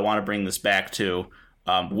 But I want to bring this back to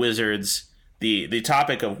Wizards. The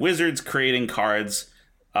topic of Wizards creating cards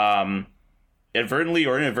advertently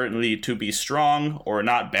or inadvertently to be strong or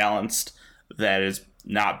not balanced that is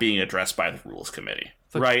not being addressed by the Rules Committee.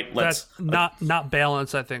 Right? That's not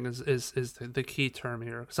balance. I think is the key term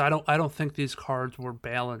here, because I don't think these cards were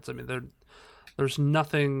balanced. I mean, there's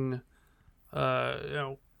nothing,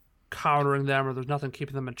 countering them, or there's nothing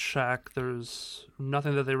keeping them in check. There's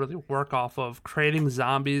nothing that they really work off of. Creating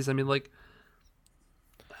zombies. I mean, like,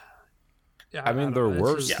 yeah. I mean, don't they're know. It's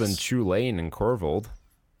worse just- than Chulane and Corvold.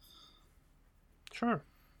 Sure.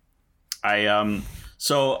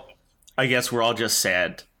 So I guess we're all just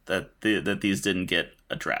sad that these didn't get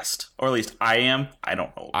addressed, or at least I am. I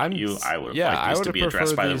don't know about you. I would like these to be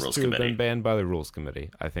addressed by the Rules to have Committee. been banned by the Rules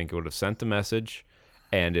Committee. I think it would have sent a message,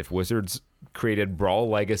 and if Wizards created Brawl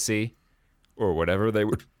Legacy or whatever they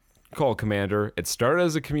would call Commander, it started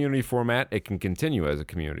as a community format. It can continue as a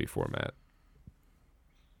community format.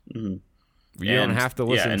 You don't And- have to yeah,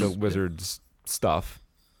 listen to and- Wizards stuff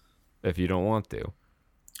if you don't want to.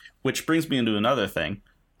 Which brings me into another thing,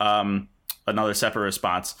 another separate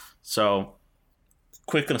response. So,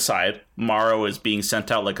 quick aside, Morrow is being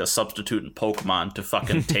sent out like a substitute in Pokemon to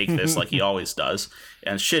fucking take this like he always does.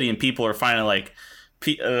 And shitty, and people are finally like,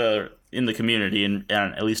 in the community, and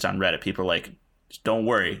at least on Reddit, people are like, don't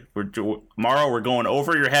worry, Morrow, we're going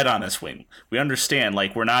over your head on this wing. We understand,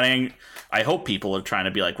 like, we're not angry. I hope people are trying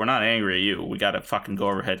to be like, we're not angry at you. We got to fucking go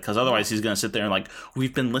overhead, because otherwise he's going to sit there and like,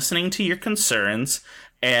 we've been listening to your concerns,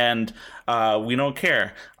 and we don't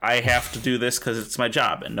care. I have to do this because it's my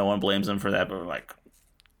job, and no one blames him for that. But we're like,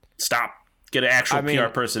 stop. Get an actual PR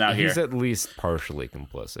person out he's here. at least partially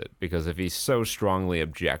complicit, because if he so strongly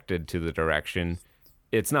objected to the direction,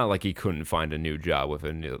 it's not like he couldn't find a new job with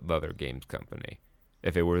another games company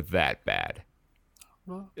if it were that bad.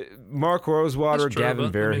 Well, Mark Rosewater, that's true,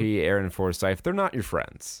 Gavin but, I mean- Verhey, Aaron Forsyth, they're not your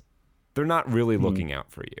friends. They're not really looking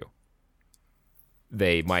out for you.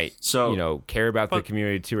 They might, So- care about the But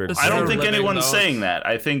community to a this I don't They're think living anyone's those. saying that.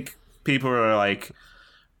 I think people are like,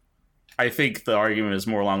 I think the argument is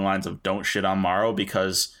more along the lines of don't shit on Morrow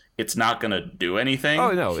because it's not going to do anything.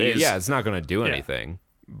 Oh no, He's- it's not going to do Yeah. anything.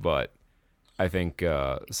 But I think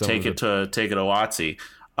some take of it to WotC.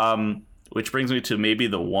 which brings me to maybe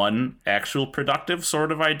the one actual productive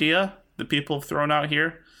sort of idea that people have thrown out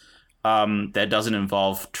here, that doesn't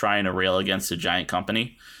involve trying to rail against a giant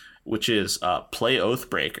company, which is play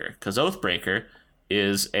Oathbreaker. Because Oathbreaker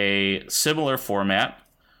is a similar format,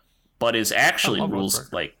 but is actually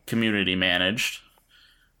rules like community managed,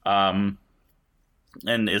 and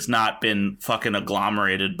has not been fucking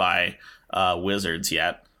agglomerated by Wizards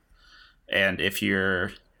yet. And if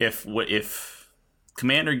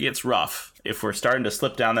Commander gets rough, if we're starting to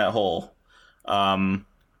slip down that hole,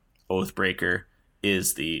 Oathbreaker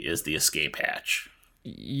is the escape hatch.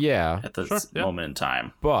 Yeah, at this moment in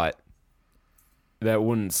time. But that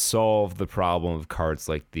wouldn't solve the problem of cards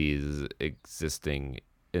like these existing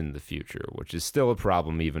in the future, which is still a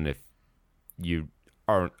problem even if you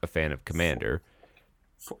aren't a fan of Commander.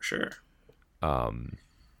 For sure.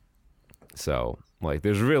 So, like,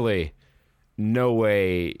 there's really no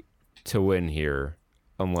way to win here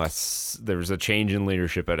unless there's a change in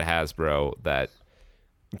leadership at Hasbro that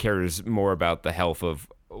cares more about the health of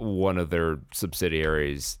one of their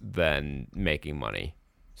subsidiaries than making money.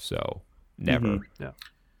 So, never. Mm-hmm. Yeah.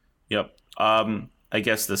 Yep. I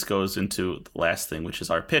guess this goes into the last thing, which is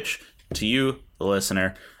our pitch to you, the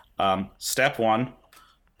listener. Step one,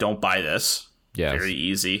 don't buy this. Yes. Very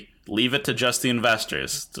easy. Leave it to just the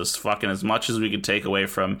investors. Just fucking as much as we can take away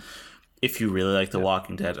from. If you really like The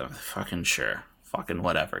Walking Dead, fucking sure. Fucking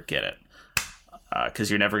whatever. Get it. Because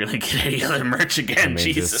you're never going to get any other merch again. I mean,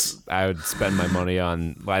 Jesus. I would spend my money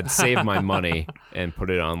on. I'd save my money and put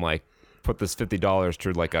it on, like, put this $50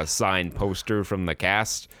 to, like, a signed poster from the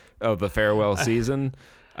cast of the farewell season.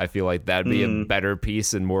 I feel like that'd be a better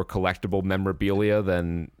piece and more collectible memorabilia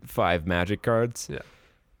than 5 Magic cards. Yeah.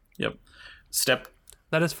 Yep.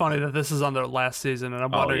 That is funny that this is on their last season, and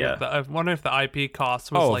I'm wondering, if the IP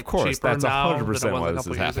cost was of course, cheaper that's now 100% than it was why a this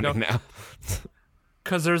couple is years ago. happening now.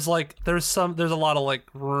 Because there's a lot of like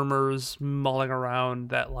rumors mulling around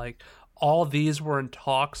that like all these were in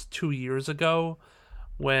talks 2 years ago,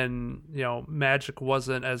 when Magic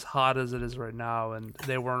wasn't as hot as it is right now, and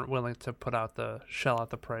they weren't willing to shell out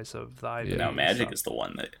the price of the IP. Yeah, now Magic is the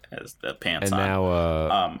one that has the pants and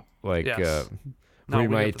on. Now, yes. we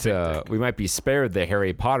might be spared the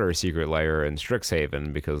Harry Potter secret lair in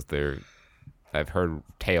Strixhaven because I've heard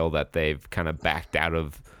tale that they've kind of backed out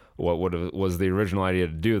of what was the original idea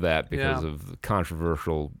to do that because of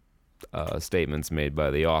controversial statements made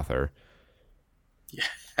by the author. Yeah,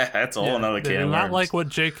 that's a whole another can of worms. Not like what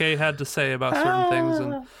JK had to say about certain things,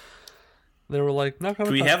 and they were like, "Not gonna."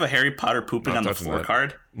 Do we have a Harry Potter pooping on the floor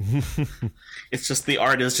card? It's just the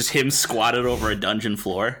art is just him squatted over a dungeon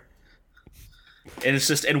floor. And it's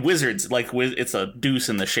just, and wizards, like, it's a deuce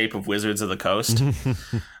in the shape of Wizards of the Coast.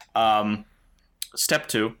 Step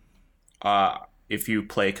 2, if you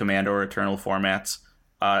play Commander or Eternal formats,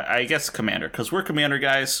 I guess Commander, because we're Commander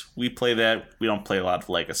guys. We play that. We don't play a lot of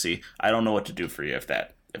Legacy. I don't know what to do for you if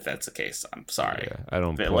that's the case. I'm sorry. Yeah, I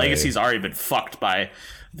don't. Legacy's already been fucked by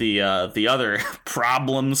the other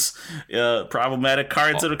problematic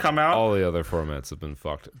cards that have come out. All the other formats have been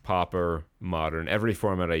fucked. Pauper, Modern, every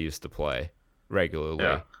format I used to play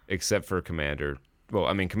regularly, except for Commander. Well,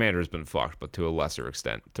 I mean, Commander's been fucked, but to a lesser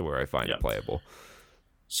extent, to where I find it playable.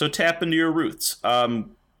 So tap into your roots.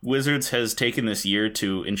 Wizards has taken this year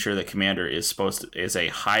to ensure that Commander is a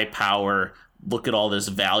high power, look at all this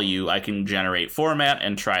value I can generate format,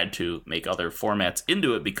 and tried to make other formats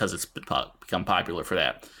into it because it's become popular for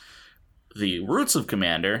that. The roots of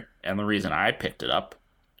Commander, and the reason I picked it up,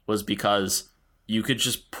 was because you could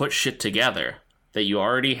just put shit together that you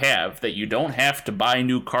already have, that you don't have to buy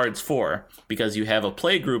new cards for, because you have a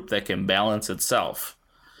play group that can balance itself,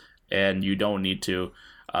 and you don't need to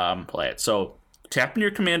play it. So tap into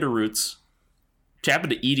your Commander roots, tap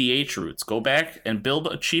into EDH roots, go back and build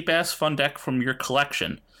a cheap-ass fun deck from your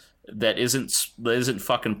collection that isn't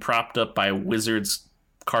fucking propped up by Wizards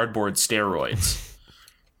cardboard steroids.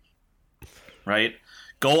 Right?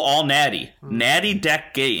 Go all natty. Natty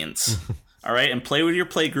deck gains. All right? And play with your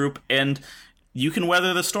play group, and you can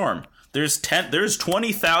weather the storm. There's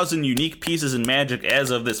 20,000 unique pieces in Magic as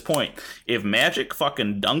of this point. If Magic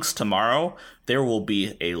fucking dunks tomorrow, there will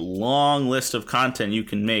be a long list of content you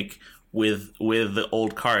can make with the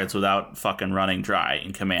old cards without fucking running dry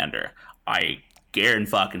in Commander. I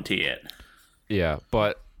guarantee it. Yeah,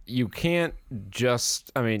 but you can't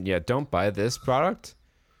just... I mean, don't buy this product,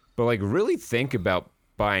 but, like, really think about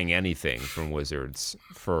buying anything from Wizards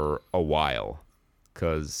for a while,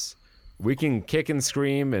 because we can kick and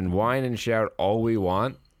scream and whine and shout all we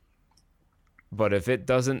want, but if it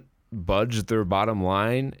doesn't budge their bottom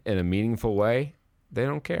line in a meaningful way, they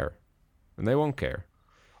don't care, and they won't care.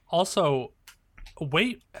 Also,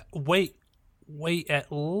 wait wait at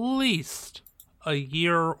least a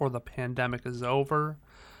year or the pandemic is over.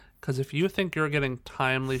 Because if you think you're getting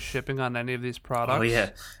timely shipping on any of these products,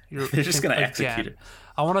 they're just going to execute it.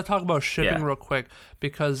 I want to talk about shipping real quick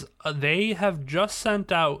because they have just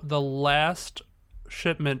sent out the last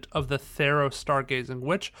shipment of the Thero Stargazing,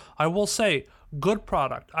 which I will say, good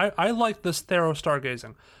product. I like this Thero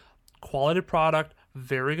Stargazing. Quality product,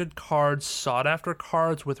 very good cards, sought after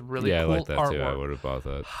cards with really cool I like that artwork. too. I would have bought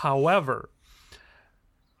that. However,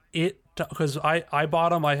 because I bought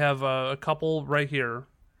them, I have a couple right here.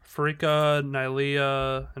 Farika,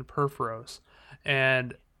 Nylea, and Perforos.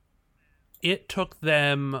 And it took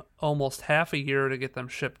them almost half a year to get them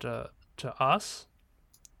shipped to us.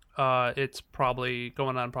 It's probably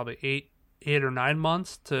going on eight or 9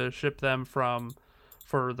 months to ship them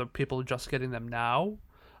for the people just getting them now.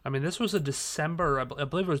 I mean, this was a December, I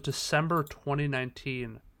believe it was December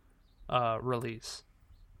 2019 release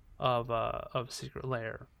of Secret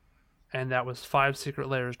Lair. And that was 5 Secret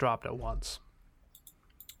Lairs dropped at once.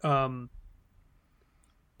 But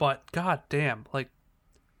goddamn, like,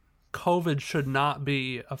 COVID should not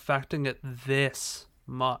be affecting it this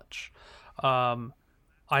much.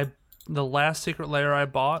 The last Secret Lair I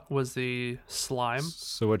bought was the slime.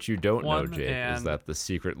 So what you don't know, Jake, is that the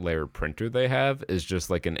Secret Lair printer they have is just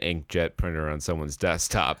like an inkjet printer on someone's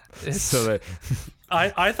desktop. So that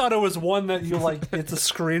I thought it was one that you like. It's a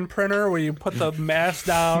screen printer where you put the mask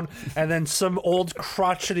down, and then some old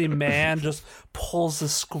crotchety man just pulls the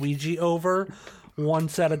squeegee over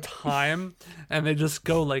once at a time, and they just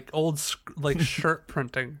go like old like shirt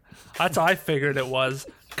printing. That's how I figured it was.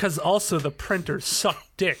 Because also the printers suck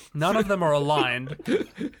dick. None of them are aligned.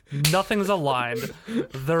 Nothing's aligned.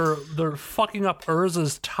 They're fucking up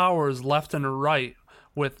Urza's towers left and right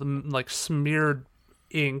with like smeared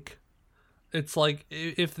ink. It's like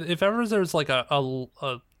if ever there's like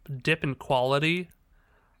a dip in quality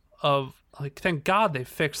of like, thank God they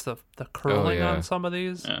fixed the curling on some of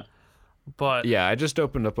these. Yeah. But yeah, I just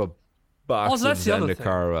opened up a box of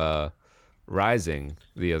Zendikar Rising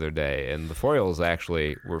the other day, and the foils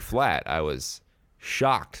actually were flat. I was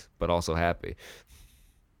shocked, but also happy.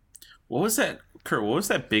 What was that, Kurt? What was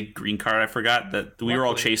that big green card I forgot that we were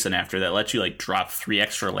all chasing after that let you like drop 3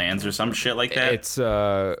 extra lands or some shit like that? It's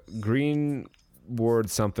green ward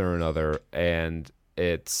something or another, and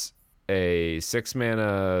it's a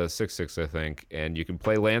 6-mana 6/6, I think, and you can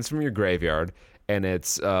play lands from your graveyard, and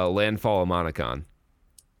it's Landfall of Monocon.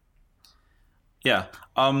 Yeah.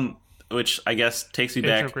 Which I guess takes me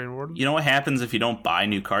back. You know what happens if you don't buy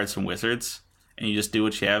new cards from Wizards and you just do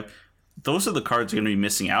what you have? Those are the cards you're going to be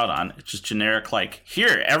missing out on. It's just generic, like,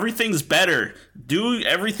 here, everything's better. Do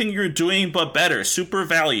everything you're doing but better. Super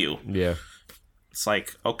value. Yeah. It's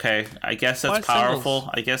like, okay, I guess that's powerful.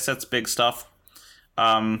 I guess that's big stuff.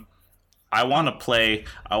 I want to play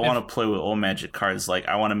with old Magic cards. Like,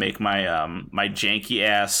 I want to make my my janky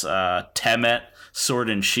ass Temet Sword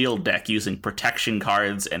and Shield deck using protection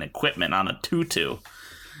cards and equipment on a 2/2.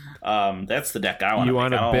 That's the deck I want to make. I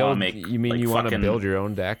don't want to make. You mean like, you want to build your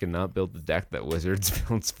own deck and not build the deck that Wizards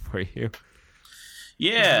builds for you?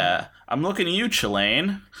 Yeah, I'm looking at you,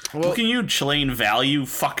 Chillane. Looking at you, Chillane value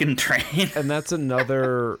fucking train. And that's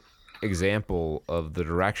another example of the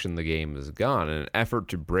direction the game has gone in an effort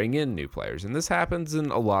to bring in new players. And this happens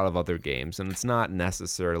in a lot of other games, and it's not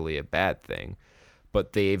necessarily a bad thing.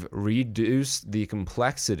 But they've reduced the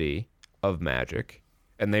complexity of Magic,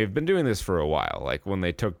 and they've been doing this for a while. Like when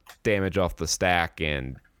they took damage off the stack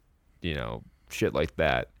and, you know, shit like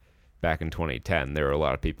that back in 2010, there were a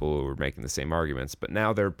lot of people who were making the same arguments. But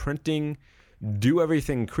now they're printing do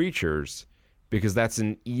everything creatures because that's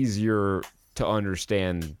an easier to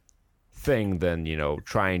understand thing than, you know,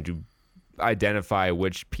 trying to identify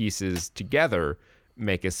which pieces together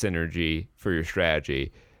make a synergy for your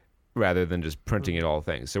strategy, rather than just printing it all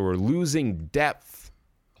things. So we're losing depth,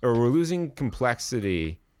 or we're losing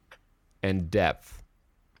complexity and depth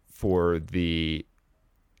for the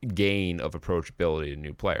gain of approachability to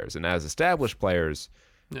new players. And as established players,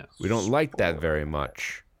 we don't like that very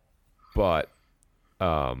much. But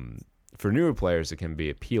for newer players, it can be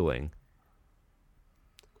appealing.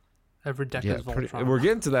 Every deck is Voltron. We're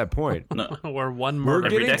getting to that point. Or one We're murder.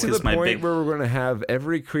 getting to the point where we're going to have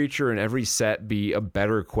every creature in every set be a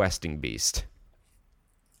better questing beast.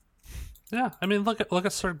 Yeah, I mean, look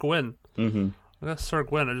at Sir Gwyn. Mm-hmm. Look at Sir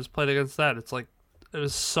Gwyn. I just played against that. It's like, it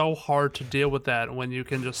was so hard to deal with that when you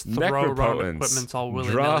can just throw around equipments all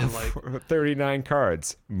willy-nilly. Draw 39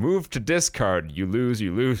 cards. Move to discard. You lose,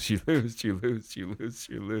 you lose, you lose, you lose, you lose,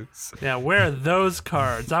 you lose. Yeah, where are those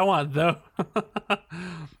cards? I want those.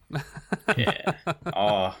 Yeah.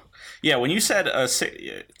 Oh, yeah. When you said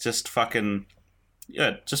just fucking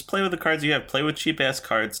Yeah, just play with the cards you have. Play with cheap ass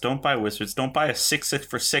cards. Don't buy wizards. Don't buy a 6/6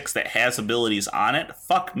 for 6 that has abilities on it.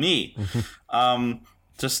 Fuck me.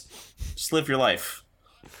 Just live your life.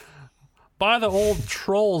 Buy the old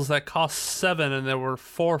trolls that cost 7 and there were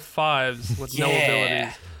 4 5s with no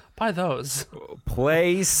abilities. Buy those.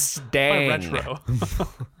 Play Buy Stang. retro.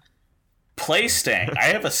 Play Stang. I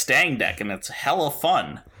have a Stang deck, and it's hella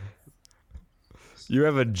fun. You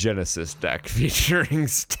have a Genesis deck featuring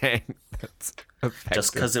Stang. That's effective.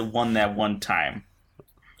 Just because it won that one time.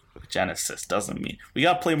 Genesis doesn't mean we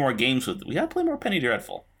gotta play more games with. We gotta play more Penny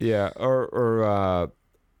Dreadful. Yeah, or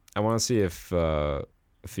I want to see if a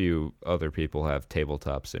few other people have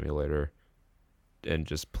Tabletop Simulator and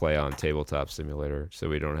just play on Tabletop Simulator, so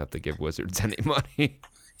we don't have to give Wizards any money.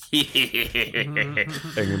 And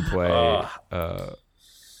can play.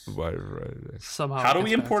 Somehow. How do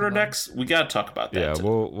we import our decks? We gotta talk about that. Yeah, too.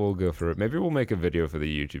 we'll go for it. Maybe we'll make a video for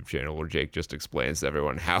the YouTube channel where Jake just explains to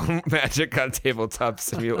everyone how Magic on Tabletop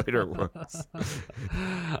Simulator works.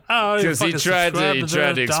 Because he tried to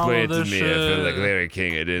explain it to me. I feel like Larry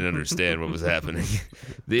King. I didn't understand what was happening.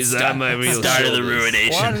 These are my real start of the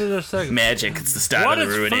shoulders. ruination. Magic, it's the start of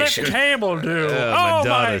the ruination. What does Flip Table do? My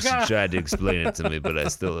daughter God. tried to explain it to me, but I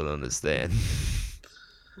still don't understand.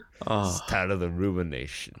 Oh. Start of the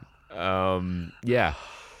ruination. Yeah.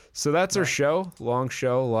 So that's our show. Long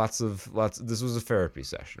show. Lots. This was a therapy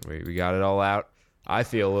session. We got it all out. I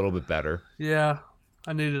feel a little bit better. Yeah,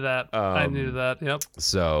 I needed that. Yep.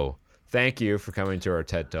 So thank you for coming to our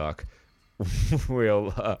TED Talk.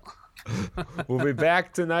 We'll be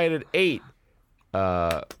back tonight at 8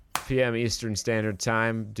 p.m. Eastern Standard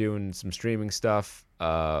Time doing some streaming stuff.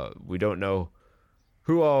 We don't know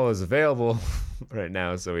who all is available right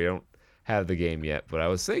now, so we don't have the game yet. But I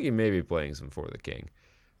was thinking maybe playing some For the King.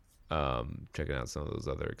 Checking out some of those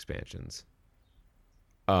other expansions.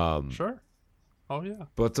 Sure. Oh, yeah.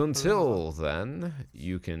 But until then,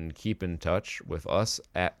 you can keep in touch with us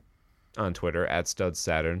on Twitter at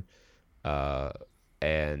StudsSaturn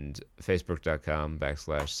and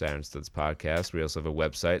Facebook.com/Saturn Studs Podcast. We also have a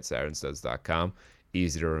website, SaturnStuds.com.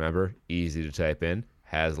 Easy to remember, easy to type in,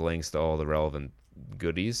 has links to all the relevant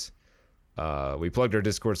goodies. We plugged our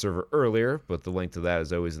Discord server earlier, but the link to that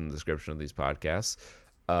is always in the description of these podcasts.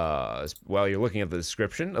 While you're looking at the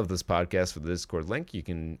description of this podcast for the Discord link, you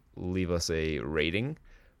can leave us a rating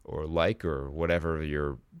or like or whatever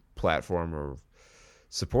your platform or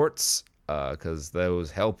supports, because those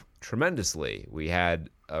help tremendously. We had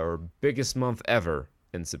our biggest month ever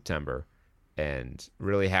in September, and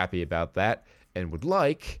really happy about that, and would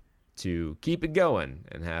like to keep it going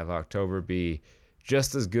and have October be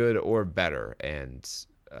just as good or better. And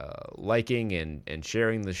liking and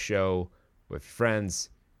sharing the show with friends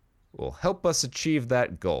will help us achieve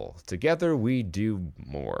that goal. Together we do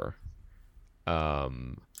more.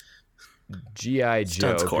 G.I.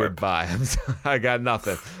 Joe, goodbye. I got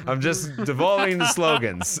nothing. I'm just devolving the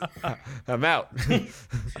slogans. I'm out.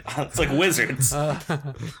 It's like Wizards.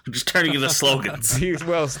 I'm just turning into slogans.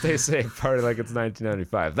 Well, stay safe. Party like it's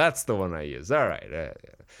 1995. That's the one I use. All right.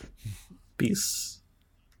 Peace.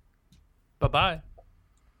 Bye-bye.